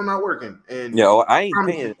bills if I'm not working." And I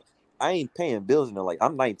ain't paying bills. You know, like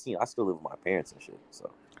I'm 19, I still live with my parents and shit.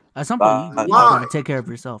 So. At some point, you gotta take care of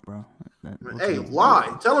yourself, bro. Hey,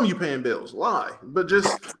 lie. Tell him you paying bills. Lie. But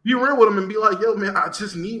just be real with him and be like, yo, man, I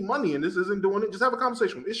just need money and this isn't doing it. Just have a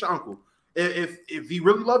conversation with him. It's your uncle. If he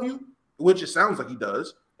really love you, which it sounds like he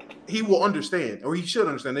does, he will understand, or he should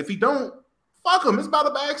understand. If he don't, fuck him. It's about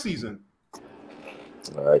a bag season.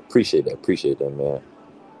 All right. Appreciate that, man.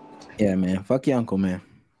 Yeah, man. Fuck your uncle, man.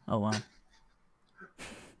 Oh, wow.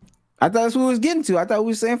 I thought that's what we was getting to. I thought we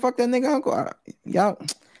was saying fuck that nigga uncle.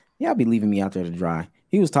 Y'all be leaving me out there to dry.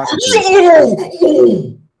 He was talking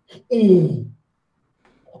to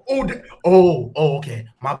okay.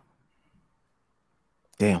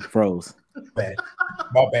 Damn, froze. My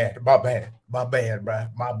bad, bro. My bad,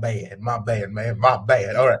 man. My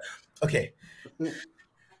bad. All right. Okay.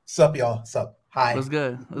 Sup, y'all. Sup. Hi. What's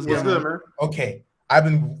good? What's good, man? Okay. I've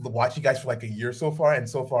been watching you guys for like a year so far, and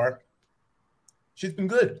so far, shit's been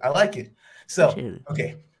good. I like it. So,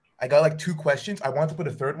 okay. I got like 2 questions. I wanted to put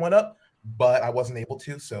a third one up, but I wasn't able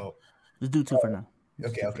to. So let's do 2 for now.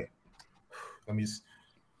 Okay. Let me just.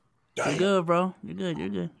 You're good, bro. You're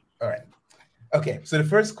good. All right. Okay. So the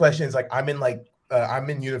first question is like I'm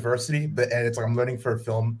in university, and it's like I'm learning for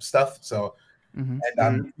film stuff. So and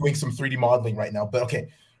I'm doing some 3D modeling right now. But okay,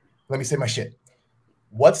 let me say my shit.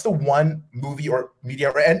 What's the one movie or media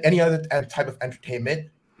or any other type of entertainment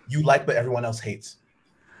you like but everyone else hates?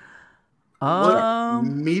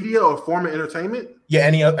 Media or form of entertainment? Yeah,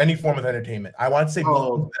 any form of entertainment. I want to say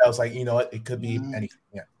movies, but I was like, you know what? It could be anything.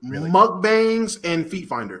 Yeah, really. Mukbangs and Feet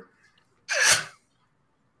Finder.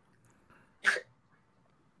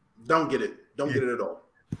 Don't get it. Don't get it at all.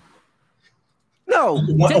 No,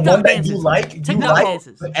 one that you like,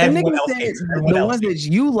 dances. But everyone else hates. The ones that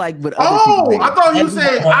you like, but other Oh, people I thought you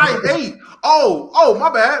said I hate. Oh,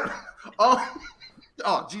 my bad.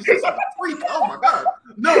 Oh, Jesus, I'm a freak. Oh my God.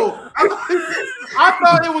 No, I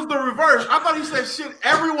thought it was the reverse. I thought you said shit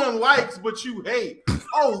everyone likes, but you hate.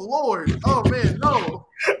 Oh Lord. Oh man, no.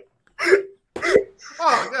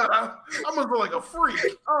 Oh God, I must be like a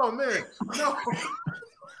freak. Oh man, no.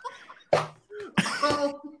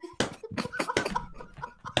 Oh,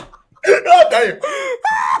 damn.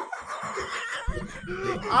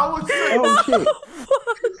 I would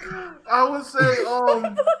say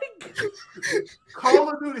Call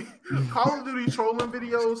of Duty trolling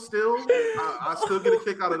videos still. I still get a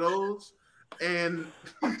kick out of those. And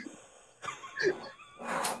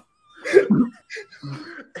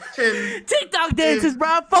TikTok dances,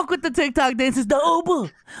 bro. Fuck with the TikTok dances. The Uber.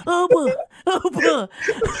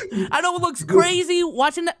 I know it looks crazy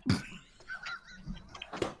watching that.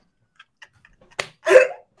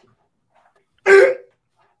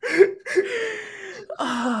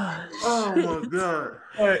 Oh my God.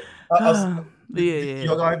 All right. Yeah.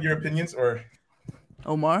 You all have your opinions or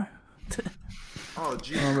Omar? Oh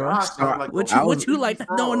Jesus Christ. What you like that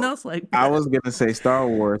no one else like? I was gonna say Star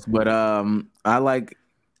Wars, but I like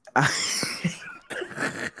I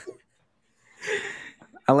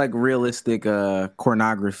like realistic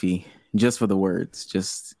pornography just for the words,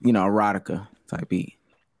 just erotica type beat.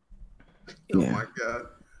 Yeah. Oh my God.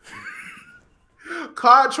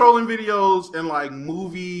 COD trolling videos and like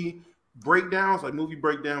movie breakdowns, like movie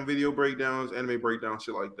breakdown, video breakdowns, anime breakdowns,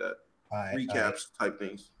 shit like that. Recaps type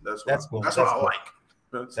things. That's cool. That's what I like.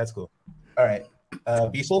 That's cool. All right.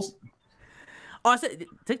 Beasels? Oh, I said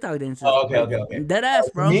TikTok dances. Oh, okay. Dead ass,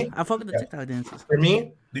 bro. Me? I fuck with the TikTok dances. For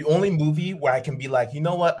me, the only movie where I can be like, you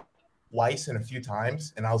know what, twice and a few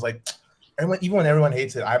times, and I was like, even when everyone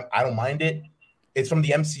hates it, I don't mind it. It's from the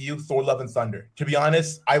MCU, Thor: Love and Thunder. To be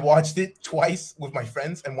honest, I watched it twice with my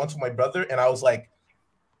friends and once with my brother, and I was like,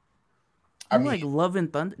 like Love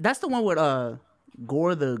and Thunder. That's the one with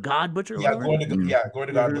Gore the God Butcher. Yeah, Gore the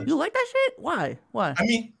God Butcher. You like that shit? Why? I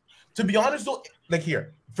mean, to be honest though, like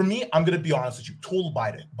here for me, I'm gonna be honest with you. Total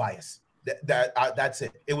bias. That's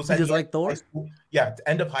it. It was just like Thor. Yeah, at the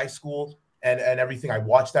end of high school and everything. I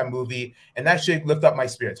watched that movie, and that shit lifted up my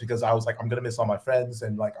spirits because I was like, I'm gonna miss all my friends,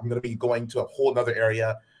 and like I'm gonna be going to a whole other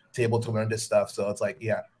area to able to learn this stuff. So it's like,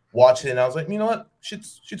 yeah, watch it, and I was like, you know what,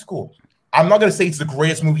 shit's cool. I'm not gonna say it's the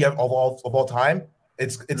greatest movie of all time.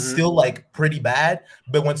 It's still like pretty bad.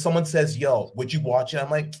 But when someone says, "Yo, would you watch it?" I'm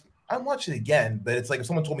like, I'd watch it again. But it's like if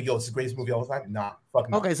someone told me, "Yo, it's the greatest movie," I was like, nah,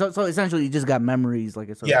 fucking. Okay, so essentially you just got memories, like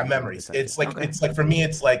it's memories. It's like it's like for me,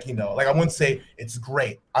 it's like like I wouldn't say it's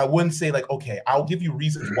great. I wouldn't say like okay, I'll give you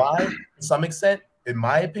reasons why to some extent, in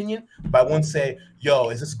my opinion. But I wouldn't say, "Yo,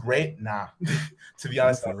 is this great?" Nah, to be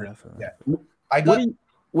honest, not really. Yeah,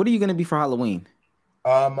 What are you gonna be for Halloween?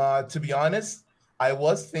 To be honest, I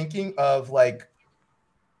was thinking of like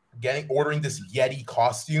ordering this Yeti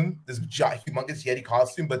costume, this humongous Yeti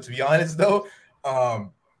costume. But to be honest though,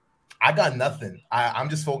 I got nothing. I'm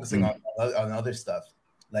just focusing on other stuff.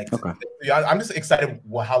 Like, I'm just excited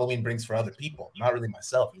what Halloween brings for other people, not really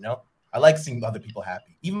myself. I like seeing other people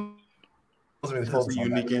happy. Even that's a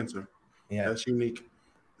unique answer. Yeah, that's unique.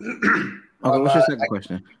 Okay, what's your second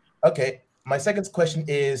question? Okay, my second question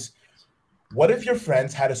is, what if your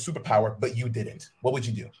friends had a superpower but you didn't? What would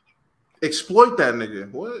you do? Exploit that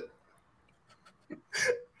nigga. What?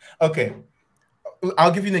 Okay,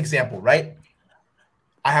 I'll give you an example, right?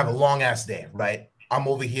 I have a long ass day, right? I'm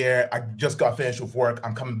over here. I just got finished with work.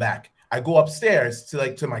 I'm coming back. I go upstairs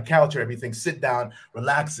to my couch or everything, sit down,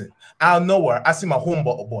 relaxing. Out of nowhere, I see my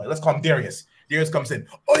homeboy. Let's call him Darius. Darius comes in.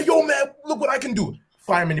 Oh, yo, man, look what I can do.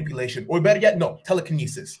 Fire manipulation, or better yet, no,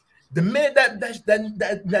 telekinesis. The minute that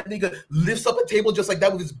nigga lifts up a table just like that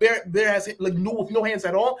with his bare ass, like with no hands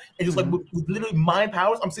at all, and just like with literally mind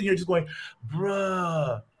powers, I'm sitting here just going,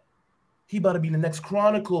 bruh, he about to be the next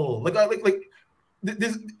Chronicle. Like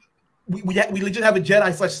this. we legit have a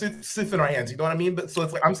Jedi / Sith in our hands. You know what I mean? But so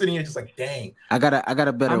it's like I'm sitting here just like, dang. I got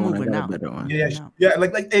a better I'm one. moving I got now. a better one. Yeah.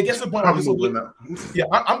 Like it gets to the point. I'm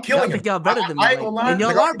killing I think it. y'all better than me. I ain't gonna lie. And y'all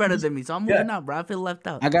Like, are better than me, so I'm moving out, bro. I feel left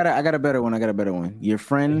out. I got a better one. I got a better one. Your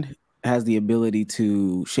friend has the ability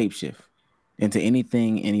to shapeshift into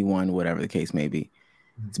anything, anyone, whatever the case may be.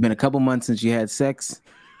 It's been a couple months since you had sex.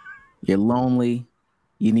 You're lonely.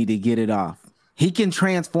 You need to get it off. He can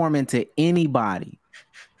transform into anybody.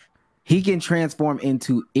 He can transform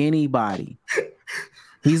into anybody.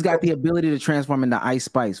 He's got the ability to transform into Ice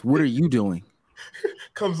Spice. What are you doing?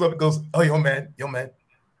 Comes up and goes, oh, yo, man.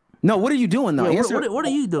 No, what are you doing, though? Yeah, what are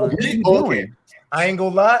you doing? What are you Okay. doing? I ain't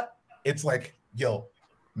gonna lie. It's like, yo,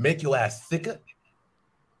 make your ass thicker.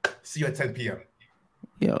 See you at 10 p.m.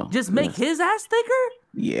 Yo, Just make his ass thicker?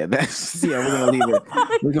 Yeah, that's we're gonna leave it.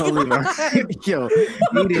 We're gonna leave it. Yo, he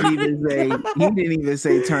didn't even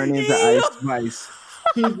say turn into Ice Spice.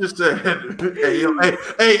 He just said,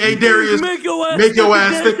 hey, Darius, make your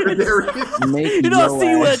ass thicker, Darius. You know, see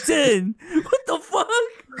you at 10. What the fuck?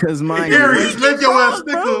 Because Darius, make your ass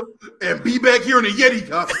thicker and be back here in a Yeti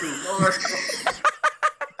costume.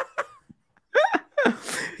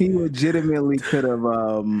 He legitimately could have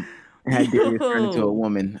had Darius turn into a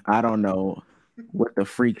woman. I don't know what the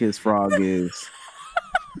freak his frog is.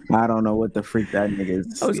 I don't know what the freak that nigga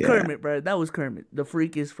is. That was Kermit, bro. That was Kermit. The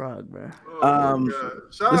freak is frog, bro.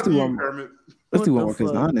 Shout out to you, Kermit. Let's do one more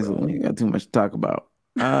because honestly, we ain't got too much to talk about.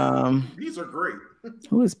 These are great.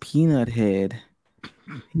 Who is Peanut Head?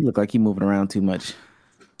 He look like he moving around too much.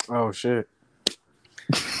 Oh shit.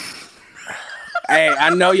 Hey, I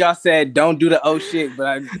know y'all said don't do the oh shit, but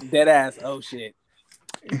I'm dead ass oh shit.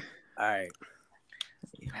 All right.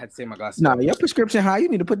 I had to say my glasses. Nah, your prescription high. You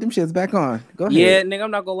need to put them shits back on. Go ahead. Yeah, nigga,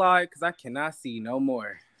 I'm not gonna lie, because I cannot see no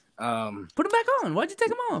more. Put them back on. Why'd you take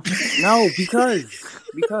them off? No,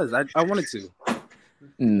 because I wanted to.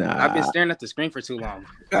 Nah, I've been staring at the screen for too long.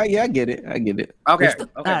 Yeah, I get it. Okay,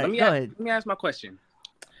 right, let me ask my question.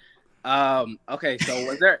 Okay, so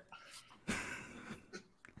was there?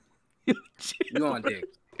 You on dick?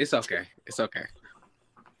 It's okay.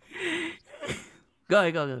 Go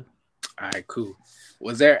ahead. All right, cool.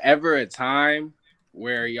 Was there ever a time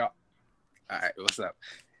where y'all? All right, what's up?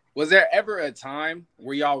 Was there ever a time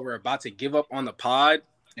where y'all were about to give up on the pod,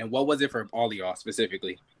 and what was it for all of y'all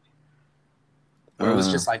specifically? Where it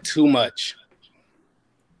was just like too much.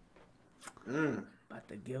 About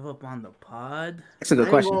to give up on the pod? That's a good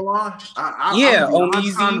question. Yeah,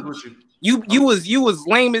 Omeezy. You was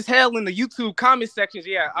lame as hell in the YouTube comment sections.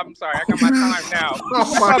 Yeah, I'm sorry. I got my time now.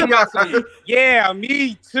 Oh my God. Yeah,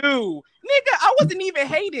 me too. Nigga, I wasn't even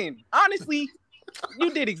hating. Honestly,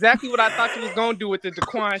 you did exactly what I thought you was going to do with the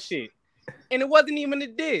Daquan shit. And it wasn't even a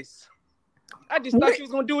diss. I just thought you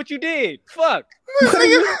was going to do what you did. Fuck. He held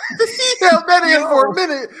that in for a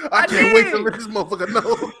minute. I can't wait to let this motherfucker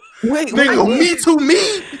know. Wait, nigga, me too,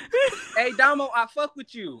 me. Hey, Damo, I fuck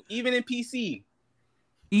with you, even in PC.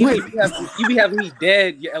 You be having me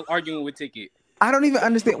dead arguing with Ticket. I don't even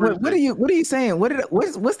understand. What are you saying?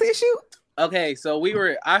 What's the issue? Okay, so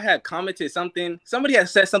I had commented something. Somebody had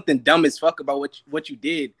said something dumb as fuck about what you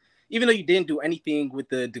did, even though you didn't do anything with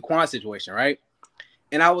the Daquan situation, right?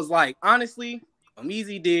 And I was like, honestly,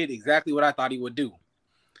 Omeezy did exactly what I thought he would do,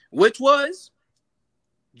 which was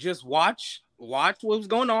just watch what was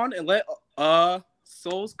going on and let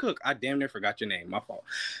Souls cook. I damn near forgot your name. My fault.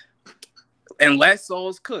 And let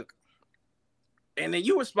Souls cook. And then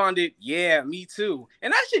you responded, yeah, me too.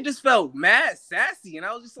 And that shit just felt mad sassy. And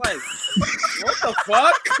I was just like, what the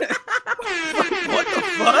fuck? What the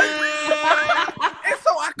fuck? And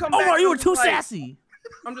so I come back. Oh, you were too like, sassy.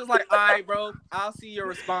 I'm just like, all right, bro, I'll see your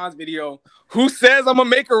response video. Who says I'm going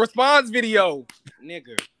to make a response video?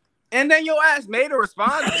 Nigga. And then your ass made a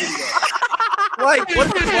response video. Like,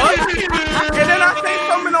 what the fuck? And then I say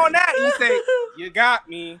something on that. And you say, you got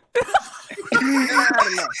me.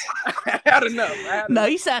 I had enough. No,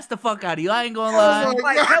 he sassed the fuck out of you. I ain't gonna lie.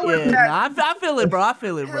 I feel it, bro.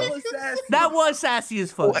 That was sassy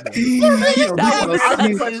as fuck. I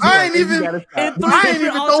ain't even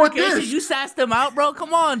throw it this. You sassed him out, bro.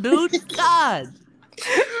 Come on, dude. God.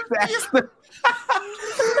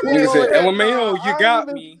 Nigga said, LMAO, you got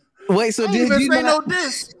me. Wait, so did you say no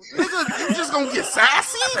diss? Nigga, you just gonna get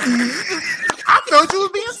sassy? I thought you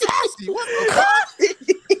was being sassy. What the fuck?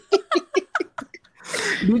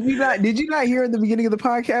 Did you not hear at the beginning of the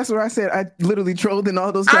podcast where I said I literally trolled in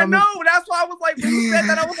all those comments? I know. That's why I was like, when you said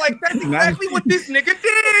that, I was like, that's exactly what this nigga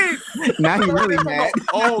did. Now he really mad.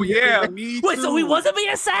 Oh yeah, me too. Wait, so he wasn't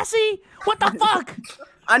being sassy? What the fuck?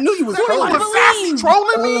 I knew you was sassy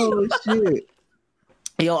trolling me. Oh shit.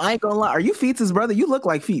 Yo, I ain't gonna lie. Are you Feats' brother? You look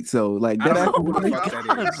like Feats, so like I that. don't know who the fuck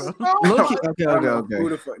that is. Okay. Who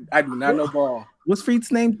the fuck? I do not know ball. What's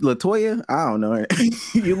Feats' name? Latoya? I don't know her.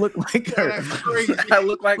 You look like her. I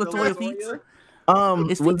look like Latoya Feats.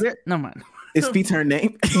 Was it? No man. Is Feats her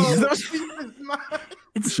name?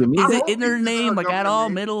 Is it in her name, like at all,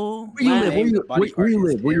 middle? Where you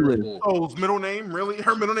live? Where you live? Oh, his middle name? Really?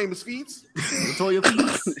 Her middle name is Feats? Latoya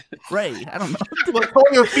Feats. Ray. I don't know.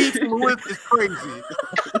 Latoya Feats Lewis is crazy.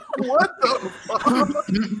 What the fuck?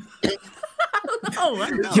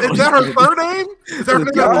 Is that her third name? Is that her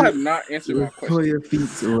third I name? have not answered my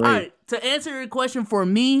question. All right, to answer your question for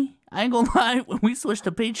me, I ain't gonna lie. When we switched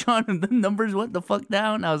to Patreon and the numbers went the fuck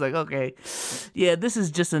down, I was like, okay, yeah, this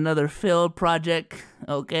is just another failed project.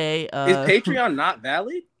 Okay, Is Patreon not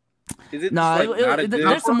valid? Is it? No, just, like, not a good-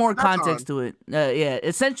 there's some more context to it. Yeah,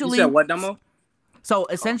 essentially. You said what, Demo? So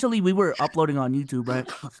essentially, we were uploading on YouTube, right?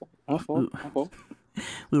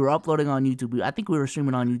 We were uploading on YouTube. I think we were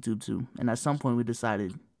streaming on YouTube too. And at some point, we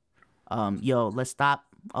decided, yo, let's stop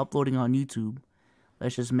uploading on YouTube.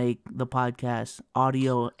 Let's just make the podcast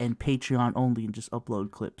audio and Patreon only and just upload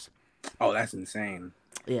clips. Oh, that's insane.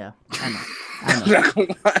 Yeah, I know.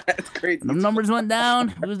 That's crazy. The numbers went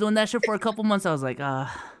down. We was doing that shit for a couple months. I was like, oh,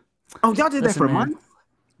 y'all did that for a month?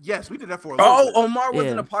 Yes, we did that for a little bit. Omar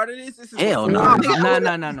wasn't a part of this? This is Hell no. no.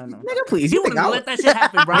 Nigga, please. You wouldn't let that shit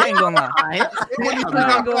happen, bro. I ain't gonna lie. I ain't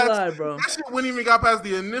gonna lie, bro. That shit wouldn't even got past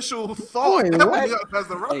the initial thought. That wouldn't got past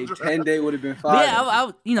the Hey, road. 10 day would have been fine.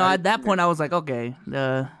 Yeah, at that point, I was like, okay,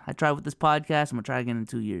 I tried with this podcast. I'm gonna try again in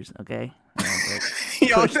 2 years, okay?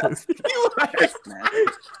 Yo, that's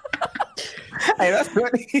Hey, that's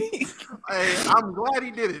funny. Hey, I'm glad he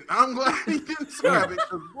did it. I'm glad he didn't scrap it,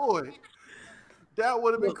 because boy, that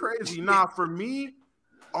would have been crazy. Nah, for me,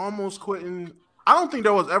 almost quitting. I don't think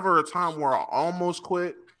there was ever a time where I almost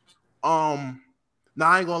quit. Nah,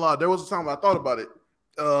 I ain't gonna lie. There was a time I thought about it.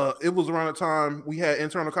 It was around the time we had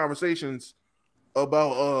internal conversations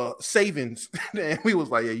about savings, and we was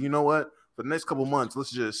like, yeah, you know what? For the next couple months,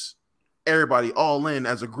 let's just everybody all in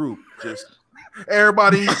as a group. Just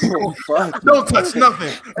everybody, don't touch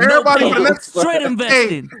nothing. Everybody for the next straight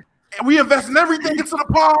investing. Hey, we invest in everything into the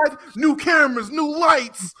pod, new cameras, new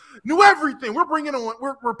lights, new everything. We're bringing on,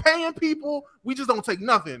 we're paying people. We just don't take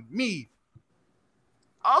nothing. Me.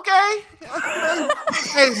 Okay.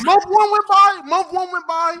 Hey, month one went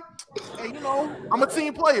by. Hey, you know, I'm a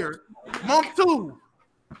team player. Month 2.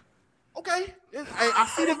 Okay. Hey, I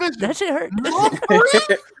see the vision. That shit hurt. Month 3.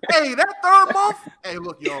 Hey, that third month. Hey,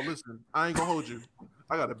 look, y'all, listen. I ain't gonna hold you.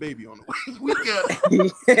 I got a baby on the way. We got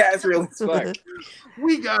that's real fuck.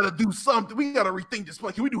 We gotta do something. We gotta rethink this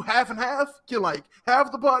plan. Can we do half and half? Can like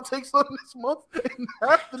half the pod take something this month and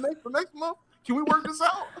half the next month? Can we work this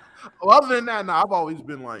out? Well, other than that, I've always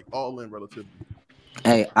been like all in relatively.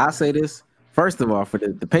 Hey, I'll say this. First of all, for the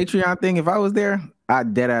Patreon thing, if I was there, I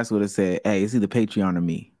dead ass would have said, hey, it's either Patreon or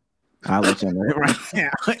me. I'll let you know right now.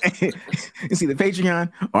 It's either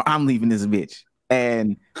Patreon or I'm leaving this bitch.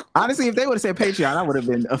 And honestly, if they would have said Patreon, I would have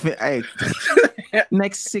been, hey,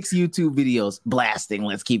 next 6 YouTube videos blasting.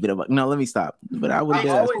 Let's keep it up. No, let me stop. But I would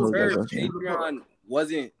have always heard Patreon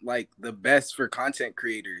wasn't like the best for content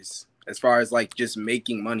creators as far as like just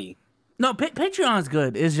making money. No, Patreon's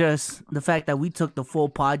good. It's just the fact that we took the full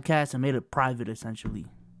podcast and made it private, essentially.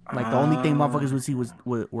 Like the only thing motherfuckers would see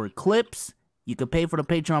were clips. You could pay for the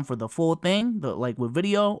Patreon for the full thing, like with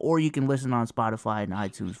video, or you can listen on Spotify and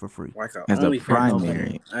iTunes for free. Like as the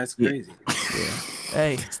primary. That's crazy.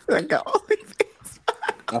 Hey,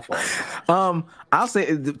 I'll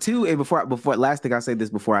say too, and before last thing I'll say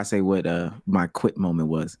this before I say what my quit moment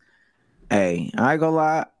was. Hey, I ain't gonna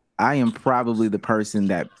lie, I am probably the person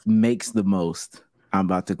that makes the most I'm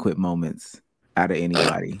about to quit moments out of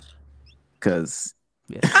anybody. Cause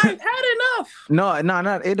I've had enough. No,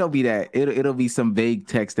 it don't be that. It'll be some vague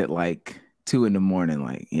text at like 2 a.m.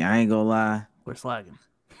 Like, yeah, I ain't gonna lie. We're slagging.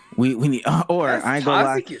 We need, or that's I ain't gonna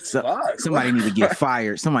lie. Somebody need to get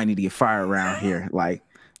fired. Somebody need to get fired around here. Like,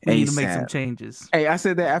 we need to make some changes. Hey, I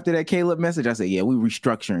said that after that Caleb message. I said, yeah, we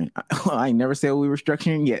restructuring. I ain't never said we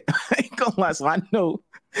restructuring yet. I ain't gonna lie. So I know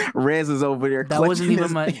Rez is over there. That wasn't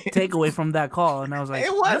even my takeaway from that call. And I was like,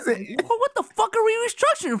 it wasn't. What the fuck are we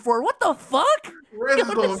restructuring for? What the fuck? Rez is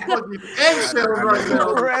on fucking eggshells right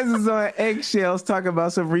now. Rez is on eggshells talking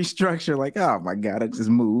about some restructure. Like, oh my God, I just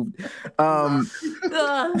moved. The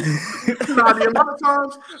amount of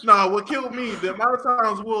times, what killed me, the amount of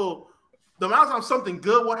times something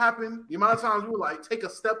good will happen, the amount of times we'll like take a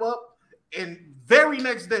step up, and very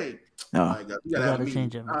next day, oh, you gotta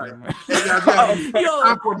change everything. Right. Yo,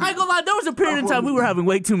 I ain't gonna lie, there was a period of time we were having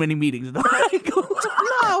way too many meetings. Though.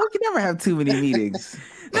 No, we can never have too many meetings.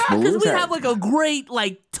 Nah, because we have like a great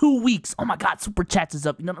 2 weeks. Oh my God, Super Chats is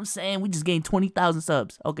up. You know what I'm saying? We just gained 20,000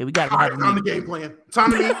 subs. Okay, we got to have a time the game plan.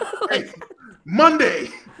 Time to meet. Hey, Monday,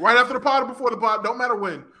 right after the pod or before the pod, don't matter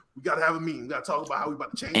when. We got to have a meeting. We got to talk about how we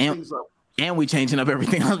about to change things up. And we changing up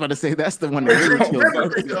everything. I was about to say that's the one that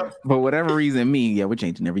really kills. For whatever reason, we're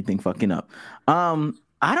changing everything fucking up.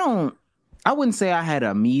 I wouldn't say I had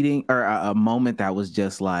a meeting or a moment that was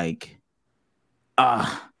just like, I'm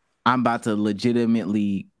about to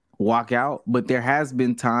legitimately walk out. But there has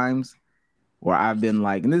been times where I've been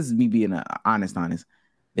like, and this is me being honest.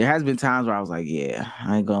 There has been times where I was like, yeah,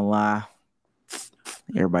 I ain't gonna lie.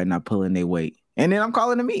 Everybody not pulling their weight. And then I'm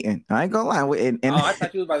calling a meeting. I ain't gonna lie. And I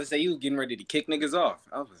thought you was about to say you was getting ready to kick niggas off.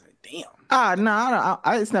 I was like, damn. No,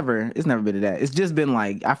 it's never been to that. It's just been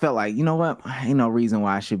like, I felt like, you know what? Ain't no reason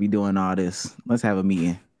why I should be doing all this. Let's have a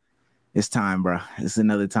meeting. It's time, bro. It's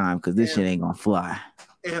another time because this shit ain't gonna fly.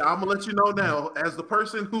 And I'm gonna let you know now, as the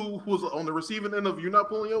person who was on the receiving end of you not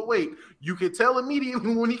pulling your weight, you could tell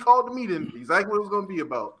immediately when he called the meeting exactly what it was gonna be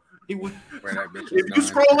about. If you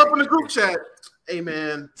scroll up in the group chat, hey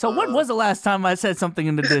man. So when was the last time I said something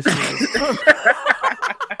in the Discord?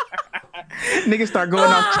 Niggas start going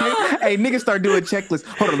off. Hey, niggas start doing checklists.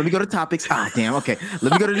 Hold on, let me go to topics. Damn, okay.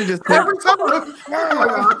 Let me go to the Discord. Every time,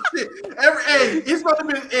 it's about to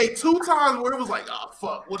be 2 times where it was like, oh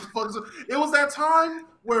fuck, what the fuck is it? It was that time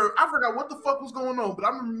where I forgot what the fuck was going on, but I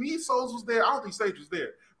remember Me Souls was there. I don't think Sage was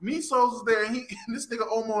there. Me Souls was there, and this nigga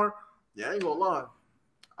Omar. Yeah, I ain't gonna lie.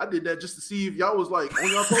 I did that just to see if y'all was like on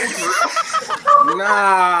y'all toes.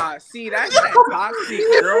 Nah, see that's that toxic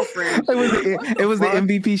girlfriend. It was the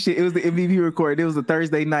MVP shit. It was the MVP record. It was a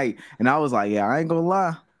Thursday night, and I was like, yeah, I ain't gonna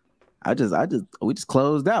lie. We just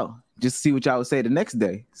closed out just to see what y'all would say the next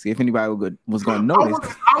day. See if anybody was gonna notice.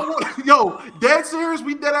 Yo, dead serious.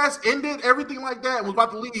 We dead ass ended everything like that and was about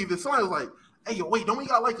to leave. And somebody was like, hey, yo, wait, don't we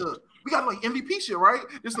got like MVP shit, right?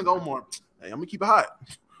 This nigga Omar, hey, I'm gonna keep it hot.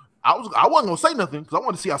 I wasn't gonna say nothing because I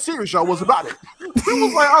wanted to see how serious y'all was about it. He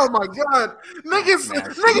was like, "Oh my god, niggas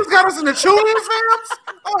got us in the children's fans."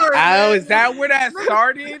 Oh, is that where that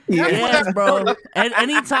started? Yes, bro. And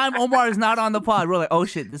anytime Omar is not on the pod, we're like, "Oh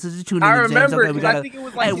shit, this is a tuning." I remember. Okay, we gotta, I think it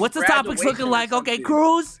was like, hey, what's the topics looking like? Okay,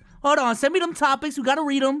 Cruz, hold on, send me them topics. We gotta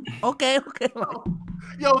read them. Okay.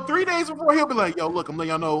 Yo, 3 days before he'll be like, "Yo, look, I'm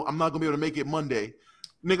letting y'all know I'm not gonna be able to make it Monday."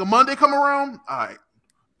 Nigga, Monday come around, all right.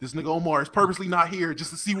 This nigga Omar is purposely not here just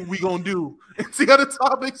to see what we gonna do and see how the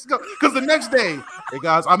topics go. Because the next day, hey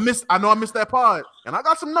guys, I know I missed that pod, and I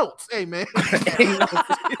got some notes. Hey man, like,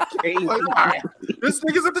 right, this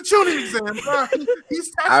nigga's at the tuning exam, bro. He's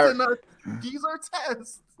testing us. These are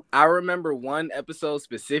tests. I remember one episode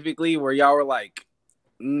specifically where y'all were like,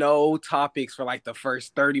 no topics for like the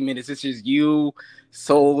first 30 minutes. It's just you,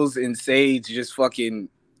 Souls, and Sage just fucking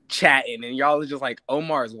chatting, and y'all are just like,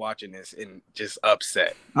 Omar's watching this and just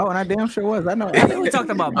upset. Oh, and I damn sure was. I know. I think we talked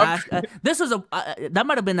about basketball. This was that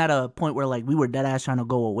might have been at a point where like we were dead ass trying to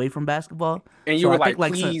go away from basketball, and you were like,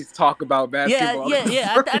 please talk about basketball.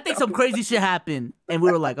 Yeah. I think some crazy shit happened, and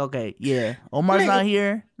we were like, okay, yeah, Omar's not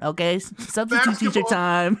here. Okay, substitute teacher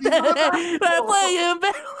time.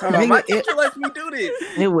 My teacher lets me do this.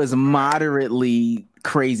 It was moderately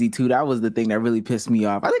crazy too. That was the thing that really pissed me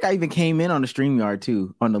off. I think I even came in on the StreamYard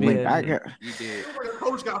too on the link. You did. Like a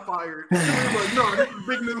coach got fired. Like, no, this is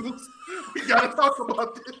big news. We gotta talk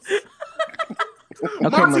about this.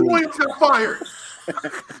 Monty Williams got fired.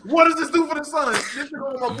 What does this do for the Suns? This is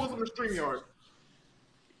on my bosom in the StreamYard.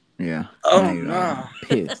 Yeah. Oh no.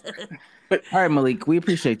 Pissed. All right, Malik, we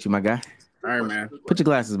appreciate you, my guy. All right, man. Put your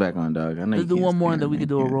glasses back on, dog. I know. Let's do one more, and then we can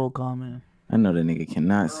do a roll call, man. I know the nigga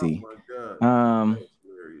cannot see.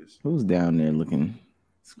 Who's down there looking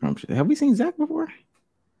scrumptious? Have we seen Zach before?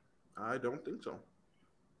 I don't think so.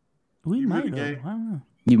 We might have. I don't know.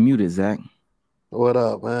 You muted, Zach. What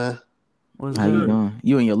up, man? How you doing?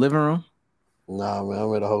 You in your living room? Nah, man,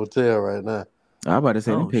 I'm at a hotel right now. I'm about to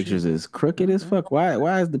say the pictures is crooked as fuck.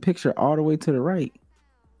 Why is the picture all the way to the right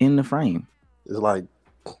in the frame? It's like,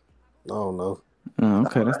 I don't know. Oh,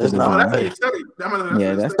 okay, that's the design.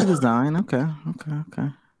 Yeah, that's the design. Okay.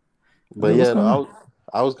 But yeah,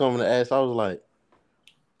 I was coming to ask. I was like,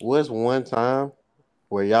 what's one time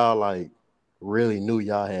where y'all like really knew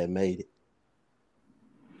y'all had made it?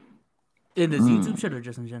 In this YouTube shit or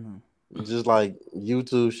just in general? Just like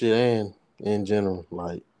YouTube shit and in general,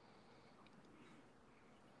 like.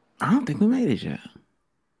 I don't think we made it yet.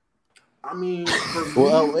 I mean,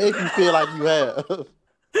 well, if you feel like you have.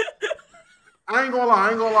 I ain't gonna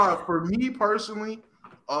lie. For me personally,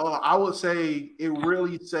 I would say it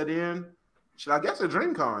really set in. I guess at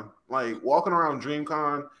DreamCon, like walking around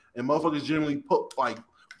DreamCon, and motherfuckers generally put like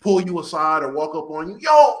pull you aside or walk up on you. Yo,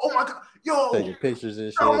 oh my god, yo, Taking pictures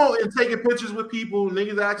and shit. come on, and taking pictures with people.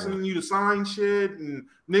 Niggas asking you to sign shit, and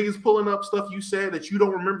niggas pulling up stuff you said that you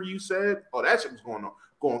don't remember you said. Oh, that shit was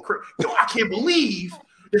going crazy. Yo, I can't believe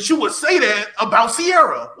that you would say that about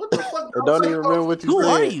Sierra. What the fuck? I don't even remember what you said. Who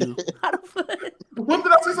are you? When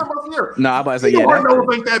did I say something about Sierra? No, I'm about to say, You yeah, don't know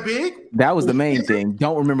it ain't that big. that was the main thing.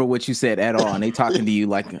 Don't remember what you said at all, and they talking to you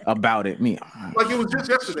like about it. Me, Like it was just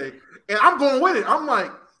yesterday, and I'm going with it. I'm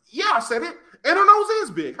like, yeah, I said it, and her nose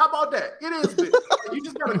is big. How about that? It is big. You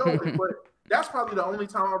just gotta go with it. But that's probably the only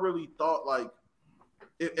time I really thought like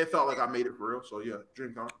it felt like I made it for real. So yeah,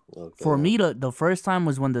 drink on. Okay. For me, the first time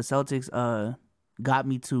was when the Celtics got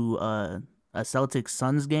me to a Celtics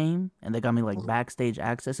Suns game, and they got me like backstage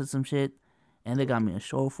access to some shit, and they got me a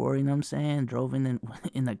chauffeur. You know what I'm saying? Drove in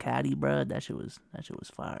the caddy, bro. That shit was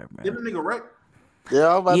fire, bro. Didn't the nigga wreck? Yeah,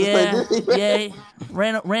 I'm about to say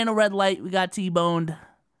yeah. Ran a red light. We got T-boned.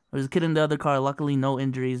 There was a kid in the other car. Luckily, no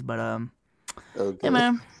injuries. But okay. yeah,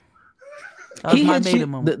 man. That was he my hit maiden you.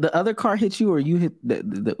 moment. The other car hit you, or you hit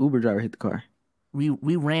the Uber driver hit the car? We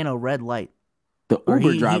ran a red light. The Or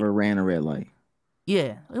Uber he- driver ran a red light.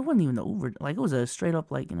 Yeah, it wasn't even the Uber. Like, it was a straight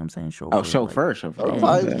up, like, you know what I'm saying? Chauffeur. Oh, chauffeur. Oh,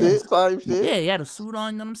 type shit. Yeah, he had a suit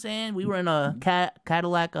on, you know what I'm saying? We were in a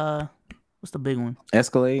Cadillac, what's the big one?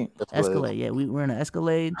 Escalade. Escalade, yeah. We were in an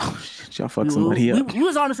Escalade. Oh, shit, y'all fuck somebody up. We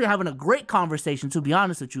was honestly having a great conversation, to be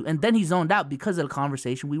honest with you. And then he zoned out because of the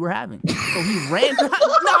conversation we were having. So he ran.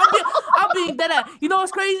 I'm being dead at. You know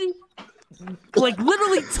what's crazy? Like,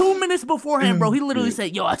 literally 2 minutes beforehand, bro, he literally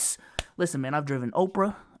said, yo, listen, man, I've driven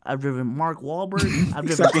Oprah. I've driven Mark Wahlberg. I've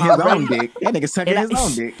driven Sucking his own dick. That nigga sucking his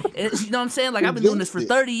own dick. You know what I'm saying? Like, I've been doing this for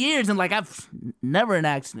 30 years, and like, I've never an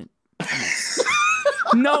accident.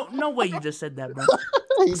 No way you just said that, bro.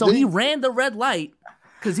 So he ran the red light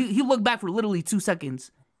because he looked back for literally 2 seconds,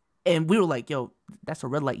 and we were like, "Yo, that's a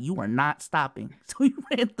red light. You are not stopping." So he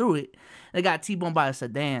ran through it. They got T-boned by a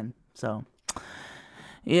sedan. So,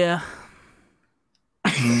 yeah.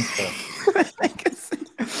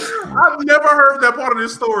 I've never heard that part of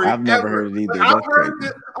this story. I've never ever. heard it either. Like, I've That's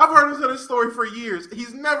heard this of this story for years.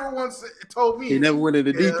 He's never once told me. He never went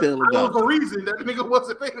into detail about There was a reason that the nigga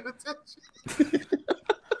wasn't paying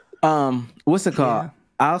attention. What's it called?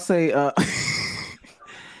 I'll say the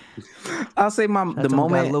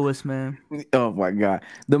moment Lewis, man. Oh my god.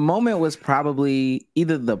 The moment was probably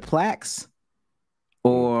either the plaques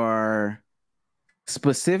or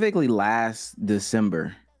specifically last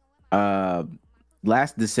December.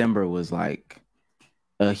 Last December was like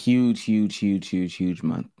a huge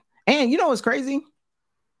month. And you know what's crazy?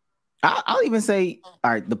 I'll even say,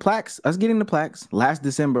 all right, the plaques, us getting the plaques last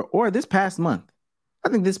December or this past month. I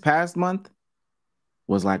think this past month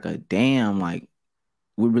was like a damn, like,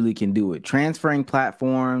 we really can do it. Transferring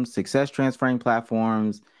platforms, success transferring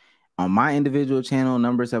platforms. On my individual channel,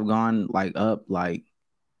 numbers have gone like up, like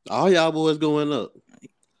all y'all boys going up.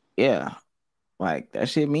 Yeah. Like that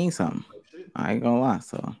shit means something. I ain't gonna lie.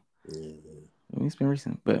 So it's been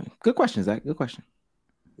recent. But good question, Zach. Good question.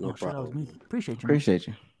 No problem. That was me. Appreciate you. Appreciate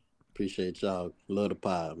you. Appreciate y'all. Love the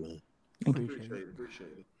pod, man. Appreciate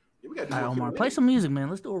it. Yeah, we got All right, Omar, play some music, man.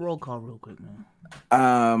 Let's do a roll call real quick, man.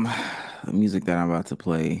 The music that I'm about to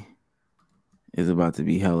play is about to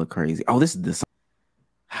be hella crazy. Oh, this is the song.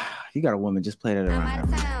 You got a woman, just play that around.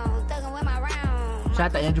 Shout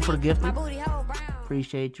out to Andrew for the gift.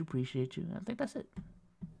 Appreciate you. I think that's it.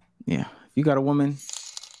 Yeah. If you got a woman,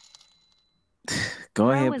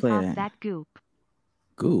 go ahead, play off that. that goop.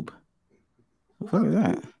 Goop? What the fuck is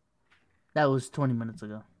that? That was 20 minutes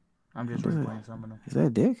ago. I'm just replaying some of them. Is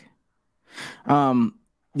that dick?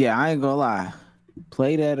 Yeah, I ain't gonna lie.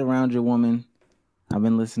 Play that around your woman. I've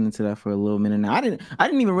been listening to that for a little minute now. I didn't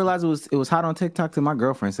even realize it was hot on TikTok till my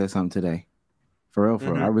girlfriend said something today. For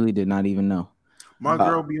real. I really did not even know. My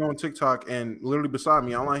girl be on TikTok and literally beside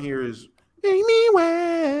me, all I hear is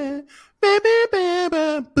anywhere,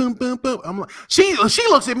 baby, boom, boom, boom. I'm like, she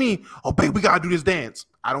looks at me. Oh, babe, we gotta do this dance.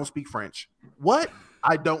 I don't speak French. What?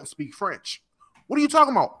 I don't speak French. What are you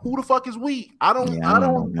talking about? Who the fuck is we? I don't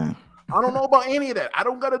know about any of that. I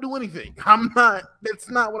don't gotta do anything. That's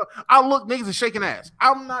not what I look. Niggas is shaking ass.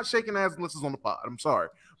 I'm not shaking ass unless it's on the pod. I'm sorry,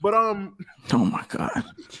 but oh my god.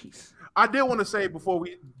 I did want to say before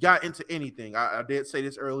we got into anything, I did say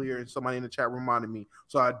this earlier, and somebody in the chat reminded me.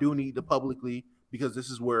 So I do need to publicly, because this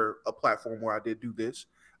is where a platform where I did do this.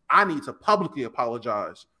 I need to publicly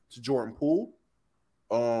apologize to Jordan Poole.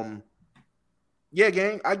 Yeah,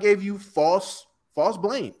 gang, I gave you false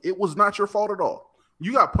blame. It was not your fault at all.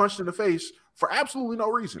 You got punched in the face for absolutely no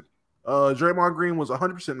reason. Draymond Green was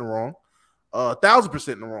 100% in the wrong,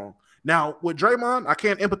 1,000% in the wrong. Now, with Draymond, I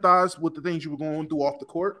can't empathize with the things you were going through off the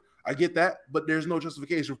court. I get that, but there's no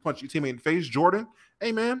justification for punching your teammate in the face. Jordan,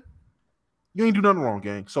 hey, man, you ain't do nothing wrong,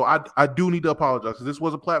 gang. So I do need to apologize because this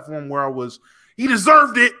was a platform where he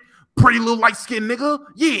deserved it. Pretty little light-skinned nigga.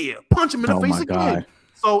 Yeah, punch him in the face again. God.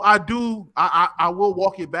 So I will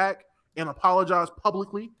walk it back and apologize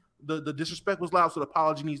publicly. The disrespect was loud, so the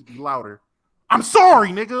apology needs to be louder. I'm sorry,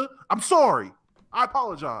 nigga. I'm sorry. I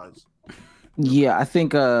apologize. Yeah, I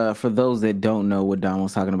think for those that don't know what Don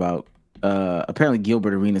was talking about, apparently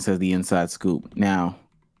Gilbert Arenas has the inside scoop. Now,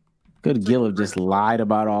 could Gil have just lied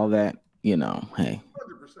about all that? You know, hey,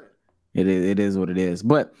 100%. It is what it is.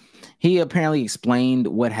 But he apparently explained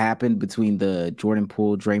what happened between the Jordan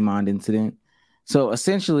Poole Draymond incident. So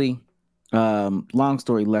essentially, long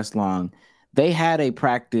story less long, they had a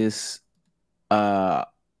practice on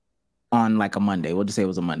like a Monday. We'll just say it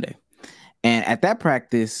was a Monday. And at that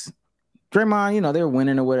practice, Draymond, you know, they're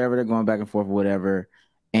winning or whatever. They're going back and forth or whatever.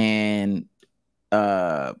 And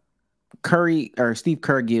Steve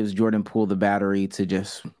Kerr gives Jordan Poole the battery to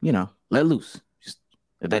just, you know, let loose. Just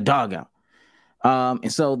let that dog out.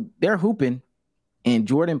 And so they're hooping, and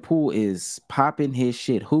Jordan Poole is popping his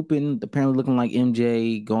shit, hooping, apparently looking like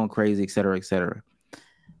MJ, going crazy, et cetera, et cetera.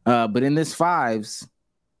 But in this fives,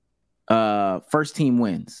 first team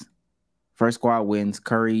wins. First squad wins.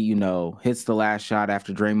 Curry, you know, hits the last shot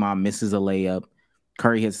after Draymond misses a layup.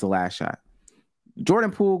 Curry hits the last shot.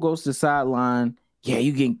 Jordan Poole goes to the sideline. Yeah,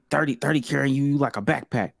 you getting 30 carrying you like a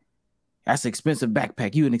backpack. That's an expensive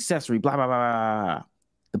backpack. You an accessory, blah, blah, blah, blah.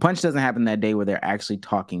 The punch doesn't happen that day where they're actually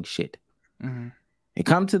talking shit. Mm-hmm. They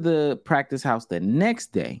come to the practice house the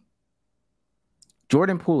next day.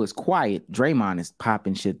 Jordan Poole is quiet. Draymond is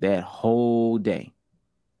popping shit that whole day.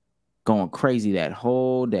 Going crazy that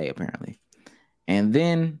whole day, apparently. And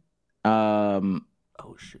then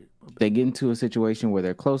they get into a situation where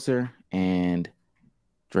they're closer, and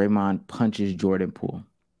Draymond punches Jordan Poole.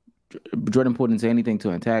 Jordan Poole didn't say anything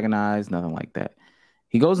to antagonize, nothing like that.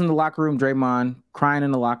 He goes in the locker room, Draymond, crying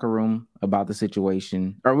in the locker room about the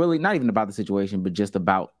situation, or really not even about the situation, but just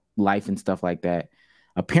about life and stuff like that.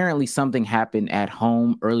 Apparently something happened at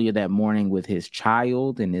home earlier that morning with his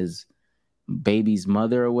child and his baby's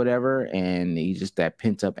mother or whatever, and he just, that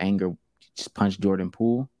pent up anger, just punched Jordan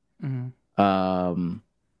Poole. Mm-hmm.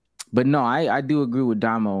 But no, I do agree with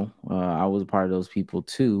Damo. I was a part of those people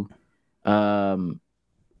too. Draymond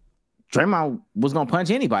was gonna punch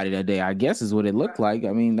anybody that day, I guess is what it looked like.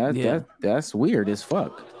 I mean, that's weird as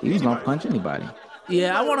fuck. He was gonna punch anybody.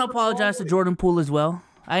 Yeah, I want to apologize to Jordan Poole as well.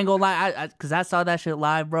 I ain't gonna lie, because I saw that shit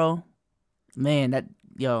live, bro. Man,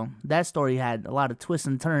 that story had a lot of twists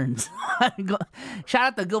and turns. Shout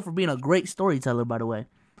out to Gil for being a great storyteller, by the way.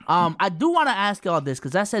 I do want to ask y'all this,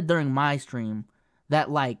 because I said during my stream that,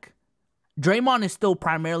 like, Draymond is still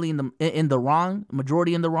primarily in the wrong,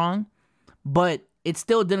 majority in the wrong, but it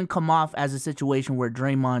still didn't come off as a situation where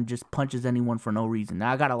Draymond just punches anyone for no reason.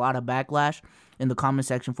 Now, I got a lot of backlash in the comment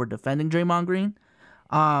section for defending Draymond Green.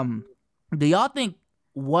 Do y'all think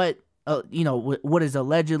what is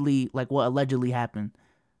allegedly, like what allegedly happened,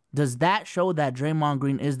 does that show that Draymond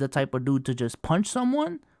Green is the type of dude to just punch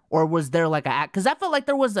someone? Or was there like because I felt like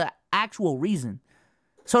there was an actual reason.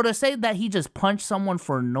 So to say that he just punched someone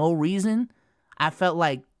for no reason, I felt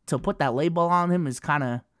like to put that label on him is kind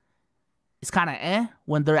of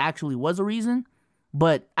when there actually was a reason.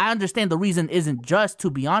 But I understand the reason isn't just, to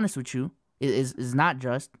be honest with you. It is not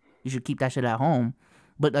just. You should keep that shit at home.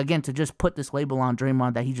 But again, to just put this label on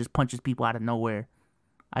Draymond that he just punches people out of nowhere,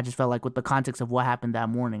 I just felt like with the context of what happened that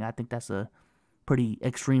morning, I think that's a pretty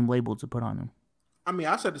extreme label to put on him. I mean,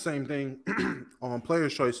 I said the same thing on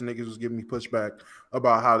Player's Choice, and niggas was giving me pushback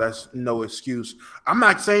about how that's no excuse. I'm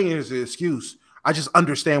not saying it's an excuse. I just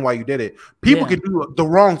understand why you did it. People can do the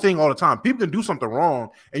wrong thing all the time. People can do something wrong,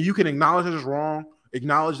 and you can acknowledge that it's wrong,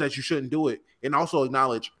 acknowledge that you shouldn't do it, and also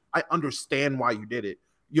acknowledge, I understand why you did it.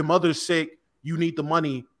 Your mother's sick. You need the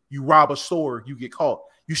money. You rob a store. You get caught.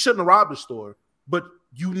 You shouldn't have robbed the store, but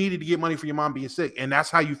you needed to get money for your mom being sick, and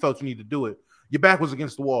that's how you felt you need to do it. Your back was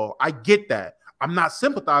against the wall. I get that. I'm not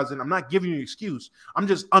sympathizing. I'm not giving you an excuse. I'm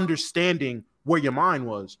just understanding where your mind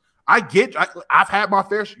was. I've had my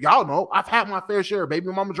fair share. Y'all know I've had my fair share of baby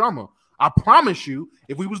mama drama. I promise you,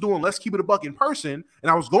 if we was doing Let's Keep It a Buck in person and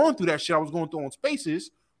I was going through that shit I was going through on Spaces,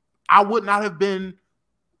 I would not have been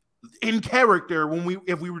in character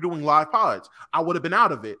if we were doing live pods. I would have been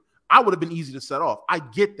out of it. I would have been easy to set off. I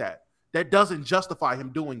get that. That doesn't justify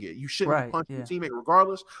him doing it. You shouldn't punch your teammate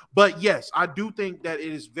regardless. But yes, I do think that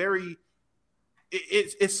it is very...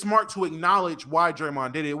 It's smart to acknowledge why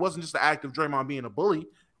Draymond did it. It wasn't just the act of Draymond being a bully.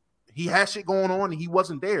 He had shit going on and he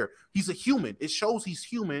wasn't there. He's a human. It shows he's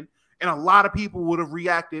human. and a lot of people would have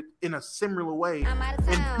reacted in a similar way,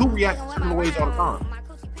 and do react in similar ways all the time.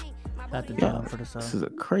 Got the job for the sub. This is a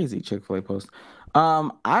crazy Chick-fil-A post.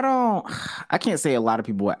 I can't say a lot of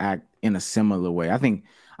people would act in a similar way. I think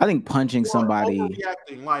punching somebody,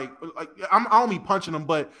 overreacting, like I don't mean punching them,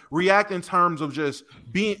 but react in terms of just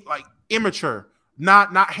being like immature,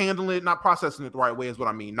 not handling it, not processing it the right way is what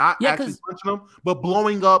I mean. Not actually punching them, but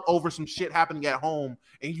blowing up over some shit happening at home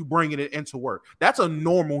and you bringing it into work. That's a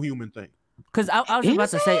normal human thing. Because I was just about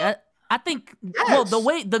to say, I think well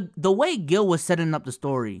the way Gil was setting up the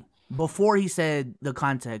story before he said the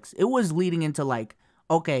context, it was leading into like,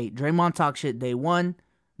 okay, Draymond talked shit day one,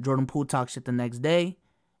 Jordan Poole talked shit the next day,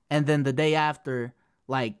 and then the day after,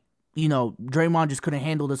 like, you know, Draymond just couldn't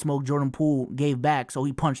handle the smoke Jordan Poole gave back, so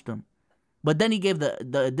he punched him. But then he gave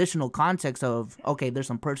the additional context of, okay, there's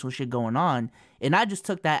some personal shit going on, and I just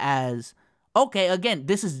took that as, okay, again,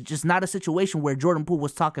 this is just not a situation where Jordan Poole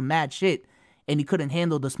was talking mad shit and he couldn't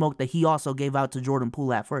handle the smoke that he also gave out to Jordan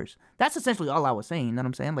Poole at first. That's essentially all I was saying, you know what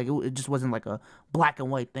I'm saying? Like, it just wasn't like a black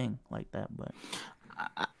and white thing like that. But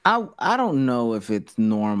I don't know if it's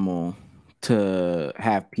normal to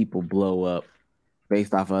have people blow up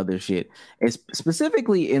based off of other shit. It's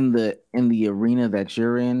specifically in the arena that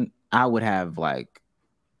you're in. I would have, like,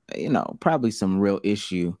 you know, probably some real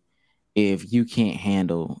issue if you can't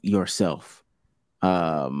handle yourself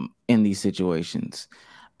in these situations.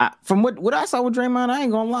 From what I saw with Draymond, I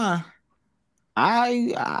ain't gonna lie,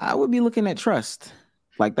 I would be looking at trust.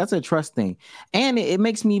 Like, that's a trust thing, and it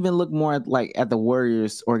makes me even look more at the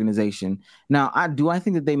Warriors organization. Now, I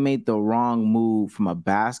think that they made the wrong move from a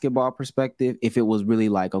basketball perspective. If it was really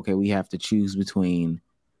like, okay, we have to choose between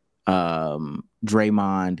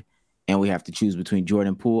Draymond and we have to choose between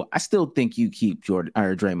Jordan Poole, I still think you keep Jordan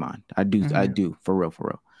or Draymond. I do for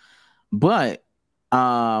real. But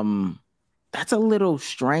that's a little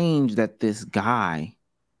strange that this guy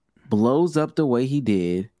blows up the way he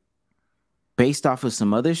did based off of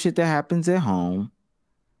some other shit that happens at home,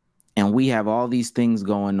 and we have all these things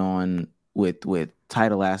going on with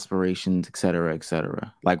title aspirations, et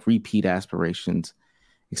cetera, like repeat aspirations,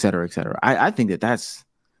 et cetera. I think that's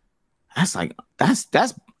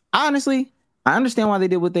honestly, I understand why they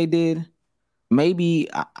did what they did. Maybe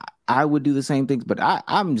I would do the same things, but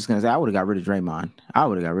I'm just gonna say I would have got rid of Draymond. I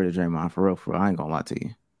would have got rid of Draymond for real. I ain't gonna lie to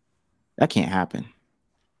you. That can't happen.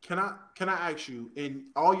 Can I ask you, in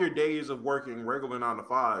all your days of working regular 9 to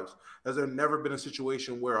 5s, has there never been a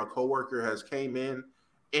situation where a coworker has came in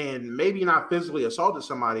and maybe not physically assaulted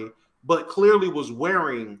somebody, but clearly was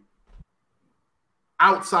wearing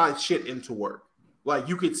outside shit into work? Like,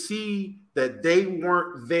 you could see that they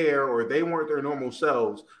weren't there or they weren't their normal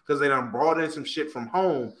selves because they done brought in some shit from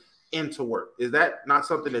home into work. Is that not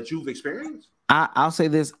something that you've experienced? I'll say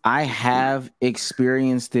this. I have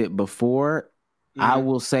experienced it before. I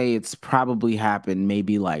will say it's probably happened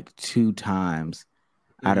maybe like 2 times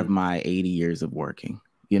out of my 80 years of working,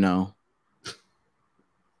 you know?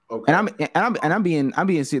 Okay. And I'm being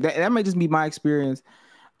serious. That might just be my experience.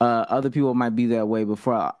 Other people might be that way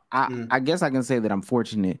before. I guess I can say that I'm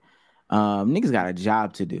fortunate. Niggas got a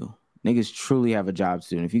job to do. Niggas truly have a job to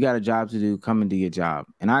do. And if you got a job to do, come and do your job.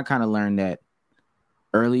 And I kind of learned that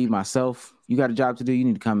early myself. You got a job to do, you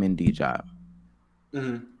need to come in and do your job.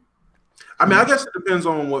 I mean, I guess it depends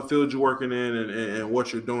on what field you're working in and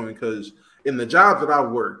what you're doing. Because in the jobs that I've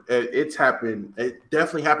worked, it's happened. It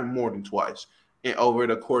definitely happened more than twice over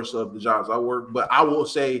the course of the jobs I work. But I will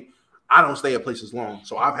say, I don't stay at places long.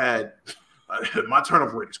 So I've had my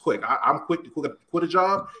turnover rate is quick. I'm quick to quit a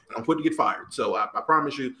job, and I'm quick to get fired. So I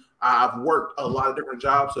promise you, I've worked a lot of different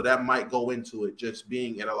jobs. So that might go into it, just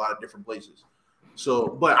being at a lot of different places. So,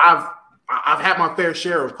 but I've had my fair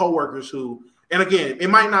share of coworkers who. And again, it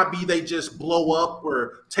might not be they just blow up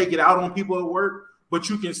or take it out on people at work, but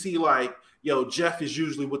you can see like, yo, Jeff is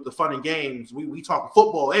usually with the fun and games. We talking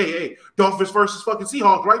football. Hey, Dolphins versus fucking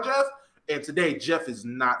Seahawks, right, Jeff? And today, Jeff is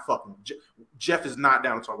not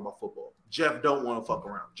down to talk about football. Jeff don't want to fuck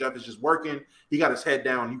around. Jeff is just working. He got his head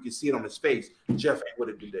down. You can see it on his face. Jeff ain't with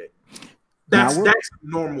it today. That's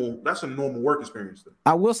normal. That's a normal work experience. Though.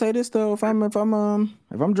 I will say this though: if I'm Draymond,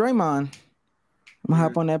 I'm gonna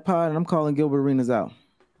hop on that pod and I'm calling Gilbert Arenas out.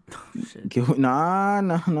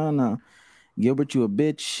 Nah. Gilbert, you a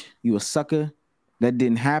bitch. You a sucker. That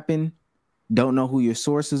didn't happen. Don't know who your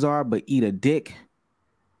sources are, but eat a dick.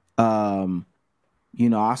 I'll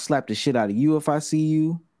slap the shit out of you if I see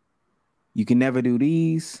you. You can never do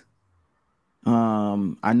these.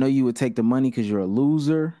 I know you would take the money because you're a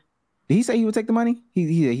loser. Did he say he would take the money?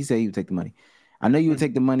 He said he would take the money. I know you would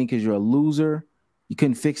take the money because you're a loser. You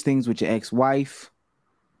couldn't fix things with your ex-wife.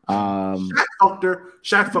 Shaq fucked her.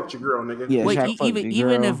 Shaq fucked your girl, nigga. Yeah, Wait, Shaq fucked even your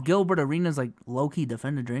even girl. if Gilbert Arenas like low key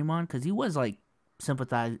defended Draymond because he was like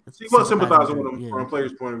sympathizing. He was sympathizing with him from a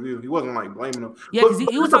player's point of view. He wasn't like blaming him. Yeah, because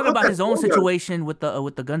he was talking about that his own story up. situation with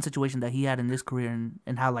the gun situation that he had in his career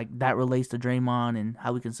and how like that relates to Draymond and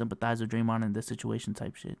how we can sympathize with Draymond in this situation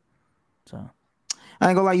type shit. So I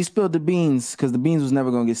ain't gonna lie, you spilled the beans because the beans was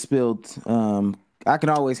never gonna get spilled. I can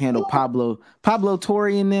always handle Pablo Torre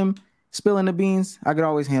and them spilling the beans. I could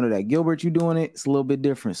always handle that. Gilbert, you doing it? It's a little bit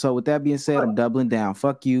different. So with that being said, I'm doubling down.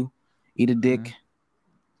 Fuck you. Eat a dick.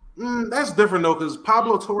 That's different though, because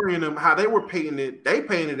Pablo Torre and them, how they were painting it, they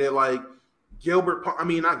painted it like Gilbert. I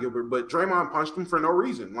mean, not Gilbert, but Draymond punched him for no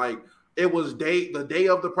reason. Like it was the day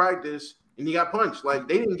of the practice, and he got punched. Like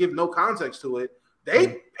they didn't give no context to it.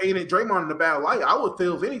 They painted Draymond in a bad light. I would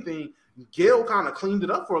feel if anything, Gil kind of cleaned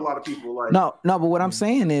it up for a lot of people. Like No, but what I'm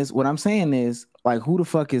saying is, like, who the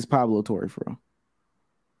fuck is Pablo Torre from?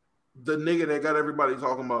 the nigga that got everybody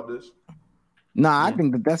talking about this. Nah, I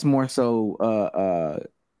think that's more so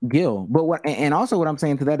Gil. But what, and also what I'm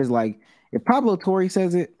saying to that is like, if Pablo Torre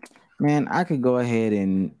says it, man, I could go ahead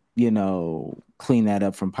and clean that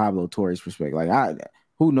up from Pablo Torre's perspective. Like,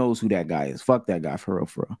 who knows who that guy is? Fuck that guy for real.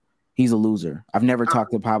 He's a loser. I've never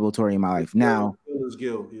talked to Pablo Torre in my life. Now, Gil is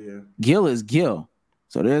Gil, yeah. Gil is Gil.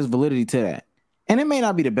 So there's validity to that. And it may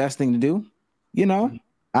not be the best thing to do.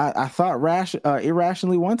 I thought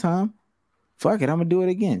irrationally one time. Fuck it, I'm gonna do it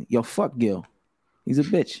again. Yo, fuck Gil. He's a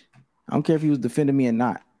bitch. I don't care if he was defending me or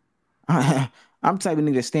not. I'm the type of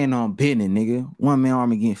nigga that stand on business, nigga. One man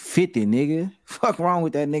arm against 50, nigga. Fuck wrong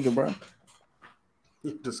with that nigga, bro.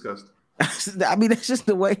 You're disgusting. I mean, that's just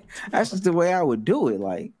the way I would do it.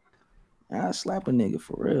 Like, I slap a nigga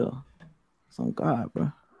for real. It's on God,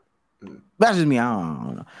 bro. That's just me. I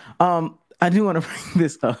don't know. I do want to bring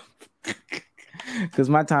this up because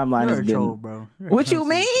my timeline has been. Troll, bro. What you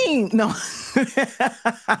mean? No.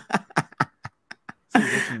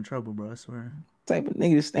 You're in trouble, bro. I swear. Type of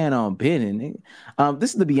nigga to stand on business, nigga.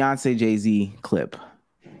 This is the Beyonce Jay-Z clip.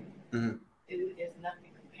 It's nothing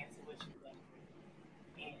compared to what you love.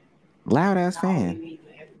 Loud ass fan.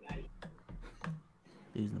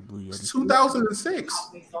 It's 2006. You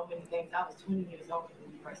taught me so many things. I was 20 years old when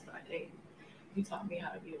we first started dating. You taught me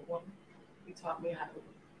how to be a woman. You taught me how to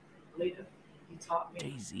live. You taught me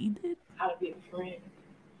Jay-Z did? How to be a friend.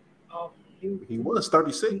 He was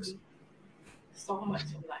 36. So much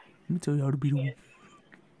in life. Let me tell you how to be the one.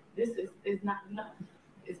 This is not enough.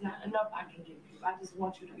 It's not enough I can give you. I just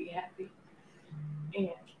want you to be happy.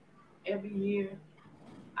 And every year,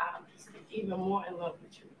 I'm just even more in love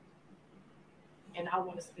with you. And I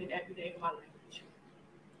want to spend every day of my life with you.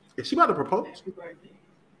 Is she about to propose? Happy birthday.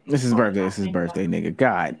 This is birthday, nigga.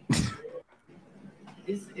 God.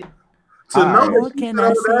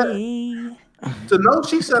 To know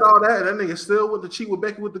she said all that, that nigga still with the cheat with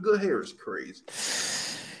Becky with the good hair is crazy.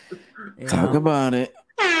 Talk about it.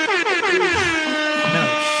 No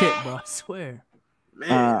shit, bro. I swear.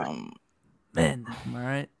 Man. Man, am I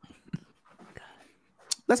right?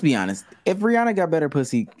 Let's be honest. If Rihanna got better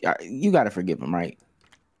pussy, you gotta forgive him, right?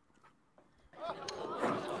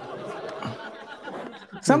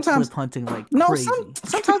 Sometimes hunting like no, crazy.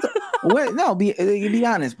 Sometimes be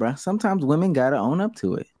honest, bro. Sometimes women gotta own up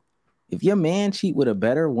to it. If your man cheat with a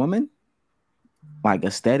better woman, like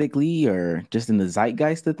aesthetically or just in the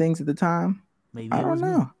zeitgeist of things at the time, maybe I don't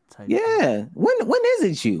know. Yeah, when is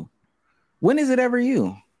it you? When is it ever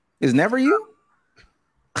you? Is never you?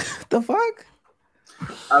 The fuck?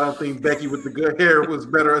 I don't think Becky with the good hair was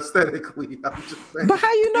better aesthetically. I'm just saying. But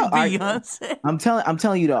how you know? Beyonce. I'm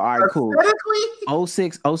telling you though. All right, cool.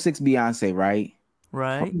 06 Beyonce, right?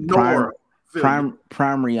 Right. Prime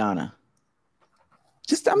Rihanna.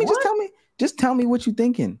 Just tell me what you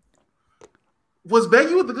thinking. Was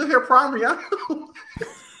Becky with the good hair prime Rihanna?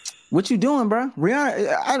 What you doing, bro?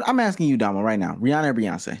 Rihanna. I'm asking you, Damo, right now. Rihanna or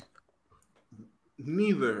Beyonce?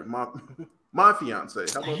 Neither. My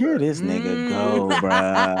fiance. How about Here that? this nigga go,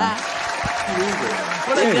 bruh. Here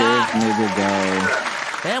this nigga go.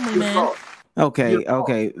 Family man. Okay.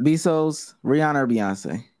 Bezos, Rihanna or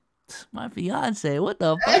Beyonce? My fiance. What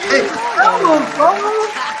the fuck? Hey,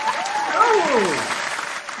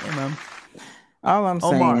 Hey, man. All I'm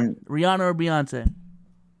Omar, saying, Rihanna or Beyonce?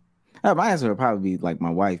 my answer would probably be like my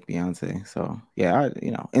wife, Beyonce. So yeah,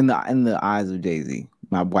 in the eyes of Jay-Z,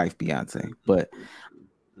 my wife, Beyonce. But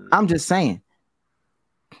I'm just saying,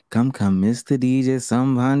 come, Mr. DJ,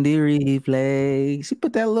 somebody replay. She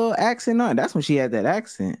put that little accent on. That's when she had that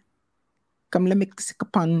accent. Come, let me sick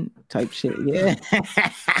upon type shit. Yeah.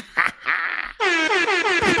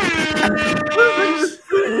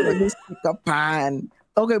 Let me sick upon.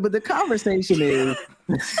 Okay, but the conversation is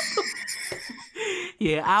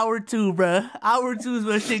Yeah, hour 2, bruh. Hour 2 is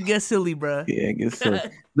when shit gets silly, bruh. Yeah, I guess so.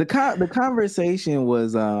 The conversation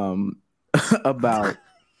was about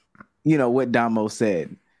what Damo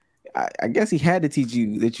said. I guess he had to teach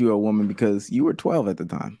you that you're a woman because you were 12 at the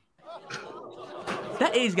time.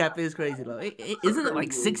 That age gap is crazy though. Isn't it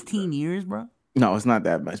like 16 years, bro? No, it's not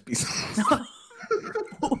that much.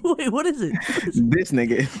 Wait, what is it? This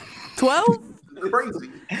nigga 12? Crazy.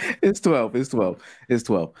 It's 12. It's 12. It's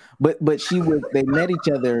 12. But they met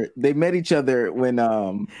each other when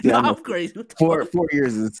I'm crazy. 4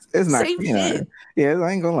 years it's not Same shit. Yeah,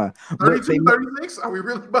 I ain't gonna lie. 32, 36? Are we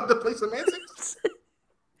really about to play semantics?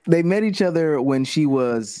 They met each other when she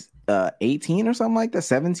was 18 or something like that,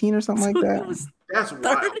 17 or something like that. That's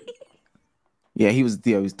wild. Yeah, he was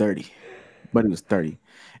 30. But he was 30.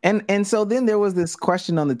 And so then there was this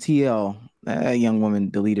question on the TL. A young woman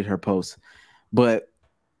deleted her post. But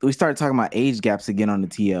we started talking about age gaps again on the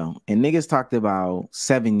TL. And niggas talked about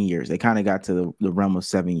 7 years. They kind of got to the realm of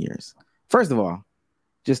 7 years. First of all,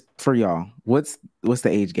 just for y'all, what's the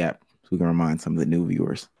age gap? So we can remind some of the new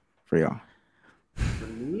viewers for y'all.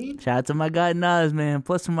 Shout out to my guy Nas, man.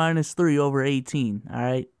 Plus or minus 3 over 18. All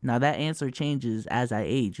right. Now that answer changes as I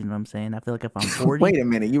age. You know what I'm saying? I feel like if I'm 40. Wait a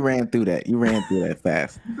minute. You ran through that. You ran through that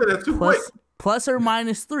fast. Plus or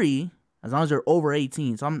minus 3, as long as you're over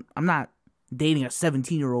 18. So I'm not dating a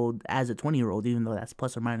 17-year-old as a 20-year-old, even though that's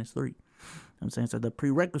plus or minus 3. You know what I'm saying? So the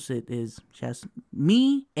prerequisite is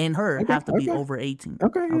me and her have to be over 18.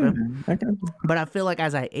 Okay. But I feel like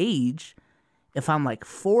as I age, if I'm like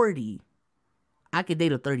 40, I could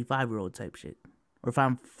date a 35-year-old type shit. Or if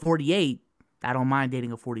I'm 48, I don't mind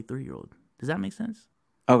dating a 43-year-old. Does that make sense?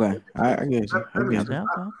 Okay. I get you. Okay.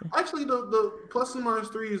 Actually, the plus and minus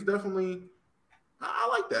 3 is definitely, I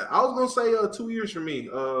like that. I was going to say 2 years for me.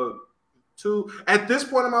 2, at this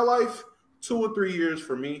point in my life, 2 or 3 years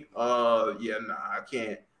for me. I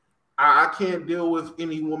can't. I can't deal with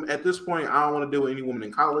any woman. At this point, I don't want to deal with any woman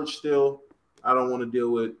in college still. I don't want to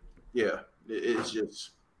deal with, it's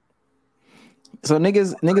just... So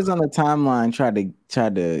niggas on the timeline tried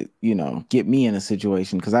to get me in a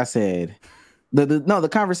situation because I said the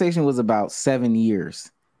conversation was about 7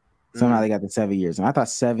 years. Somehow they got the 7 years, and I thought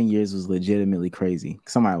 7 years was legitimately crazy.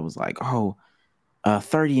 Somebody was like,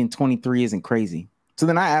 30 and 23 isn't crazy. So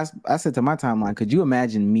then I said to my timeline, could you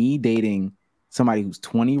imagine me dating somebody who's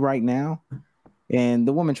 20 right now? And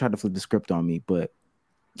the woman tried to flip the script on me, but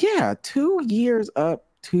yeah, 2 years up,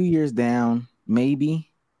 2 years down, maybe.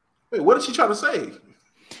 Wait, what did she try to say?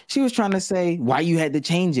 She was trying to say why you had to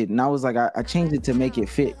change it. And I was like, I changed it to make it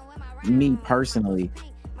fit me personally.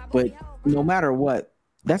 But no matter what,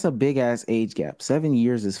 that's a big ass age gap. 7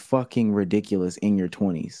 years is fucking ridiculous in your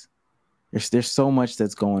 20s. There's so much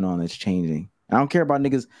that's going on that's changing. I don't care about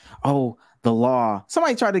niggas. Oh, the law.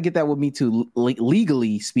 Somebody tried to get that with me too.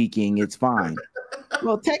 Legally speaking, it's fine.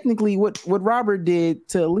 Well, technically, what Robert did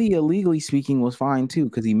to Aaliyah, legally speaking, was fine too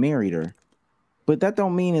because he married her. But that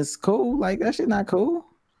don't mean it's cool. Like, that shit not cool.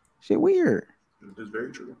 Shit weird. It's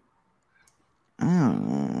very true. I don't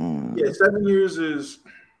know. Yeah, 7 years is...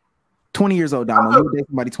 20 years old, Damo. You would date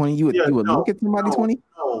somebody 20? You would look at somebody 20?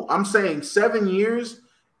 No, I'm saying 7 years,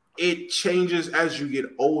 it changes as you get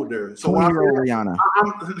older. So 20-year-old Rihanna.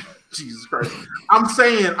 Jesus Christ. I'm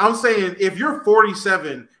saying if you're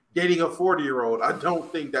 47 dating a 40-year-old, I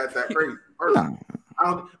don't think that's that crazy.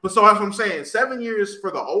 But so that's what I'm saying. 7 years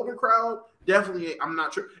for the older crowd, definitely, I'm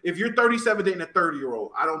not sure. If you're 37 dating a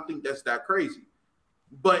 30-year-old, I don't think that's that crazy.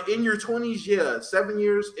 But in your 20s, 7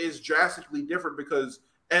 years is drastically different because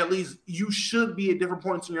at least you should be at different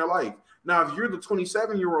points in your life. Now, if you're the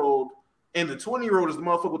 27-year-old and the 20-year-old is the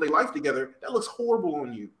motherfucker with their life together, that looks horrible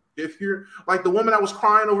on you. If you're like the woman that was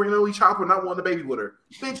crying over Italy Chopper not wanting a baby with her,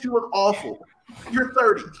 bitch, you look awful. You're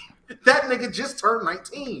 30. That nigga just turned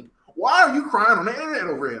 19. Why are you crying on the internet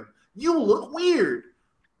over him? You look weird.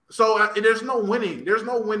 So there's no winning. There's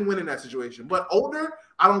no win-win in that situation. But older,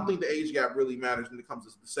 I don't think the age gap really matters when it comes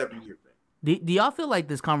to the 7-year thing. Do y'all feel like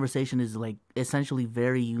this conversation is like essentially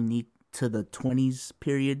very unique to the 20s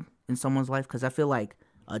period in someone's life? Because I feel like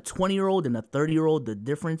a 20-year-old and a 30-year-old, the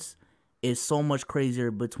difference is so much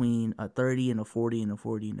crazier between a 30 and a 40 and a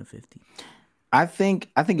 40 and a 50. I think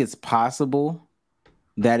it's possible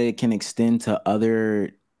that it can extend to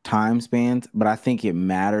other time spans, but I think it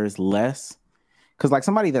matters less. Because like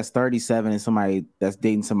somebody that's 37 and somebody that's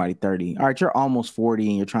dating somebody 30, all right, you're almost 40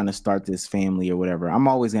 and you're trying to start this family or whatever. I'm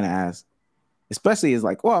always going to ask, especially as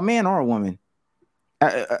like, well, a man or a woman.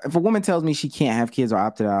 If a woman tells me she can't have kids or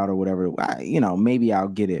opted out or whatever, maybe I'll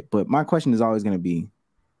get it. But my question is always going to be,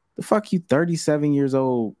 the fuck you 37 years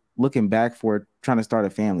old looking back for trying to start a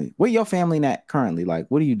family. Where your family at currently? Like,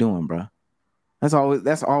 what are you doing, bro?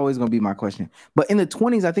 That's always gonna be my question. But in the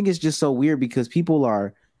 20s, I think it's just so weird because people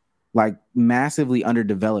are like massively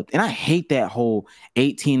underdeveloped. And I hate that whole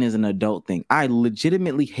 18 is an adult thing. I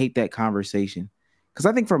legitimately hate that conversation. Because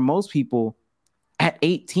I think for most people at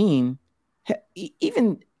 18,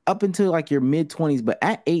 even up until like your mid 20s, but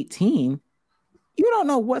at 18, you don't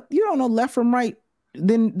know left from right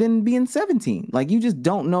than being 17. Like you just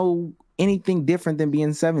don't know anything different than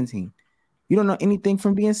being 17. You don't know anything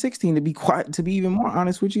from being 16, to be even more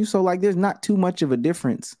honest with you. So like there's not too much of a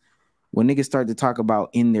difference when niggas start to talk about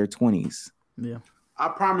in their 20s. Yeah. I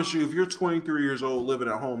promise you, if you're 23 years old living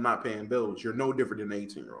at home not paying bills, you're no different than an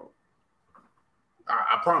 18-year-old.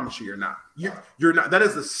 I promise you, you're not. You're not. That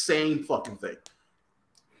is the same fucking thing.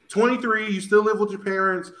 23, you still live with your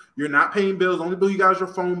parents. You're not paying bills. The only bill you got is your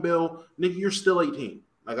phone bill. Nigga, you're still 18.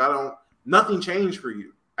 Like nothing changed for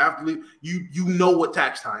you. After you know what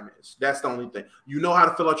tax time is. That's the only thing. You know how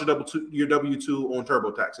to fill out your W-2 on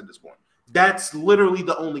TurboTax at this point. That's literally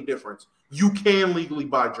the only difference. You can legally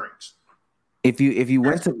buy drinks. If you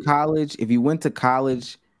went to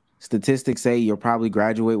college, statistics say you'll probably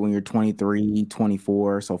graduate when you're 23,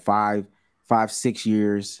 24, so 6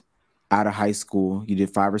 years out of high school. You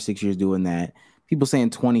did 5 or 6 years doing that. People saying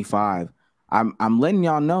 25. I'm letting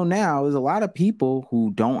y'all know now, there's a lot of people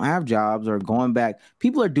who don't have jobs or going back.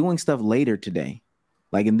 People are doing stuff later today.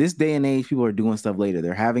 Like in this day and age, people are doing stuff later.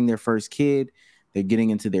 They're having their first kid. They're getting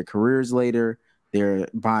into their careers later. They're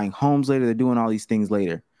buying homes later. They're doing all these things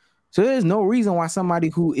later. So there's no reason why somebody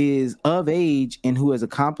who is of age and who has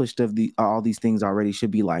accomplished all these things already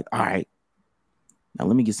should be like, all right, now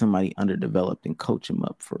let me get somebody underdeveloped and coach them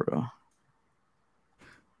up for real.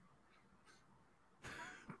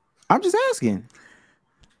 I'm just asking.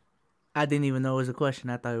 I didn't even know it was a question.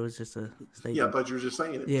 I thought it was just a statement. Yeah, I thought you were just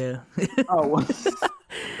saying it. Yeah. Oh,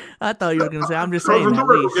 I thought you were gonna say. I'm just saying. At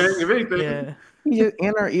least. If anything. Yeah. You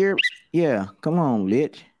in our ear. Yeah. Come on,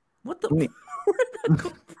 bitch. What the?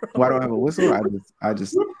 Why do I have a whistle? I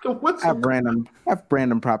just have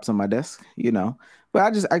random props on my desk, you know.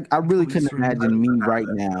 But I really couldn't imagine me right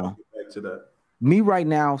now. Me right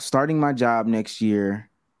now, starting my job next year,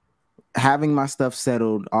 having my stuff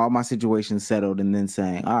settled, all my situations settled, and then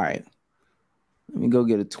saying, all right, let me go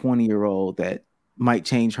get a 20-year-old that might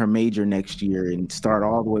change her major next year and start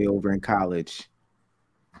all the way over in college.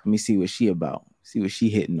 Let me see what she about. See what she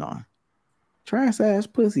hitting on. Trash ass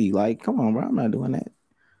pussy. Like, come on, bro. I'm not doing that.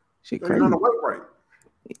 Shit crazy. On the white break.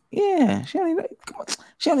 Yeah, she don't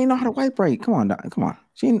even know how to white break. Come on, Doc. Come on.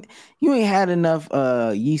 You ain't had enough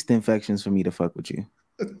yeast infections for me to fuck with you.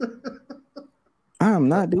 I'm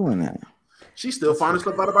not doing that. She's still finding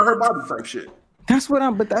stuff out about her body type shit. That's what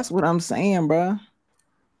I'm saying, bro.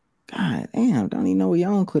 God damn, don't even know where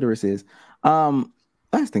your own clitoris is.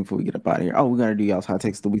 Last thing before we get up out of here. Oh, we're gonna do y'all's hot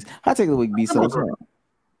takes of the week. Hot take of the week, be so.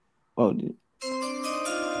 Oh, dude.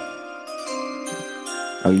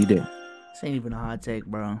 Oh, you did. This ain't even a hot take,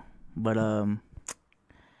 bro. But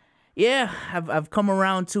yeah, I've come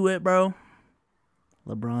around to it, bro.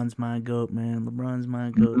 LeBron's my GOAT, man. LeBron's my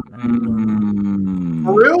GOAT.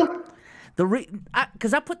 For real?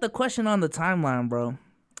 Because I put the question on the timeline, bro.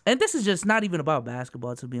 And this is just not even about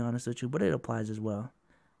basketball, to be honest with you, but it applies as well.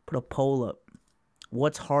 Put a poll up.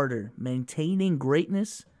 What's harder, maintaining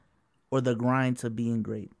greatness or the grind to being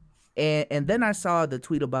great? And then I saw the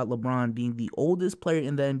tweet about LeBron being the oldest player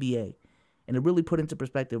in the NBA. And it really put into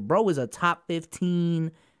perspective. Bro is a top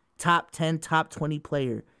 15, top 10, top 20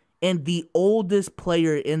 player. And the oldest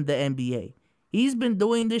player in the NBA. He's been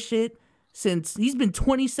doing this shit since he's been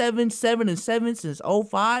 27, 7-7 since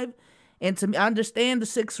 05. And to me, I understand the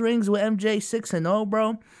 6 rings with MJ, 6-0,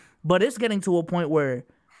 bro. But it's getting to a point where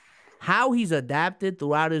how he's adapted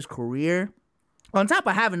throughout his career, on top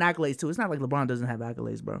of having accolades too. It's not like LeBron doesn't have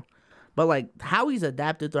accolades, bro. But like how he's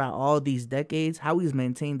adapted throughout all these decades, how he's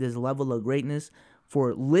maintained this level of greatness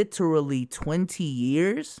for literally 20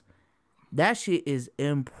 years, that shit is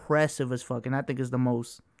impressive as fuck. And I think it's the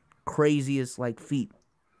most craziest like feat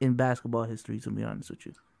in basketball history, to be honest with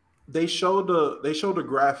you. They showed a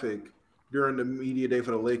graphic during the media day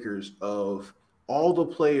for the Lakers of all the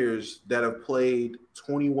players that have played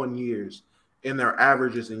 21 years in their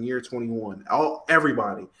averages in year 21.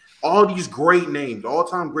 Everybody. All these great names,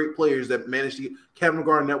 all-time great players that managed to get – Kevin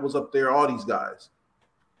Garnett was up there, all these guys.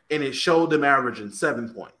 And it showed them averaging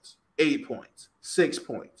 7 points, 8 points, 6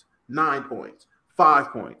 points, 9 points,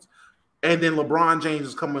 5 points. And then LeBron James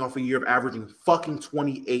is coming off a year of averaging fucking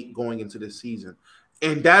 28 going into this season.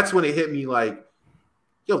 And that's when it hit me like,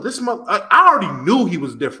 yo, I already knew he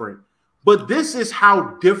was different, but this is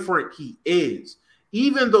how different he is.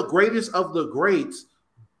 even the greatest of the greats,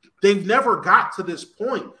 they've never got to this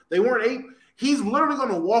point. They weren't able. He's literally going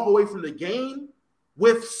to walk away from the game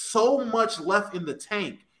with so much left in the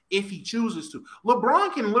tank if he chooses to.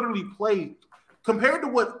 LeBron can literally play, compared to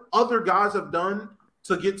what other guys have done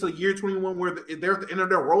to get to year 21 where they're at the end of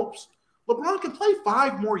their ropes. LeBron can play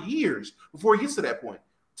 5 more years before he gets to that point.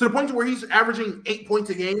 To the point where he's averaging 8 points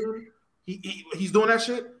a game. He's doing that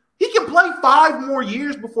shit. He can play 5 more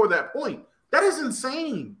years before that point. That is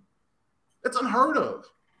insane. That's unheard of.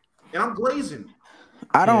 And I'm glazing.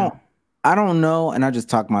 I don't know, and I just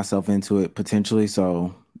talked myself into it potentially.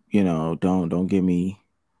 So, don't get me,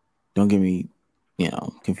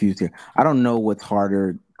 confused here. I don't know what's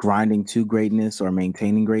harder, grinding to greatness or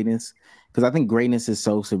maintaining greatness, because I think greatness is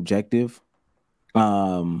so subjective.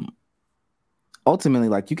 Ultimately,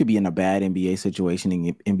 like, you could be in a bad NBA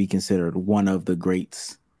situation and be considered one of the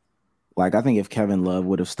greats. Like, I think if Kevin Love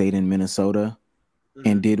would have stayed in Minnesota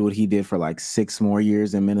and did what he did for like 6 more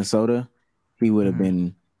years in Minnesota, he would have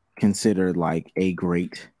been considered like a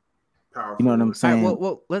great. Powerful. You know what I'm saying? All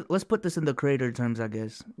right, well, let's put this in the creator terms, I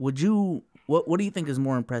guess. What do you think is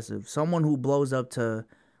more impressive? Someone who blows up to,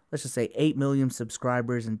 let's just say, 8 million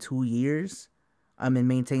subscribers in 2 years, and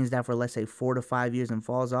maintains that for, let's say, 4 to 5 years and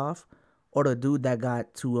falls off, or the dude that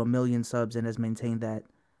got to 1 million subs and has maintained that,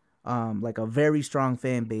 like a very strong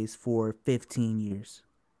fan base for 15 years?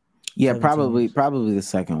 Yeah, probably the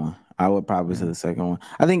second one. I would probably say the second one.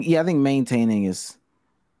 I think maintaining is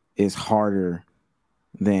harder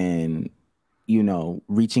than,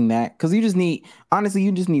 reaching that, because you just need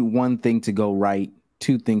one thing to go right,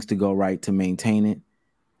 2 things to go right to maintain it.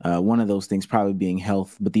 One of those things probably being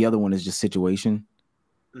health, but the other one is just situation.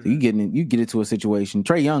 So you get into a situation.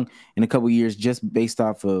 Trae Young in a couple of years, just based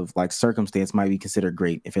off of like circumstance, might be considered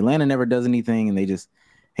great. If Atlanta never does anything and they just,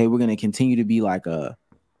 hey, we're going to continue to be like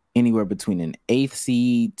anywhere between an 8th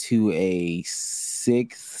seed to a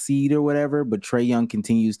 6th seed or whatever, but Trae Young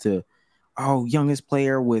continues to, youngest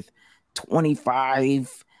player with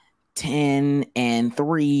 25, 10, and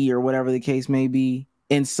 3 or whatever the case may be.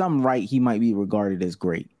 In some right, he might be regarded as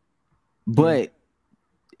great. But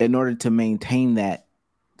in order to maintain that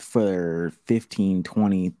for 15,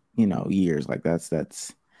 20, years, like that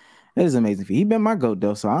is amazing. He's been my GOAT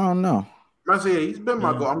though, so I don't know. I say he's been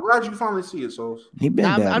my GOAT. I'm glad you finally see it, Souls.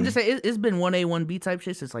 I'm just saying it's been 1A, 1B type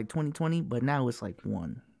shit since like 2020, but now it's like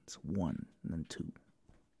 1. It's 1 and then 2.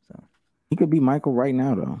 So he could be Michael right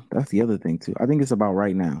now though. That's the other thing too. I think it's about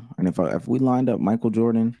right now. And if we lined up Michael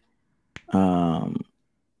Jordan, and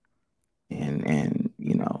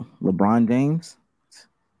LeBron James,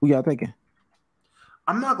 who y'all thinking?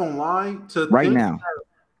 I'm not gonna lie to right now.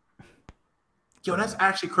 Yo, that's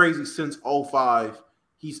actually crazy. Since 05,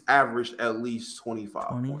 he's averaged at least 25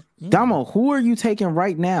 points. Damo, who are you taking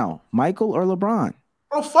right now, Michael or LeBron?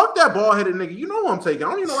 Bro, fuck that ball-headed nigga. You know who I'm taking. I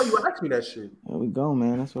don't even know why you asked me that shit. There we go,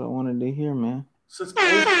 man. That's what I wanted to hear, man. Since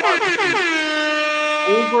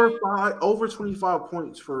over 25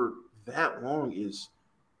 points for that long is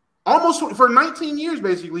almost for 19 years,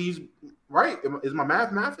 basically. He's right. Is my math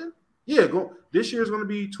mathing? Yeah, this year is going to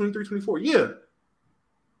be 23, 24. Yeah.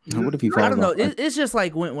 What if he I don't know. It's just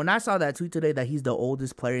like when I saw that tweet today that he's the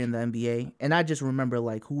oldest player in the NBA, and I just remember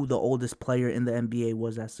like who the oldest player in the NBA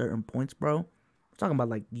was at certain points, bro. I'm talking about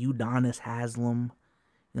like Udonis Haslem, you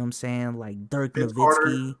know what I'm saying? Like Dirk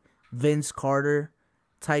Nowitzki, Vince Carter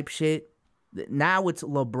type shit. Now it's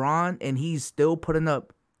LeBron, and he's still putting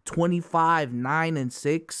up 25, 9, and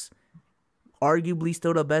 6. Arguably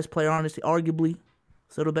still the best player on this. Arguably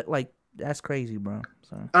still the best. Like, that's crazy, bro.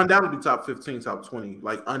 So undoubtedly top 15, top 20.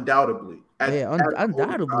 Like, undoubtedly.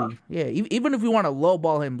 Undoubtedly. Yeah, even if we want to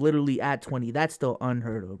lowball him literally at 20, that's still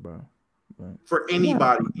unheard of, bro. But, for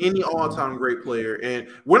anybody, any all-time great player. And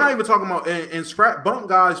we're not even talking about and scrap bump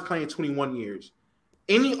guys playing 21 years.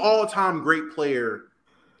 Any all-time great player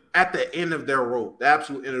at the end of their rope, the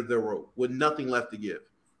absolute end of their rope, with nothing left to give.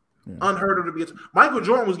 Yeah. Unheard of to be. Michael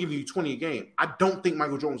Jordan was giving you 20 a game. I don't think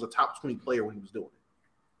Michael Jordan was a top 20 player when he was doing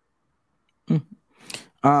it.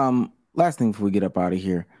 Last thing before we get up out of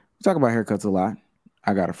here, we talk about haircuts a lot.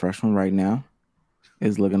 I got a fresh one right now.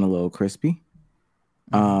 It's looking a little crispy.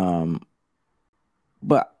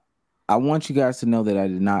 But I want you guys to know that I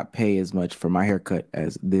did not pay as much for my haircut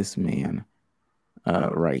as this man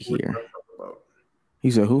right here.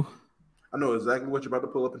 He said, who? I know exactly what you're about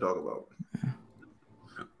to pull up and talk about.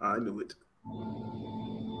 I knew it.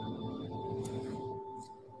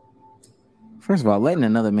 First of all, letting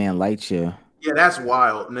another man light you. Yeah, that's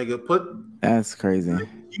wild, nigga. That's crazy.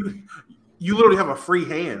 You literally have a free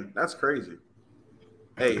hand. That's crazy.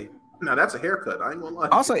 Hey, now that's a haircut. I ain't gonna lie.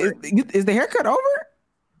 Also, is the haircut over?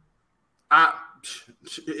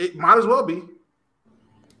 It might as well be.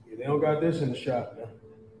 Yeah, they don't got this in the shop,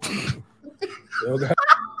 man. They don't got.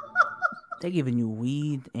 They giving you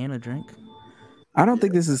weed and a drink. I don't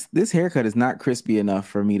think this haircut is not crispy enough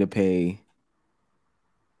for me to pay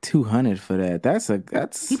 $200 for that.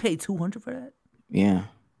 That's He paid $200 for that. Yeah.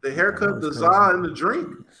 The haircut, the za, and the drink.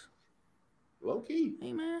 Low key.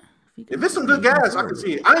 Hey man, if it's some good gas, I can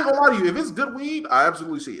see it. I ain't gonna lie to you. If it's good weed, I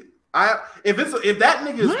absolutely see it. If that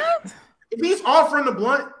nigga is, if he's offering the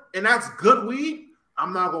blunt and that's good weed,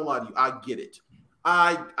 I'm not gonna lie to you. I get it.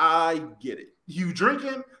 I get it. You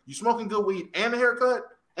drinking, you smoking good weed, and a haircut,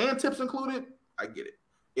 and tips included. I get it.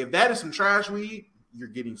 If that is some trash weed, you're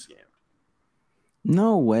getting scammed.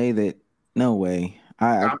 No way.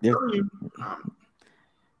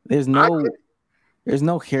 There's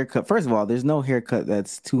no haircut. First of all, there's no haircut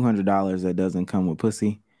that's $200 that doesn't come with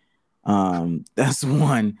pussy. That's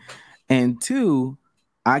one. And two,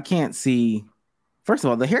 I can't see. First of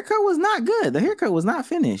all, the haircut was not good. The haircut was not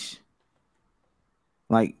finished.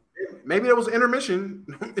 Like, maybe there was an intermission.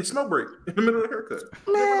 It's smoke break in the middle of the haircut.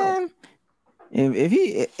 Man, if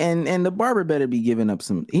he and the barber better be giving up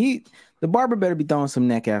some. The barber better be throwing some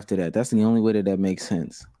neck after that. That's the only way that makes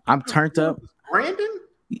sense. I'm turned up. Brandon?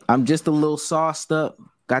 I'm just a little sauced up.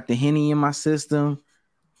 Got the Henny in my system.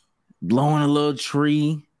 Blowing a little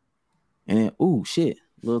tree. And then, ooh, shit.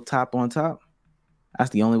 Little top on top.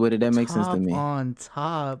 That's the only way that makes sense to me. On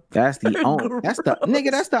top. That's the only. That's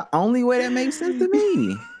the only way that makes sense to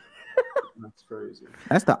me. That's crazy.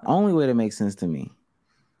 That's the only way that makes sense to me.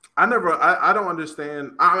 I don't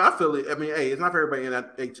understand. I feel it. I mean, hey, it's not for everybody. And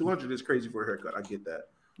hey, 200 is crazy for a haircut. I get that.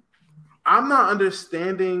 I'm not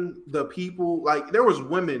understanding the people. Like, there was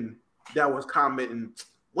women that was commenting,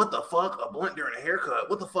 "What the fuck? A blunt during a haircut?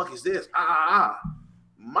 What the fuck is this?"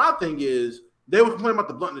 My thing is, they were complaining about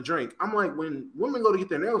the blunt and the drink. I'm like, when women go to get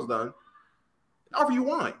their nails done, they offer you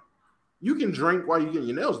wine. You can drink while you're getting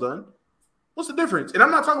your nails done. What's the difference? And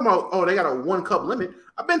I'm not talking about, oh, they got a 1 cup limit.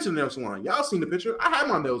 I've been to the nail salon. Y'all seen the picture. I had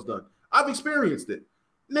my nails done. I've experienced it.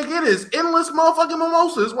 Nigga, it is endless motherfucking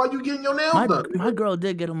mimosas while you getting your nails done. My girl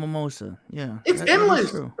did get a mimosa. Yeah. It's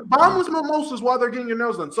endless. Bottomless mimosas while they're getting your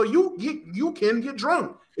nails done. So you can get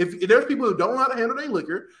drunk. If there's people who don't know how to handle their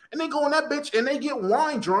liquor and they go in that bitch and they get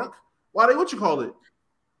wine drunk while they,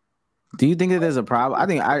 Do you think that there's a problem?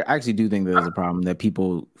 I actually do think that there's a problem that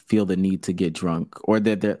people feel the need to get drunk, or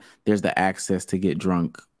that there's the access to get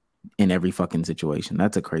drunk in every fucking situation.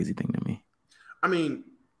 That's a crazy thing to me. I mean,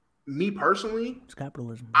 me personally, it's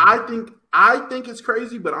capitalism. I think it's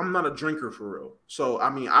crazy, but I'm not a drinker for real. So I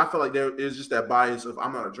mean, I feel like there is just that bias of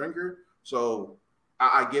I'm not a drinker. So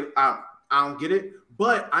I get I don't get it,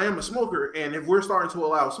 but I am a smoker, and if we're starting to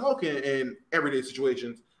allow smoking in everyday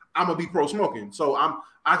situations, I'm gonna be pro smoking. So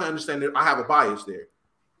I can understand that I have a bias there.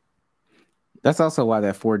 That's also why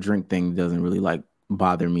that 4 drink thing doesn't really like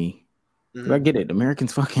bother me. I get it.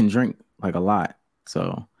 Americans fucking drink like a lot,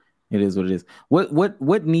 so it is what it is.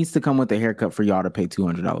 What needs to come with the haircut for y'all to pay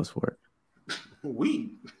 $200 for it?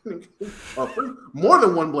 Weed, more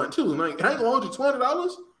than 1 blunt too. Like, I ain't gonna hold you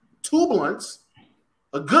 $200. 2 blunts,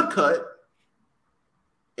 a good cut,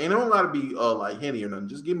 and it don't gotta be like Henny or nothing.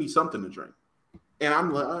 Just give me something to drink. And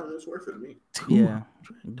I'm like, oh, it's worth it to me. Yeah,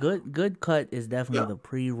 good cut is definitely the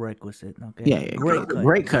prerequisite. Okay, yeah,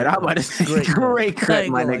 great cut. I'm about to say great cut,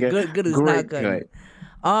 my nigga. Good is not good.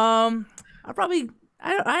 I'd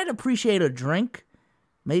appreciate a drink,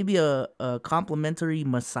 maybe a complimentary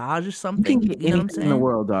massage or something. You can get anything in the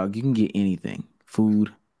world, dog. You can get anything.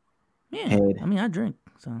 Food. Yeah, head. I mean, I drink,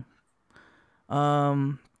 so.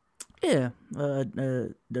 Yeah,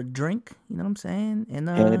 the drink. You know what I'm saying, and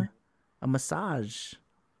head. A massage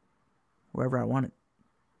wherever I want it.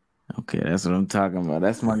 Okay, that's what I'm talking about.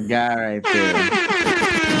 That's my guy right there.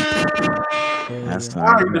 That's all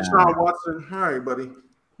right, Deshaun Watson. All right, buddy.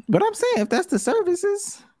 But I'm saying, if that's the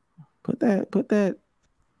services, put that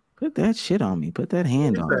shit on me. Put that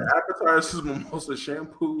hand on me. Appetizers, mimosa,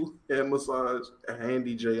 shampoo, and massage, a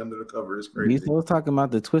handy J under the cover is crazy. He's still talking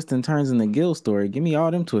about the twists and turns in the Gill story. Give me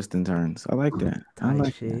all them twists and turns. I like that. Type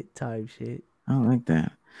shit. I like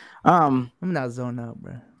that. I'm not zoned out,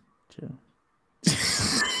 bro. Chill.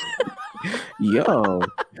 Yo,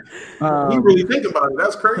 he really think about it.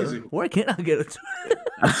 That's crazy. Where can I get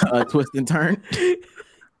a twist and turn?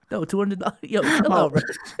 No, $200. Yo, chill out, bro.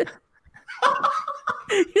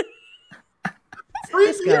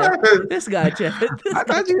 This guy, Chad. I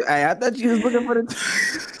thought you was looking for the.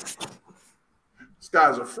 This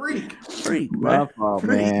guy's a freak. My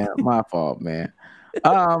fault, man.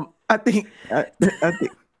 I think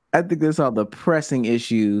that's all the pressing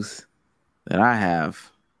issues that I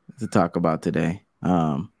have to talk about today.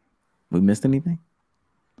 We missed anything?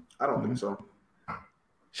 I don't think so.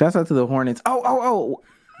 Shouts out to the Hornets. Oh.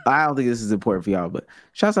 I don't think this is important for y'all, but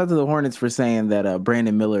shouts out to the Hornets for saying that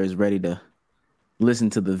Brandon Miller is ready to listen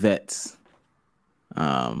to the vets.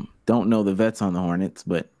 Don't know the vets on the Hornets,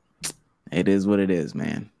 but it is what it is,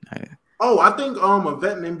 man. I think a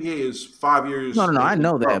vet in the NBA is 5 years. No, I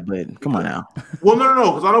know that, but come on now. Well,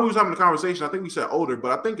 no, because I know we was having a conversation. I think we said older,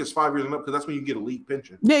 but I think it's 5 years and up because that's when you get a league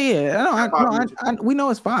pension. Yeah. We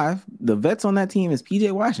know it's 5. The vets on that team is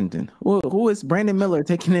PJ Washington. Who is Brandon Miller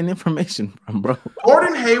taking in information from, bro?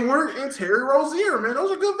 Gordon Hayward and Terry Rozier, man.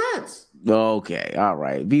 Those are good vets. Okay, all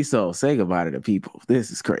right. Be-So, say goodbye to the people.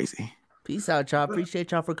 This is crazy. Peace out, y'all.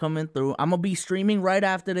 Appreciate y'all for coming through. I'm going to be streaming right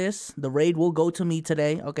after this. The raid will go to me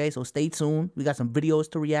today, okay? So stay tuned. We got some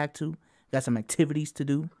videos to react to. We got some activities to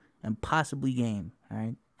do, and possibly game, all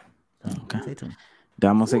right? So stay tuned.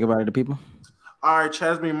 Damo, say goodbye to the people. All right,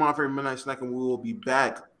 Chaz being my favorite midnight snack, and we will be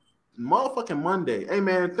back motherfucking Monday. Hey,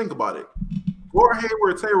 man, think about it. Gordon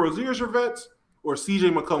Hayward, Terry Rozier's your vets, or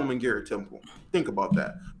CJ McCollum and Garrett Temple? Think about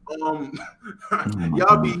that.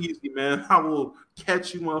 Y'all be easy, man. I will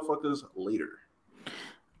catch you motherfuckers later.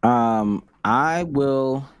 I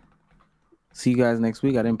will see you guys next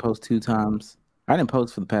week. I didn't post 2 times. I didn't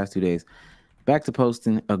post for the past 2 days. Back to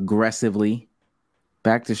posting aggressively.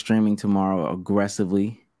 Back to streaming tomorrow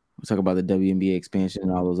aggressively. We'll talk about the WNBA expansion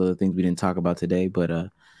and all those other things we didn't talk about today. But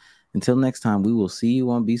until next time, we will see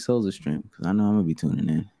you on B-Soul's stream because I know I'm gonna be tuning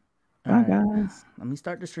in. Bye, guys. Let me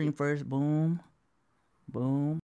start the stream first. Boom.